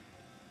 make it.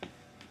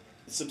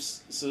 What's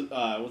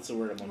the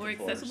word I'm looking More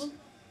for? accessible?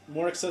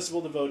 More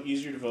accessible to vote,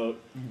 easier to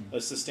vote, Mhm.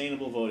 a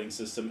sustainable voting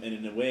system, and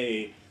in a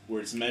way where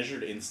it's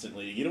measured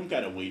instantly. You don't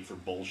gotta wait for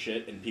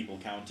bullshit and people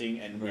counting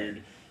and Right.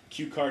 weird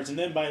cue cards. And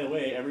then, by the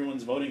way,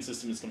 everyone's voting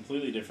system is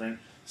completely different.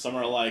 Some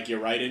are you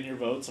write in your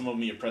vote. Some of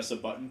them you press a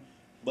button.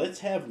 Let's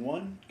have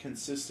one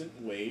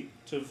consistent way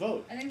to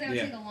vote. I think that would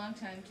Yeah. take a long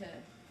time to It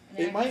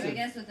enact, might I have.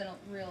 guess with a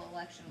real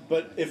election.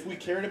 But if we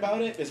cared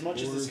about it as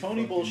much as this 4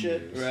 Coney fucking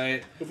bullshit, years.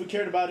 Right. if we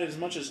cared about it as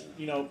much as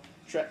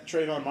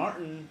Trayvon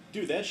Martin,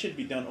 dude, that should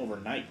be done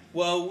overnight.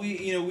 Well,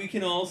 we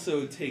can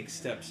also take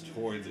steps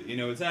towards it.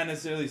 It's not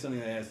necessarily something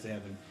that has to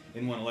happen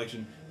in one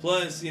election.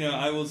 Plus,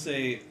 I will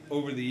say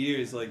over the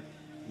years,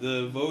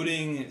 the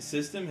voting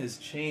system has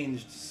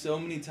changed so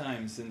many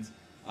times since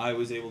I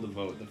was able to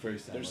vote the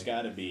first time. There's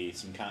got to be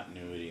some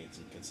continuity and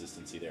some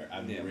consistency there.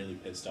 I'm Yeah. really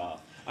pissed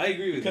off. I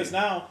agree with Because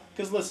you.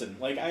 because listen,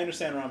 I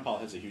understand Ron Paul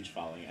has a huge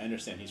following. I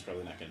understand he's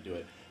probably not going to do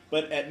it.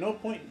 But at no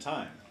point in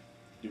time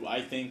do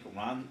I think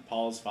Ron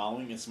Paul's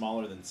following is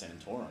smaller than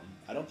Santorum.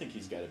 I don't think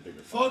he's got a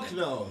bigger following. Fuck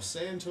no,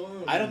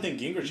 Santorum. I don't think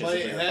Gingrich has a might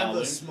bigger have following.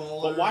 the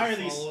smaller But why are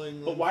these? following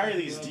But than why are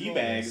these Ron d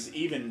bags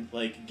even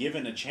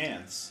given a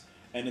chance?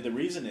 And the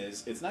reason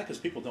is it's not because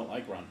people don't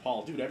like Ron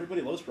Paul, dude.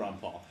 Everybody loves Ron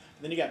Paul.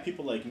 And then you got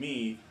people like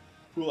me,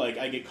 who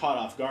I get caught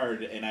off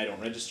guard and I don't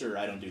register, or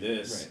I don't do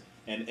this. Right.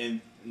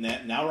 And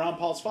now Ron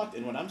Paul's fucked.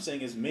 And what I'm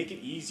saying is make it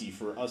easy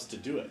for us to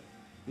do it.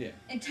 Yeah.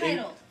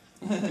 Entitled.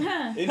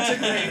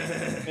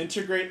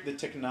 Integrate the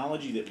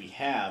technology that we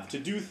have to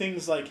do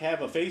things like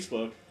have a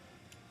Facebook.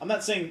 I'm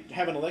not saying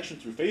have an election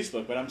through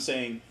Facebook, but I'm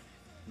saying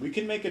we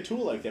can make a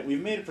tool like that.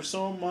 We've made it for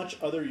so much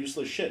other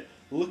useless shit.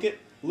 Look at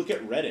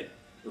Reddit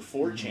or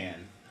 4chan,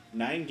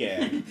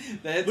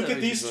 9gag. Look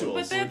at these tools.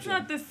 But that's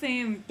not the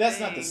same. That's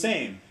not the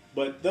same.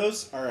 But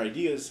those are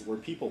ideas where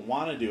people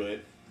want to do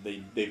it.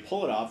 They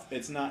pull it off.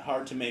 It's not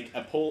hard to make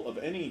a poll of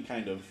any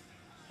kind of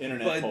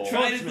internet poll.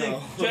 Try to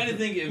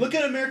think. If, Look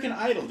at American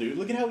Idol, dude.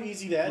 Look at how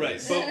easy that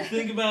is. Right, but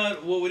think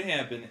about what would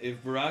happen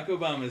if Barack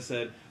Obama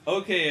said,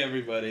 "Okay,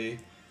 everybody,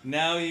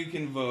 now you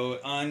can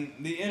vote on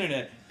the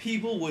internet."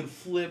 People would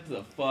flip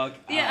the fuck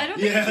out. Yeah, I don't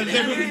think it could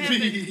ever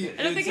happen.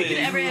 I don't think it could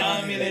ever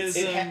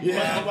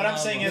happen. What I'm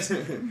saying is,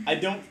 I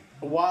don't.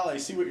 While I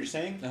see what you're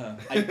saying,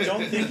 I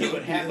don't think it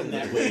would happen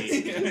that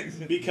way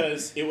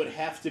because it would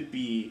have to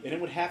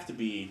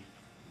be,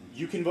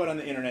 you can vote on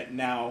the internet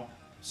now,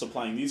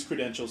 supplying these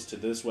credentials to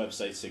this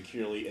website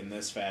securely in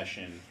this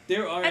fashion.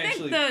 There are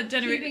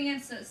keeping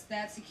it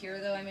that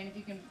secure though. I mean,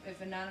 if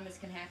Anonymous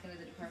can hack into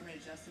the Department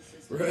of Justice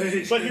system.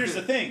 Right. But here's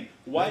the thing: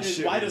 why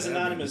does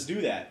Anonymous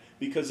do that?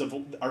 Because of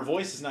our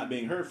voice is not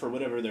being heard for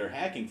whatever they're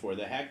hacking for.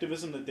 The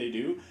hacktivism that they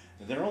do,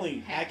 they're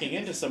only hacking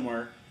into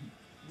somewhere.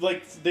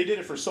 Like, they did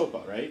it for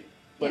SOPA, right?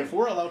 But if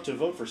we're allowed to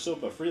vote for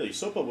SOPA freely,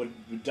 SOPA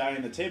would die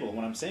on the table. And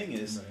what I'm saying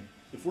is,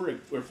 if we're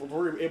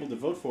able to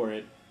vote for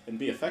it and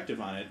be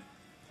effective on it,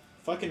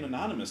 fucking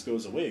Anonymous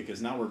goes away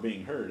because now we're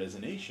being heard as a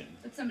nation.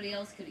 But somebody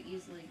else could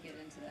easily get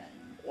into that.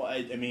 Well,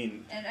 I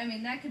mean... And, I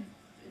mean, that could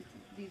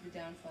be the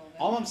downfall of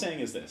it. All I'm saying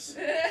is this.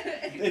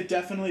 It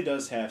definitely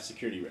does have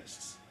security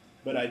risks.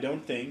 But I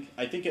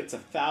think it's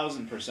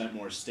 1,000%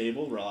 more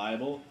stable,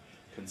 reliable,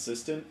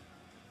 consistent,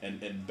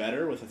 and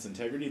better with its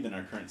integrity than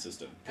our current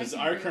system. Because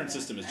our current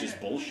system is just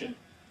bullshit.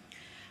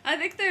 I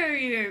think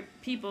there are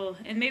people,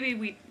 and maybe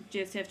we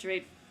just have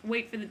to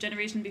wait for the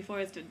generation before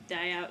us to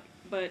die out,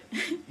 but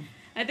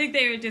I think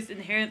they are just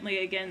inherently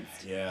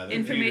against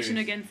information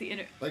against the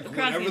internet. Like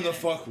whatever the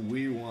fuck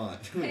we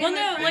want. Well,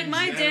 no, like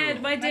my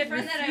dad my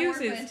friend that I work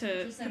refuses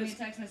with just sent me a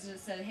text message that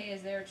said, "Hey,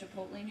 is there a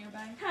Chipotle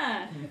nearby?"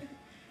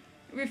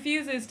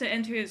 Refuses to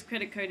enter his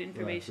credit card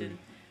information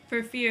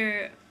for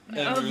fear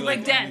of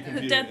like death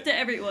to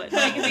everyone.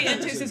 Like if he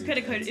enters his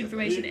credit card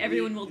information,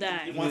 everyone will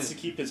die. He wants to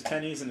keep his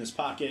pennies in his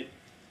pocket.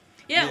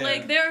 Yeah,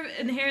 like they're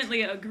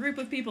inherently a group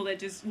of people that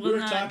just will not. We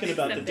were talking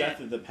about the accept death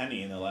that. of the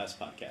penny in the last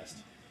podcast.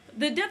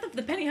 The death of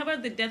the penny. How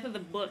about the death of the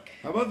book?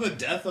 How about the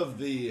death of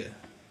the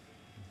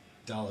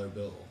dollar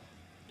bill?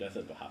 Death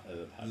of the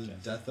podcast. The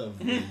death of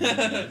the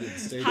United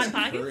States Hot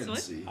Pockets?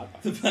 currency.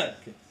 What? The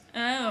podcast.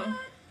 Oh.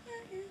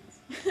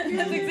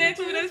 That's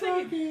exactly what I was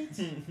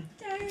thinking.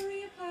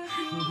 Diarrhea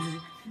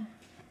pockets.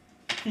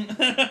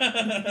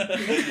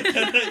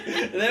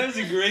 That was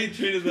a great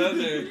train of thought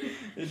there.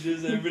 It's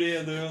just everybody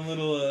had their own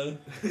little.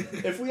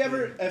 If we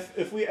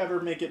ever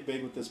make it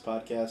big with this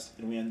podcast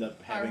and we end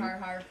up having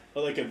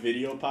like a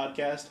video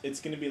podcast,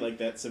 it's gonna be like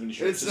that 70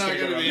 Show. It's not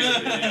gonna be.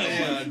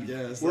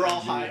 We're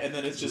all high, and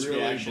then it's just really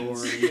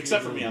reactions. Boring.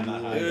 Except for me, I'm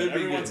not high.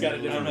 Everyone's got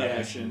a different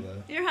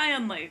reaction. You're high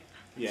on life.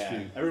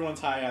 Yeah,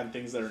 everyone's high on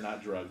things that are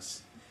not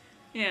drugs.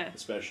 Yeah.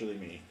 Especially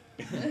me.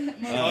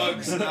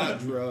 Drugs, not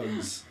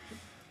drugs.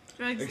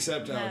 Drugs.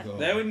 Except alcohol.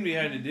 That wouldn't be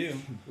hard to do.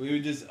 We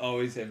would just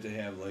always have to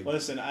have like.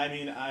 Listen, I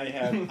mean,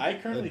 I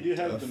currently do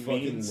have the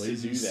means to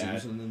do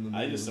that.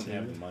 I just don't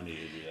have the money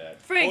to do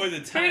that. Frank, or the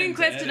time burning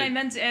question I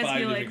meant to ask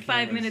you like 5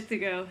 cameras. minutes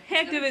ago.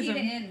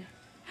 Hacktivism.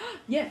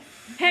 Yeah.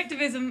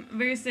 Hacktivism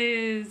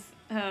versus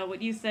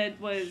what you said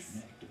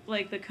was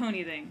like the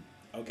Coney thing.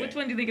 Okay. Which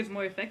one do you think is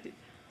more effective?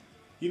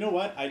 You know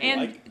what?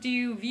 Do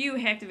you view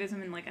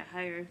hacktivism in like a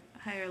higher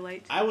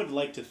light? I would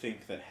like to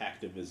think that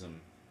hacktivism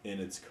in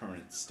its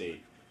current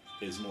state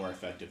is more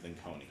effective than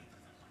Coney,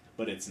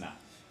 but it's not.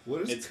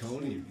 What is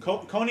Coney?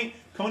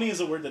 Coney is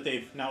a word that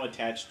they've now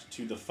attached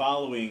to the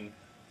following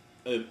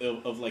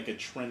of like a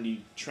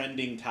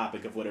trending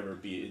topic of whatever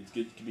it be. It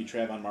could be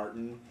Trayvon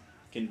Martin,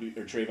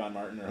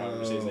 or however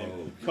you say his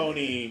name.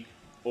 Coney,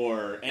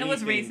 or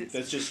anything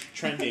that's just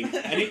trending.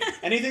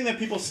 Anything that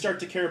people start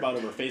to care about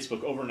over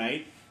Facebook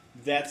overnight,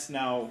 that's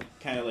now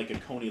kind of like a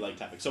Coney-like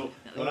topic. So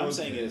what I'm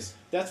saying is,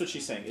 that's what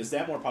she's saying. Is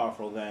that more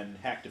powerful than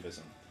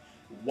hacktivism?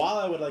 While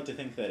I would like to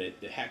think that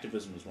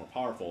hacktivism is more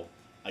powerful,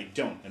 I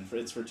don't, and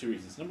it's for two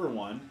reasons. Number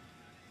one,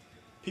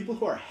 people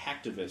who are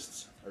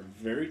hacktivists are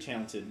very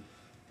talented,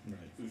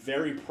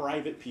 very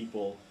private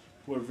people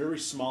who are very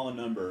small in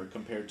number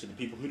compared to the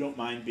people who don't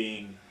mind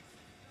being,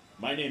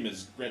 my name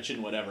is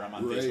Gretchen whatever, I'm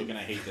on Facebook and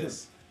I hate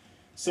this.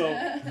 So,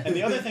 and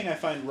the other thing I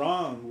find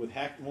wrong with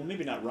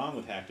maybe not wrong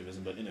with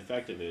hacktivism, but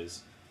ineffective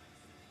is,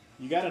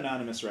 you got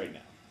Anonymous right now.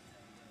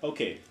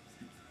 Okay,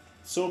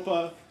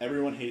 SOPA,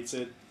 everyone hates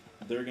it.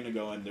 They're going to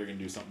go and they're going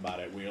to do something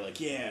about it. We're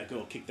like, yeah,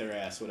 go kick their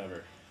ass,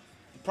 whatever.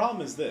 The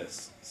problem is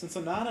this. Since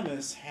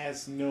Anonymous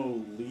has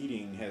no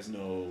leading,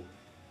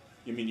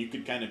 I mean, you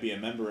could kind of be a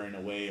member in a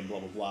way and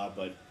blah, blah,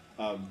 blah,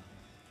 but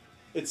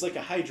it's like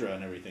a hydra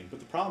and everything. But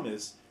the problem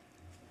is,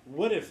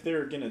 what if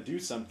they're gonna do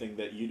something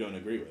that you don't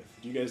agree with?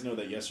 Do you guys know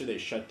that yesterday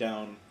shut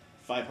down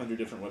 500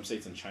 different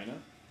websites in China?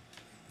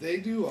 They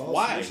do all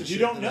Why? sorts of You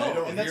shit don't that know, I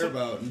don't and that's hear what-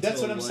 about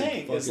that's until, what I'm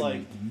saying, is, fucking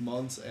like,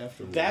 months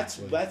afterwards.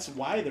 That's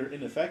why they're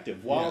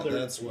ineffective. While Yeah,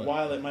 that's what-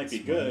 while it might be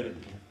that's good,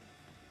 what-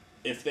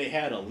 if they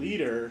had a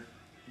leader,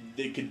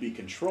 they could be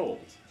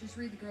controlled. Just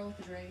read The Girl with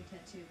the Dragon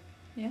Tattoo.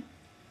 Yeah.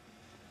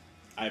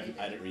 I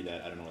didn't read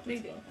that. I don't know what They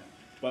that's did. about.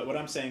 But what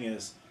I'm saying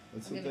is,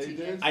 That's I'll what give it they to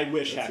you. did. I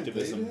wish That's what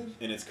they hacktivism did?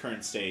 in its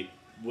current state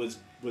was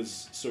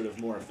sort of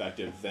more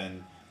effective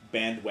than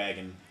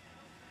bandwagon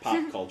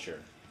pop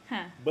culture.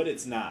 Huh. But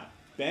it's not.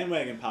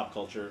 Bandwagon pop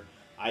culture,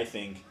 I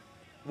think,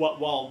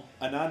 while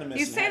anonymous.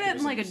 You and say that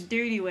in like a hacktivism's-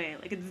 dirty way,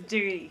 like it's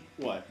dirty.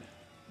 what? Well,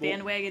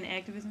 Bandwagon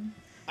activism.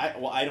 I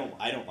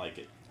don't like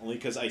it only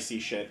because I see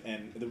shit,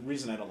 and the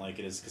reason I don't like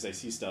it is because I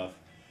see stuff,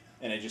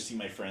 and I just see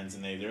my friends,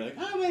 and they're like,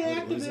 "Oh, I'm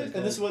an What is activist," that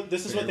and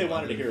this is what they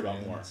wanted to hear Fair-weather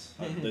about more.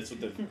 fans. That's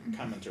what the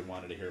commenter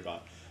wanted to hear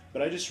about.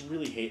 But I just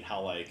really hate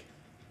how like,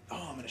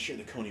 oh, I'm gonna share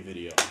the Coney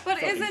video. But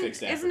Fucking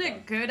fixed isn't Africa.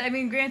 it good? I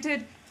mean,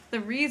 granted,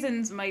 the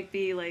reasons might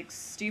be like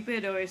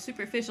stupid or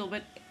superficial,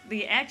 but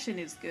the action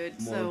is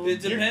good. So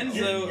It depends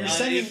though. You're on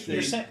sending. if they-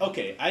 You're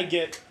okay, I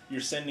get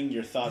you're sending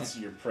your thoughts,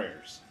 your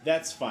prayers.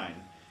 That's fine.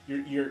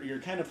 You're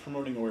kind of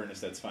promoting awareness.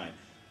 That's fine.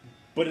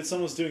 But it's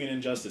almost doing an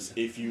injustice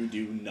if you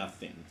do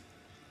nothing.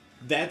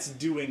 That's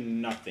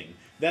doing nothing.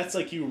 That's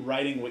like you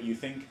writing what you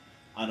think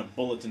on a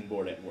bulletin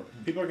board at work.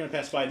 People are going to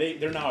pass by.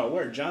 They're now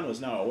aware. John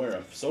was now aware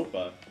of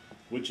SOPA,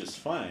 which is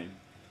fine.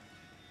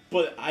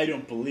 But I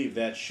don't believe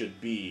that should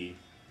be.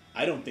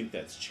 I don't think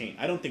that's change.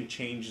 I don't think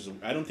change is.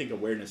 I don't think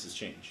awareness is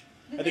change.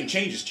 I think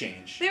change is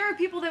change. there were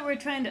people that were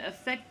trying to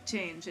affect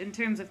change in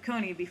terms of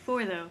Coney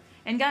before though,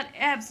 and got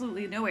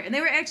absolutely nowhere. And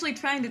they were actually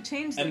trying to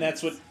change. And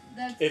that's what.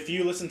 That's If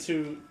you listen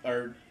to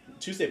our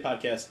Tuesday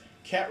podcast,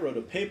 Kat wrote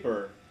a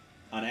paper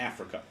on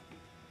Africa.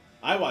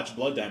 I watched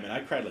Blood Diamond.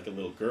 I cried like a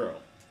little girl.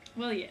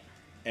 Well, yeah.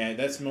 And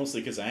that's mostly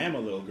because I am a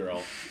little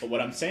girl. But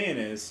what I'm saying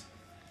is,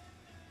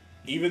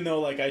 even though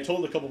like I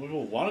told a couple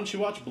people, why don't you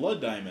watch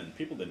Blood Diamond?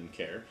 People didn't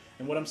care.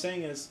 And what I'm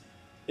saying is,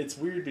 it's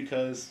weird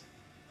because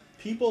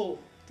people.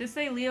 Just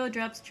say Leo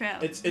drops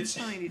trout. It's- That's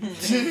all you need to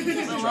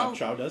say.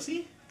 Trout, does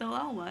he? They'll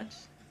all watch.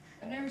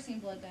 I've never seen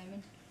Blood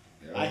Diamond.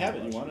 Yeah, I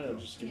haven't. You watch want it, to bro.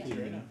 just give it Yeah. to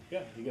you right now?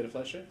 Yeah, you got a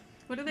flashlight?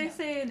 What do they No.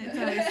 say? And it's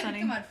always sunny.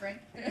 Come on, Frank.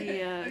 He,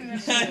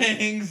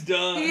 hangs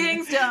down. he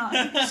hangs down.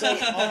 So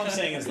all I'm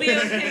saying is Leo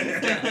this.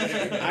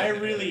 hangs down. I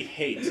really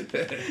hate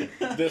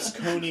this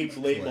Coney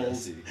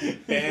labels Classy.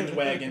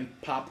 bandwagon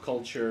pop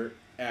culture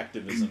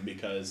activism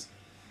because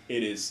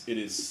it is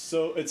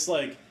so it's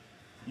like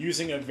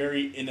using a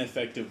very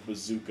ineffective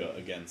bazooka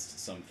against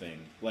something.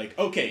 Like,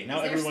 okay, now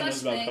Is there everyone knows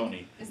such about thing?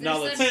 Coney. Is there Now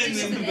such let's thing see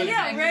as something. an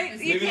Yeah, effective right?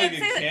 bazooka? You Maybe can't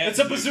like say a that. cat It's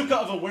a bazooka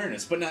of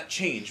awareness, but not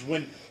change.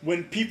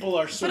 When people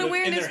are sort But of in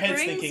awareness their heads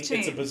brings thinking it's a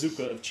change.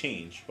 bazooka of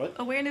change. What?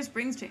 Awareness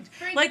brings change.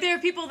 Frank- Like there are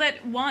people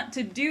that want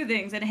to do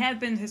things and have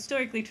been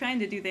historically trying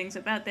to do things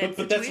about that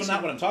But that's situation.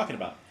 not what I'm talking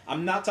about.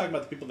 I'm not talking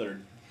about the people that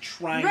are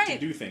trying right. to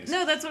do things.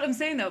 No, that's what I'm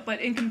saying though.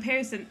 But in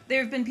comparison,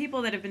 there have been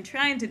people that have been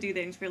trying to do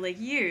things for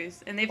like years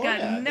and they've Oh, yeah,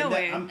 gotten and that-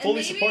 nowhere. I'm And fully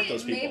maybe, support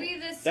those people. Maybe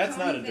this That's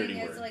not a Coney dirty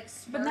thing word. Is, like,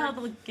 But now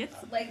spurred, they'll get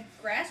some. like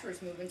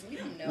grassroots movements. We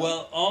don't know.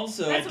 Well,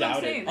 also, That's what I'm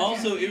doubt it. saying.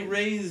 also Yeah. it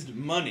raised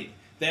money.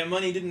 That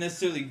money didn't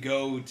necessarily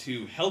go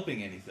to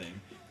helping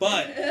anything,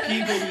 but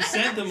people who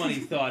sent the money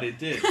thought it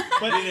did.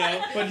 But You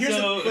know, but here's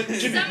so, the, but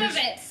Jimmy,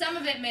 some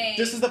of it may.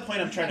 this is the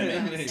point I'm trying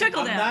to make.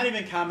 Trickle I'm down. not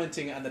even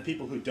commenting on the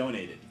people who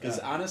donated because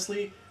Yeah.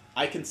 honestly,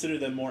 I consider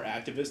them more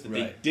activists that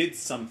they Right. did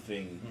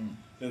something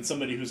than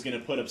somebody who's going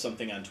to put up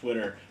something on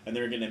Twitter and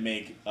they're going to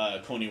make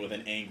Coney with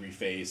an angry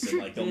face and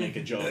like they'll make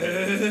a joke.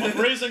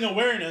 I'm raising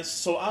awareness,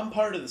 so I'm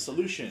part of the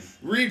solution.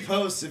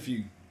 Repost if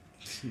you.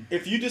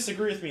 If you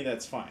disagree with me,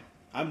 that's fine.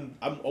 I'm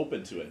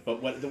open to it.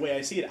 But the way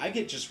I see it, I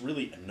get just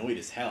really annoyed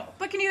as hell.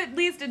 But can you at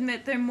least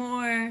admit they're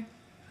more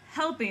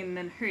helping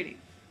than hurting?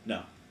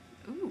 No.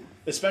 Ooh.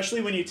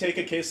 Especially when you take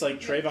a case like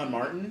Trayvon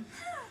Martin.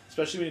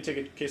 Especially when you take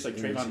a case like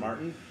Trayvon Interesting.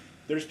 Martin.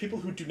 There's people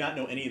who do not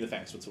know any of the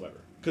facts whatsoever.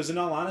 Because in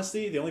all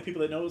honesty, the only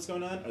people that know what's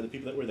going on are the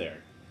people that were there.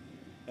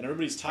 And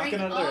everybody's talking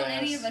Frank, out of their all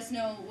ass. any of us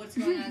know what's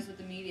going on is what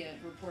the media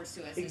reports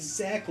to us. and-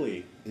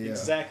 Exactly. Yeah.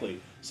 Exactly.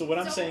 So what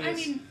I'm so, saying I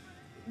is... mean,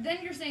 then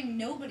you're saying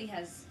nobody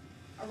has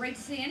a right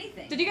to say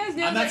anything. Did you guys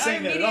know I'm not that saying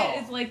our that at media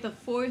all. is like the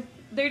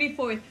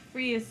 34th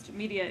freest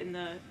media in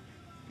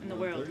the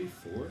world?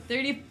 34th?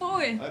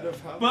 34th Out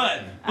of how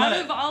But out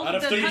of all out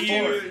of the 34.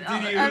 countries, Did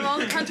out you- of all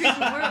the countries in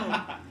the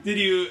world. did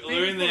you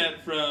learn 34.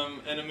 that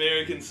from an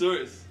American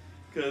source?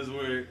 Because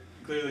we're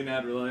clearly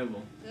not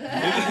reliable.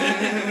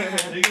 Frank.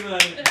 Think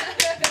about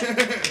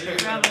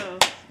it. Bravo.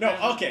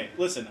 No, okay,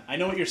 listen, I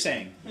know what you're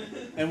saying.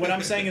 And what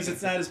I'm saying is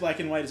it's not as black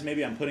and white as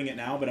maybe I'm putting it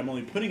now, but I'm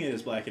only putting it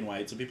as black and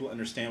white so people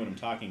understand what I'm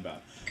talking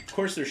about. Of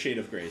course there's shade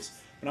of grays.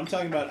 But I'm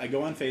talking about, I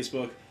go on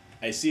Facebook,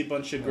 I see a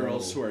bunch of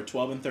girls Oh. who are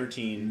 12 and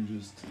 13 You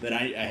just. that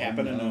I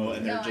happen to know,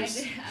 and No, they're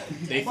just... I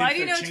They Why think do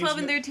you they're know 12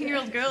 and changing-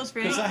 13-year-old girls,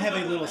 Frank? Because I have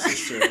a little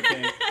sister,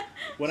 okay?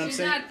 What I'm She's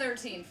saying, not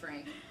 13,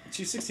 Frank.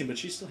 she's 16, but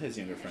she still has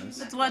younger friends.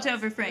 Let's watch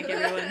out for Frank,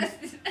 everyone.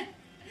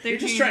 You're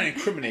just trying to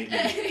incriminate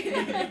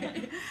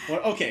me.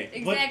 Well,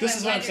 okay, but Exactly, this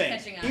is what I'm I'm glad saying. you're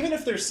catching on. Even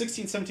if they're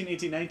 16, 17,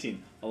 18,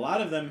 19, a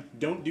lot of them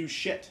don't do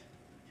shit.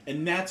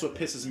 And that's what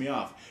pisses me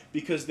off.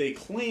 Because they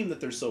claim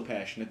that they're so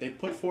passionate. They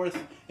put forth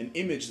an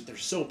image that they're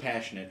so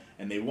passionate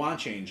and they want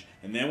change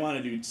and they want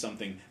to do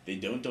something. They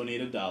don't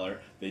donate $1.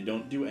 They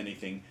don't do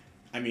anything.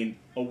 I mean,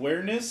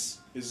 awareness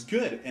is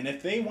good. And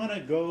if they want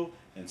to go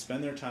and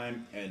spend their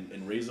time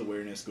and raise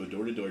awareness, go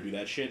door to door, do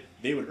that shit,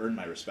 they would earn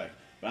my respect.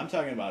 But I'm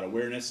talking about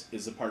awareness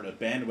is a part of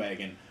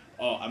bandwagon.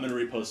 Oh, I'm going to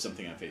repost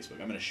something on Facebook.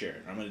 I'm going to share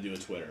it. Or I'm going to do a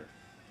Twitter.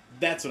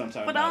 That's what I'm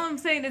talking But about. all I'm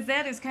saying is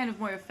that is kind of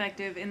more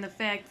effective in the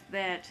fact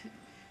that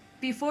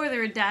before there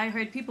were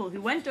diehard people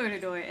who went door to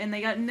door and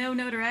they got no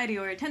notoriety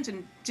or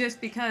attention just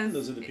because.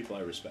 Those are the people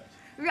I respect.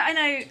 And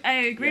I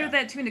agree Yeah. with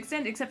that to an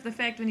extent, except the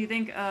fact when you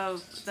think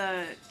of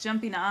the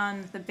jumping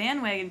on the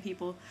bandwagon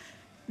people,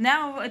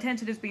 now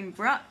attention is being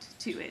brought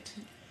to it.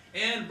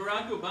 And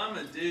Barack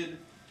Obama did,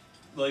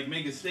 like,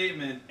 make a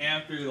statement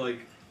after, like,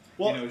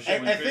 Well, you know,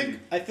 shit went crazy.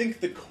 I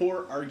think the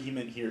core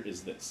argument here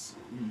is this: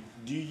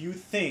 do you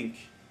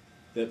think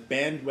that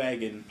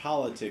bandwagon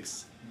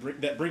politics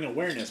that bring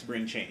awareness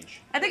bring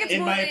change? I think it's In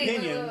more. my Wait,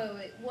 opinion-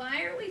 Wait.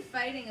 Why are we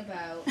fighting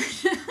about...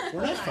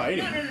 We're not Hold on.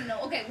 fighting.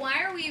 No. Okay,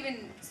 why are we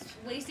even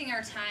wasting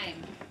our time?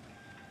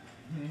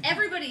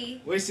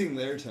 Everybody... Wasting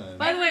their time.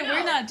 By the way, No.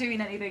 we're not doing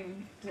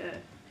anything to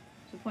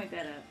point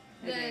that out.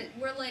 I think.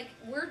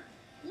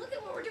 Look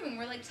at what we're doing.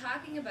 We're like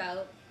talking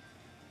about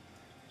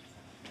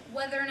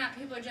whether or not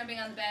people are jumping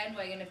on the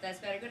bandwagon, if that's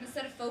better good,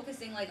 instead of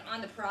focusing like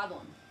on the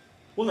problem.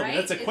 Well, no, Right?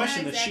 that's a Isn't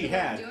question that that she exactly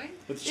what had. we're doing?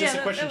 But it's Yeah, just a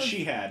that question was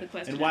she had. the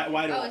question. And why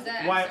Oh, is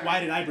that- I'm why sorry.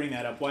 did I bring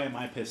that up? Why am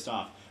I pissed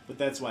off? But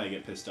that's why I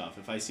get pissed off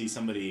if I see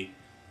somebody,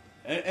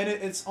 and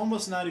it's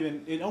almost not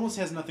even. It almost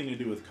has nothing to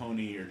do with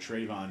Coney or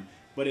Trayvon.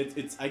 But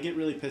it's I get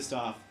really pissed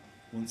off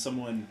when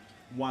someone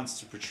wants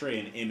to portray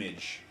an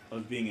image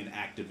of being an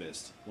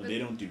activist when they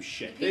don't do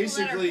shit. People that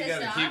are Basically, you pissed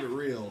gotta keep off it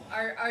real.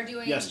 are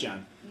doing Yes,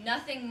 John.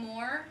 nothing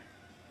more,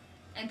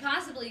 and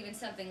possibly even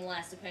something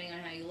less, depending on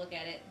how you look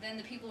at it, than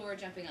the people who are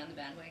jumping on the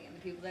bandwagon.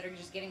 The people that are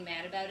just getting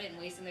mad about it and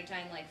wasting their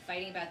time like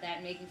fighting about that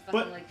and making fucking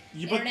But like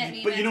you, internet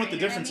meme but you know what after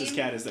the internet difference is, meme.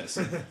 Kat, is this.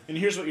 And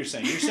here's what you're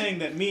saying. You're saying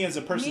that me as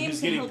a person Memes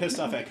who's getting help. pissed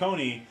off at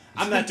Coney,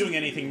 I'm not doing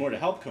anything more to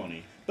help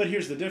Coney. But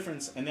here's the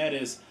difference, and that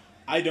is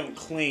I don't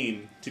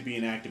claim to be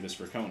an activist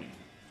for Coney.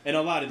 And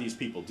a lot of these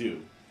people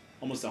do.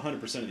 Almost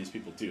 100% of these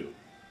people do.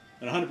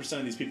 And 100%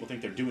 of these people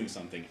think they're doing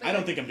something. I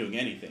don't think I'm doing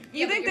anything.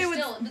 You think they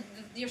would?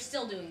 You're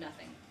still doing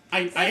nothing.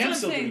 I what am I'm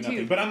still saying, doing nothing,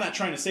 too. but I'm not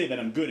trying to say that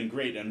I'm good and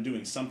great and I'm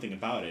doing something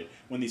about it.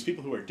 When these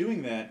people who are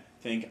doing that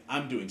think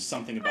I'm doing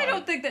something about I it.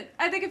 don't think that.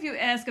 I think if you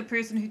ask a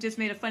person who just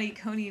made a funny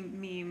Coney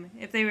meme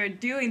if they were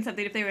doing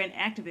something, if they were an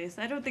activist,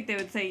 I don't think they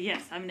would say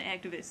yes, I'm an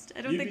activist.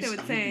 I don't think they would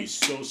You'd say be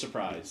so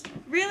surprised.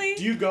 really.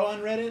 Do you go on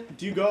Reddit?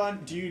 Do you go on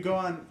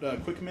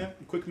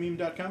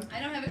quickmeme.com? I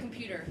don't have a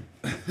computer.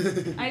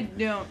 I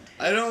don't.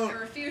 I I don't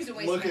refuse to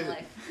waste look my at-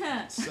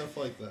 life. stuff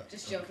like that.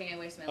 Just joking. I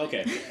waste my life.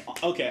 Okay.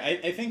 Okay.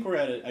 I think we're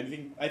at it.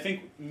 I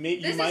think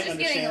you This might is just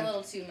getting a understand.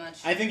 little too much.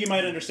 I think you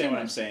might understand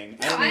what I'm saying.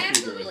 No, don't know I if you agree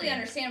with absolutely me.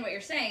 understand what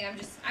you're saying.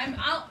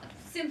 I'll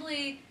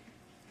simply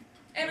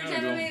every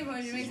time I make a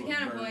point, she makes a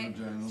counterpoint.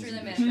 It's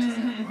really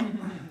manifesto.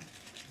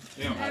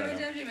 Yeah,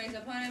 Every time she makes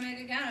a point, I make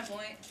a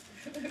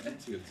counterpoint.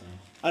 that's a good song.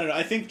 I don't know.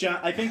 I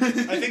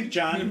think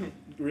John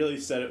really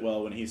said it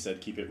well when he said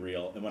keep it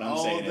real. And what I'm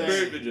All saying day.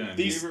 is Very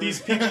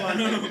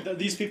vagina.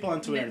 these people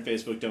on Twitter and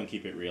Facebook don't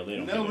keep it real. They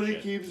don't. Nobody give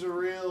a shit. keeps it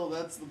real.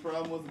 That's the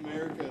problem with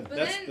America. But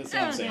That's- then, that's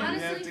what I'm saying. You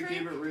honestly, have to Frank,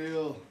 keep it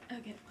real.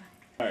 Okay.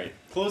 All right.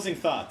 Closing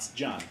thoughts,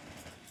 John.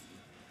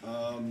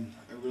 I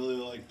really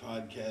like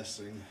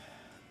podcasting.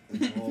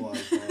 It's a whole lot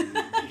of fun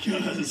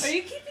because Are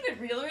you keeping it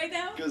real right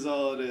now?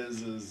 all it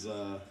is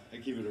I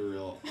keep it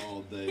real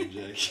all day,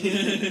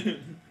 Jackie.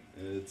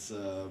 It's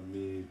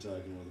me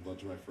talking with a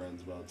bunch of my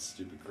friends about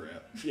stupid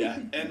crap. Yeah.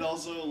 And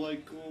also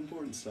like cool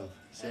important stuff.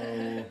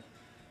 So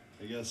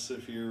I guess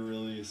if you're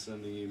really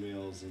sending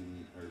emails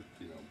or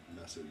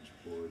message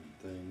board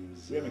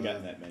things. We haven't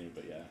gotten that many,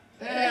 but yeah.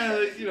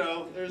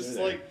 Yeah, there's They're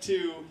there. like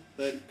 2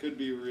 that could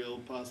be real,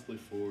 possibly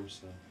 4.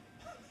 So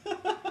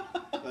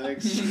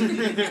thanks.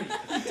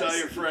 Tell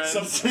your friends.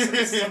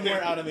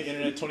 Somewhere out on the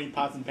internet, Tony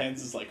Pots and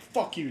Pans is like,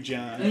 "Fuck you,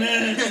 John."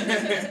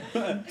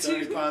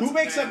 Tony Pots Who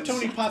makes up fans.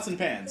 Tony Pots and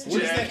Pans?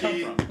 Where does that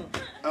Jackie. come from?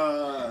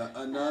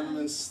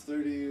 Anonymous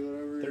 30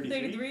 whatever.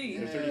 33.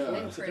 Or Yeah. 34?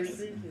 And Is it Chris.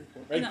 33?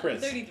 Right, No,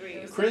 Chris. 33.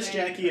 Chris, Okay.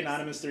 Jackie,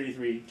 Anonymous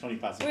 33, Tony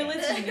Pots and We're Pans.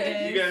 listening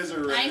to You guys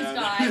are right Thanks, now.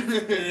 guys.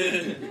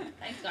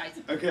 Thanks, guys.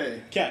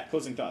 Okay. Kat,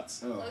 closing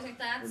thoughts. Oh. Closing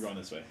We're thoughts. going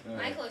this way. all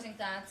My right. closing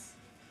thoughts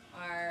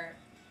are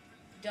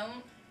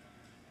don't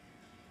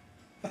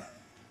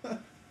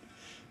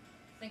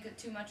think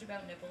too much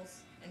about nipples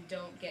and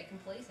don't get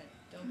complacent.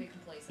 Don't be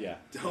complacent. Yeah.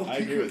 Don't I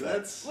be agree good. with that.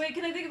 That's Wait,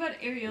 can I think about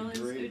areolas,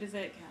 Great. or does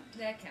that count?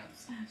 That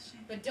counts. Oh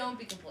shit. But don't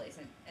be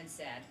complacent and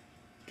sad.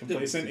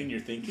 Complacent in your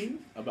thinking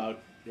about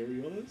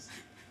areolas?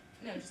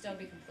 No, just don't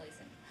be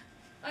complacent.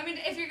 I mean,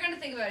 if you're gonna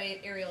think about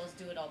areolas,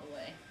 do it all the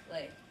way.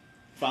 Like,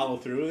 Follow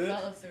through with it.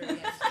 follow through.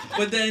 Yeah.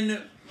 But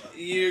then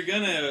you're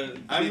gonna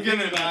I'm be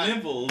gonna thinking about not-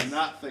 nipples.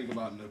 Not think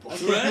about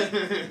nipples. Right?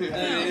 If you're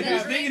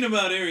no. thinking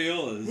about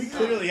areolas. We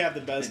clearly have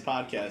the best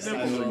podcast in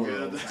Nipples the are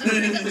world. good.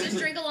 Just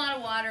drink a lot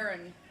of water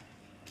and.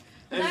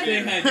 And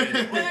stay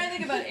hydrated. When I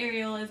think about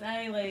areolas,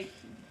 I like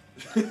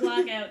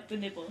block out the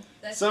nipple.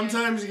 That's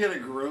Sometimes you get a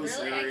gross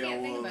Really? I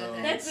can't think areola about though.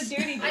 that. That's the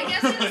dirty I bit.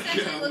 guess it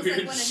essentially Yeah, looks like weird when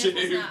a nipple's not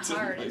shaped and,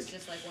 hard, like- it's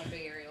just like one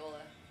big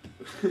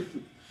areola.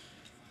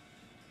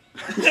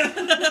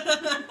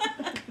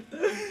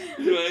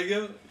 Do I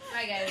go?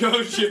 Hi guys.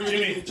 Go,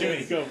 Jimmy.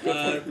 Jimmy, go.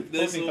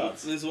 Closing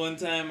thoughts. This one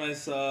time I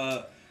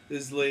saw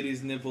this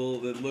lady's nipple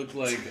that looked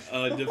like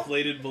a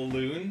deflated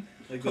balloon,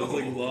 like those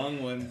like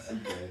long ones.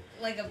 Okay.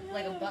 Like a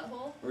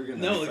butthole. We're gonna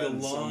No, like a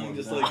offend long, someone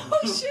just now. like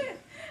Oh shit!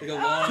 like a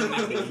long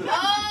nipple.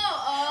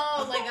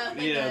 Oh,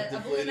 like Yeah, a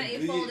balloon that you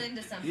deflated- fold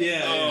into something.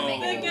 Yeah. to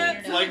make That it got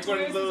bigger. like one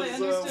of Worse as I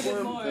those understood it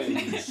worm more.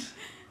 things.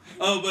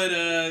 Oh, but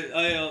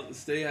I'll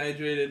stay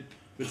hydrated,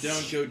 but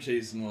don't go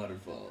chasing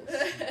waterfalls.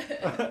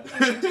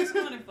 Just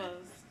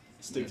waterfalls.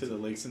 Stick to the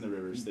lakes and the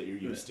rivers that you're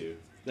used to.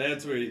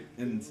 That's where you,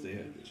 and stay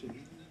hydrated.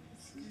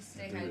 Just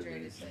stay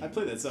hydrated. I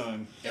play that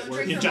song at Don't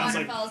work, drink and from John's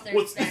like, waterfalls. They're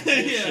 "What's this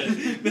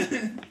expensive."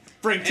 bullshit? Yeah.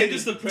 Frank, take And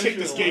this, just the pressure take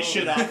this gay alone.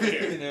 shit off You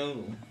here."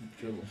 know,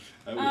 trouble.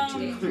 I would Um, too.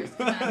 Dangerous.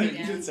 Knock me You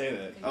down. did say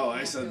that. Oh,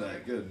 I said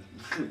that. Good.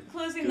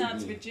 Closing Good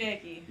thoughts me. for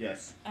Jackie.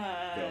 Yes.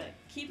 Go.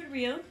 Keep it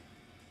real.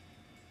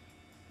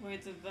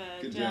 Words of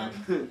Good John.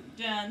 job.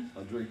 John.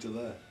 I'll drink to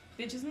that.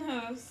 Bitches and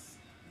hoes.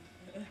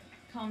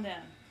 Calm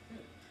down.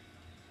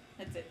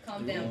 That's it.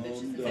 Calm down,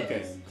 bitches. and Okay. Okay.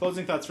 hoes.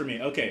 Closing thoughts for me.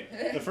 Okay.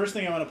 The first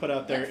thing I want to put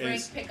out there Let Frank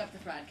is pick up the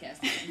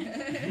podcast. Take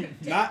it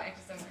Not- back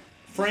to somewhere.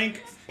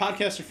 Frank,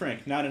 podcaster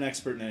Frank, not an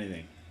expert in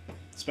anything,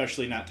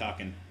 especially not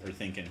talking or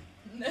thinking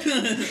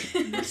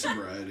Or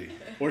sobriety.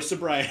 or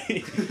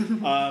sobriety.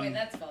 Wait,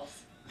 that's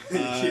false.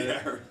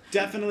 Yeah.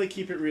 Definitely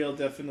keep it real.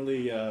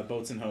 Definitely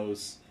boats and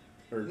hoes,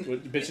 or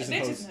what, bitches and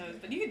Bitches hoes. and hoes,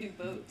 but you could do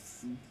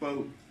boats.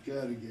 Boat.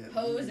 Gotta get.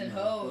 Hose and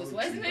hose.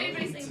 Why doesn't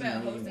anybody think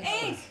about hose and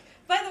Ink! hose?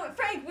 By the way,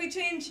 Frank, we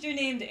changed your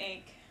name to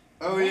Ink.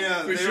 Oh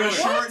yeah, For they sure. were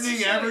shortening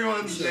What?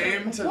 everyone's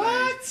name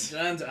today.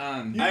 John's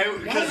on.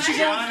 Because You-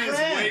 John is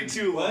Friend. way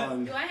too What?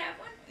 long. Do I have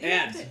one?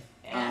 At.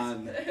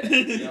 On.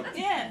 Yes.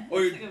 Yeah,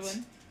 Or- that's a good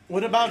one.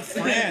 What about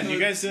Fran? You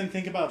guys didn't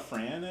think about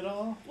Fran at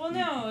all? Well,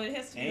 no, it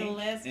has to be the Ink?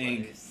 last Ink.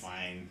 letters.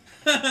 Fine.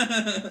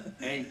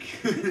 Hank.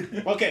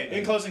 Okay,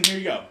 in closing, here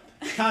you go.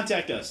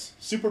 Contact us.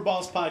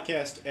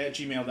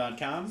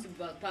 superballspodcast@gmail.com.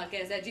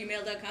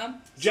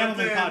 Superballspodcast@gmail.com.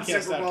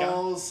 Gentlemanpodcast.com. Super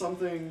Balls,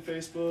 something,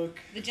 Facebook.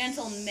 The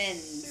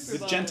Gentlemen's. The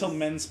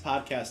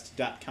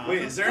gentlemenspodcast.com.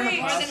 Wait, is there an Wait,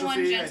 more than one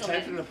apostrophe? I gentleman.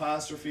 typed an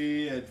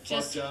apostrophe, it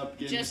Just- fucked up,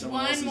 gave me Just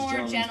someone one else's more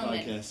gentleman's gentleman.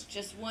 podcast.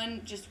 Just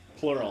one, just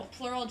Plural.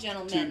 plural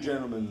gentlemen. Two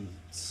gentlemen.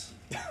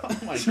 Oh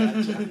my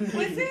god, John.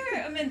 Was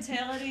there a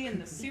mentality in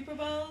the Super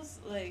Bowls?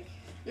 Like,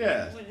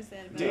 Yeah. what is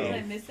that about? Dave. Did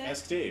I miss that?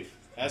 Ask Dave.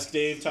 Ask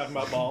Dave talking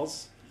about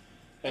balls.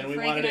 And we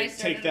Frank wanted and I to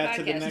take started that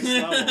to a the podcast next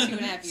 2.5 level.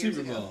 years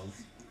Super ago. balls.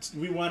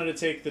 We wanted to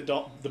take the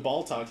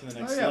ball talk to the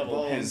next Oh yeah, level.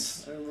 balls.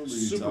 Hence, I remember you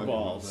Super talking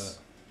Balls.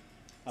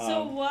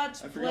 So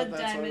watch I forgot Blood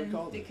that's why we Diamond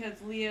called it.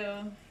 because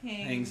Leo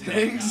hangs.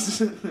 Hangs.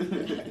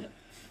 Thanks.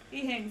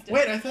 He hangs down.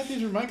 Wait, I thought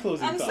these were my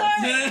closing I'm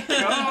thoughts. sorry.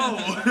 No.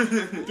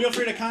 Feel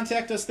free to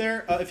contact us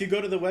there. If you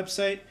go to the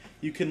website,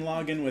 you can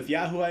log in with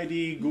Yahoo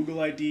ID,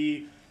 Google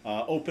ID,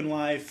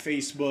 OpenLive,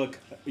 Facebook.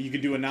 You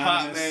could do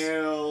anonymous.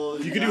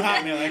 Hotmail. You can do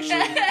Hotmail,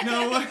 actually.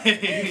 No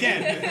way. You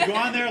can. Go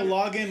on there,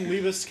 log in,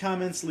 leave us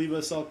comments, leave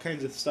us all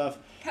kinds of stuff.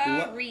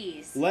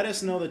 Paris. Let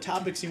us know the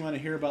topics you want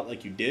to hear about,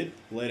 like you did.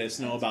 Let us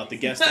know about the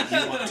guests that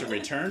you want to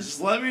return. Just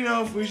let me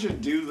know if we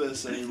should do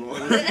this anymore.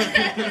 All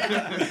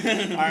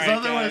right,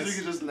 Otherwise, guys. we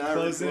could just not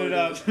Closing record it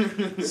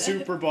up.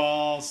 Super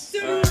Balls.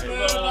 Super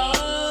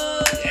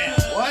Bowl. Yeah.